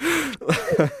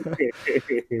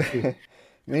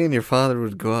 me and your father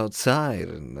would go outside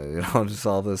and just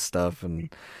all this stuff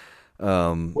and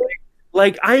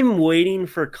Like, I'm waiting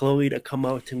for Chloe to come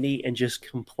out to me and just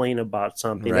complain about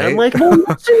something. Right? I'm like, well,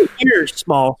 listen here,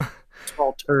 small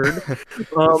turd. It's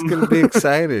going to be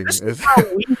exciting. This is how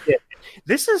we did it.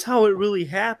 This is how it really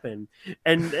happened.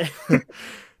 And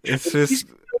it's just...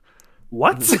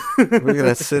 What? We're going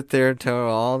to sit there and tell her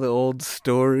all the old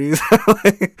stories.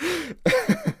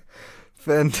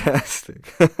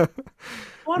 Fantastic. You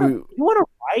want to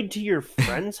ride to your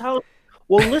friend's house?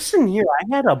 Well, listen here.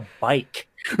 I had a bike.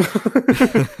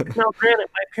 Now, granted,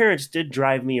 my parents did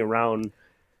drive me around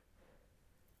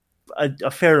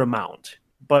a fair amount.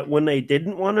 But when they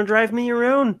didn't want to drive me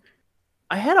around,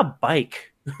 I had a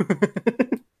bike.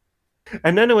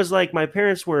 And then it was like my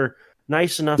parents were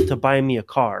nice enough to buy me a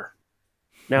car.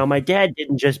 Now, my dad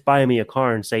didn't just buy me a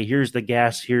car and say, here's the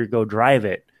gas, here, go drive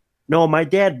it. No, my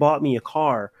dad bought me a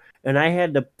car and I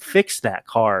had to fix that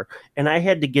car, and I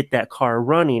had to get that car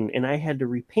running, and I had to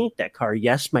repaint that car.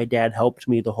 Yes, my dad helped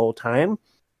me the whole time,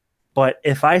 but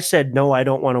if I said, no, I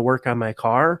don't want to work on my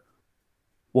car,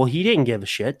 well, he didn't give a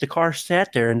shit. The car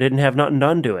sat there and didn't have nothing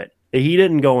done to it. He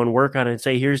didn't go and work on it and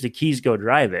say, here's the keys, go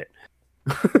drive it.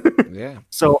 Yeah.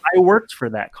 So I worked for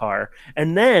that car.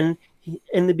 And then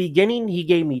in the beginning, he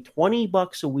gave me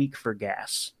 $20 a week for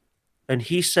gas. And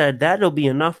he said, that'll be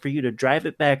enough for you to drive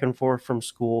it back and forth from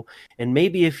school. And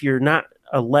maybe if you're not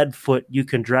a lead foot, you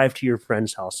can drive to your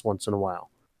friend's house once in a while.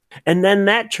 And then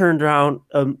that turned around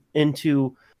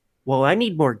into, well, I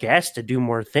need more gas to do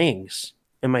more things.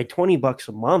 And my $20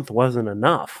 a month wasn't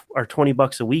enough, or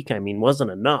 $20 a week,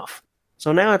 wasn't enough.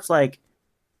 So now it's like,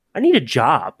 I need a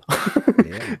job.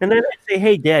 Yeah. And then I say,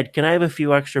 hey, Dad, can I have a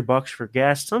few extra bucks for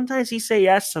gas? Sometimes he'd say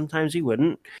yes, sometimes he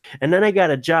wouldn't. And then I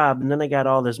got a job, and then I got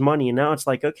all this money. And now it's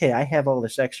like, okay, I have all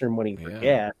this extra money for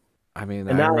gas. I mean,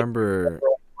 And I now remember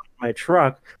my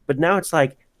truck, but now it's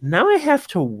like, now I have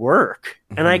to work,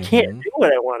 and I can't do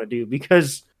what I want to do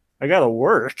because I got to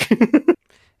work.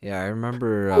 Yeah, I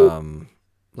remember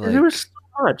like, there was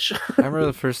so much. I remember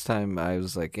the first time I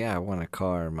was like, yeah, I want a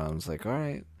car. Mom's like, all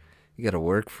right, you got to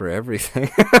work for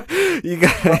everything.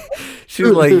 She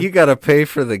was like, you got to pay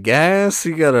for the gas.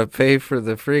 You got to pay for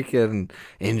the freaking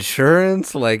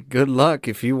insurance. Like, good luck.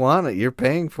 If you want it, you're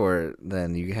paying for it.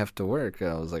 Then you have to work. And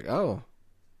I was like, oh,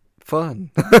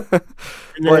 fun. And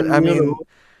But then, I mean,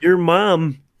 your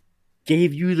mom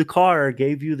gave you the car,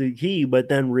 gave you the key, but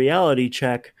then reality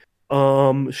check,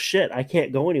 shit, I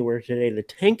can't go anywhere today. The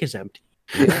tank is empty.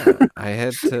 yeah, I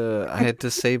had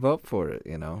to save up for it,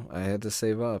 I had to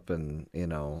save up, and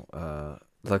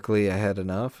luckily I had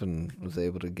enough and was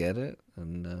able to get it.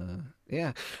 And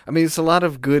yeah, I mean, it's a lot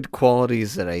of good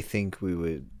qualities that I think we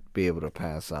would be able to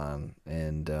pass on.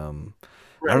 And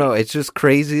I don't know, it's just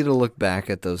crazy to look back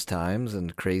at those times,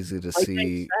 and crazy to Like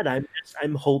see. I said,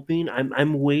 I'm hoping,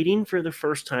 I'm waiting for the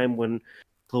first time when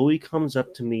Chloe comes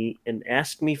up to me and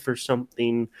asks me for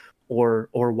something, or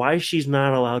why she's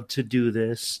not allowed to do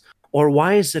this, or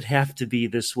why does it have to be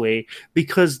this way?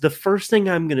 Because the first thing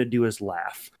I'm going to do is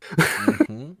laugh.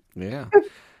 Yeah,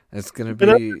 it's gonna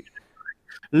be.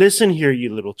 Listen here,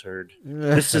 you little turd.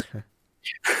 This is.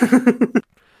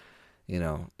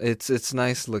 It's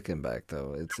nice looking back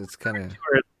though. It's kind of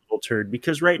Little turd,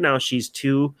 because right now she's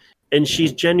 2, and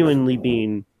she's genuinely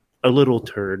being a little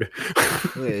turd.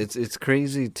 yeah, it's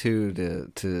crazy too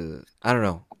to I don't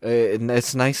know.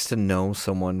 It's nice to know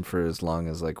someone for as long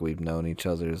as like we've known each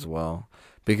other as well,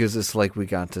 because it's like we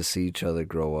got to see each other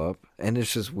grow up, and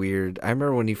it's just weird. I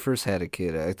remember when you first had a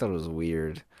kid, I thought it was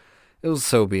weird. It was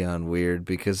so beyond weird,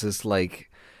 because it's like,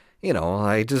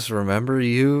 I just remember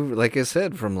you, like I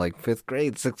said, from like 5th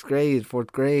grade, 6th grade,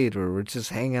 4th grade, where we're just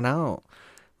hanging out.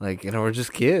 Like, we're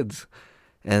just kids.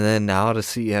 And then now to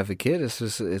see you have a kid, it's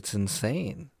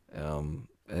insane.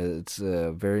 It's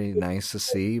very nice to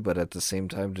see, but at the same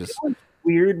time, just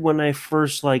Weird when I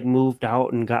first moved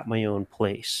out and got my own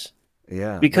place,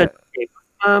 yeah. because my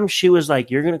mom, she was like,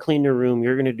 you're going to clean your room,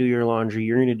 you're going to do your laundry,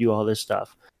 you're going to do all this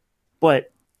stuff.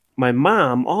 But my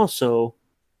mom also,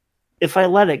 if I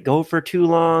let it go for too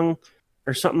long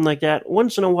or something like that,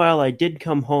 once in a while I did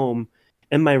come home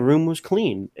and my room was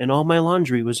clean and all my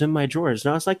laundry was in my drawers.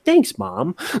 And I was like, thanks,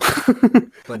 Mom.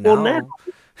 But Well, now, now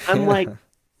I'm like,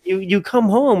 you come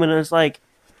home and it's like,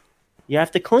 you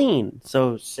have to clean.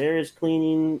 So Sarah's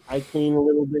cleaning, I clean a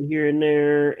little bit here and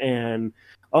there, and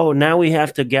now we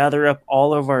have to gather up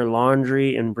all of our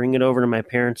laundry and bring it over to my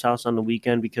parents' house on the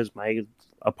weekend because my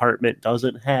apartment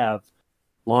doesn't have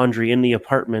laundry in the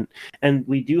apartment. And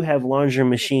we do have laundry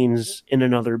machines in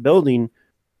another building,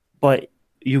 but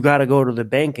you got to go to the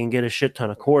bank and get a shit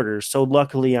ton of quarters. So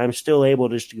luckily I'm still able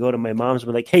just to go to my mom's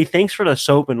and be like, hey, thanks for the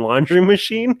soap and laundry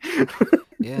machine.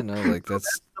 yeah, no, like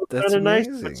that's Kind of nice,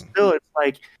 amazing. but still, it's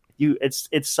like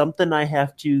it's something I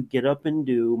have to get up and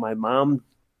do. My mom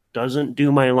doesn't do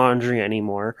my laundry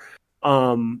anymore.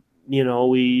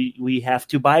 We have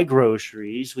to buy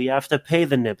groceries. We have to pay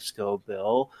the NIPSCO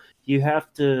bill. You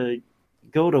have to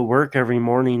go to work every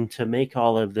morning to make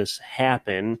all of this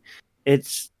happen.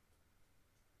 It's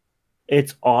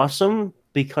awesome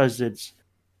because it's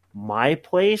my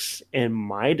place and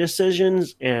my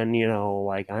decisions, and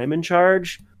I'm in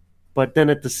charge. But then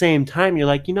at the same time, you're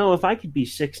like, if I could be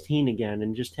 16 again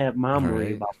and just have Mom worry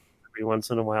Right. about it every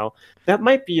once in a while, that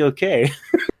might be okay.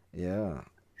 Yeah.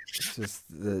 It's just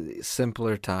the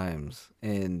simpler times.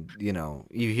 And, you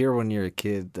hear when you're a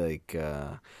kid, like,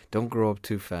 don't grow up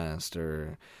too fast,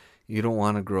 or you don't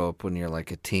want to grow up when you're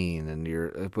like a teen,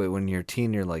 but when you're a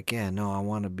teen, you're like, yeah, no, I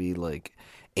want to be like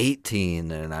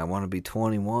 18 and I want to be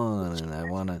 21 and I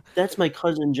want to. That's my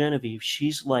cousin Genevieve.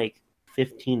 She's like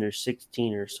 15 or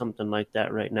 16 or something like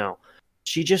that right now.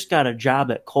 She just got a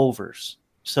job at Culver's.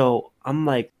 So I'm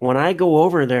like, when I go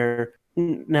over there,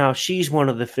 now she's one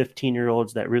of the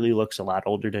 15-year-olds that really looks a lot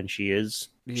older than she is.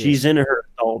 Yeah. She's in her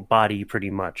adult body pretty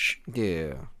much.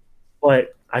 Yeah.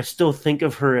 But I still think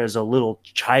of her as a little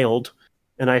child,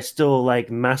 and I still like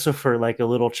mess with her like a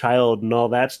little child and all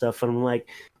that stuff. And I'm like,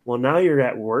 well, now you're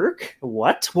at work?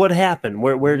 What happened?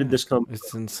 Where did this come from?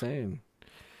 It's insane.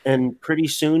 And pretty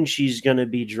soon she's going to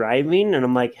be driving, and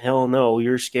I'm like, hell no,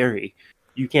 you're scary.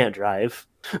 You can't drive.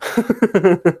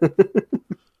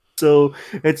 So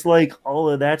it's like all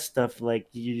of that stuff, like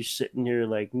you're sitting here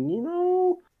like,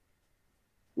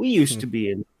 we used to be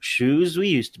in shoes. We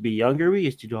used to be younger. We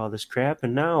used to do all this crap.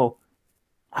 And now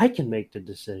I can make the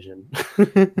decision.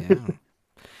 Yeah.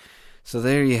 So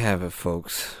there you have it,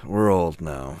 folks. We're old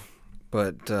now.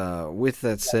 But with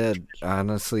that said,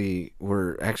 honestly,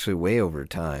 we're actually way over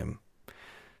time.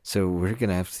 So we're going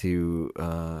to have to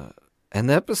end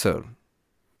the episode.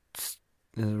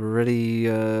 We're already,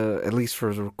 at least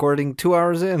for the recording, 2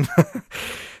 hours in.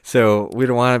 So we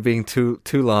don't want it being too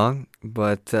long.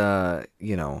 But, I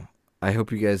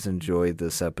hope you guys enjoyed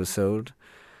this episode.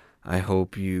 I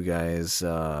hope you guys,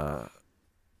 I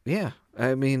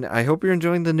hope you're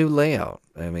enjoying the new layout.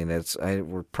 I mean,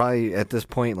 we're probably at this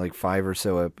point like 5 or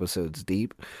so episodes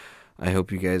deep. I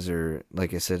hope you guys are,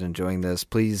 like I said, enjoying this.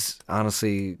 Please,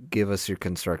 honestly, give us your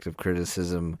constructive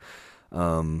criticism.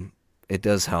 It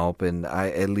does help, and I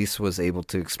at least was able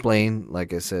to explain,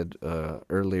 like I said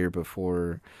earlier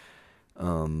before,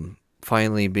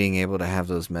 finally being able to have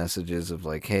those messages of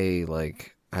like, hey,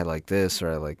 like, I like this or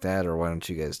I like that, or why don't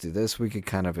you guys do this? We could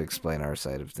kind of explain our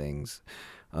side of things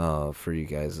for you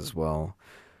guys as well.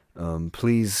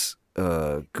 Please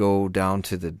go down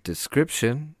to the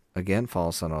description. Again, follow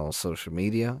us on all social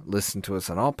media. Listen to us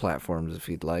on all platforms if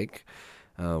you'd like.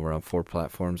 We're on 4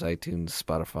 platforms: iTunes,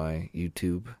 Spotify,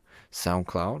 YouTube,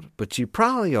 SoundCloud. But you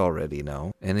probably already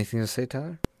know. Anything to say,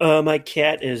 Tyler? My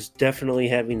cat is definitely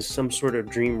having some sort of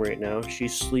dream right now.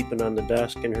 She's sleeping on the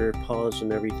desk and her paws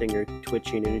and everything are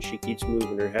twitching and she keeps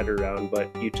moving her head around.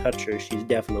 But you touch her, she's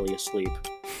definitely asleep.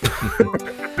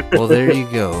 Well, there you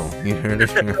go. You heard it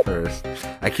here first.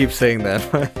 I keep saying that,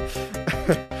 but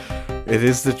it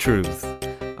is the truth.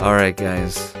 All right,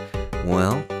 guys.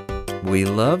 Well, we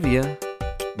love you.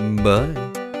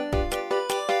 Bye.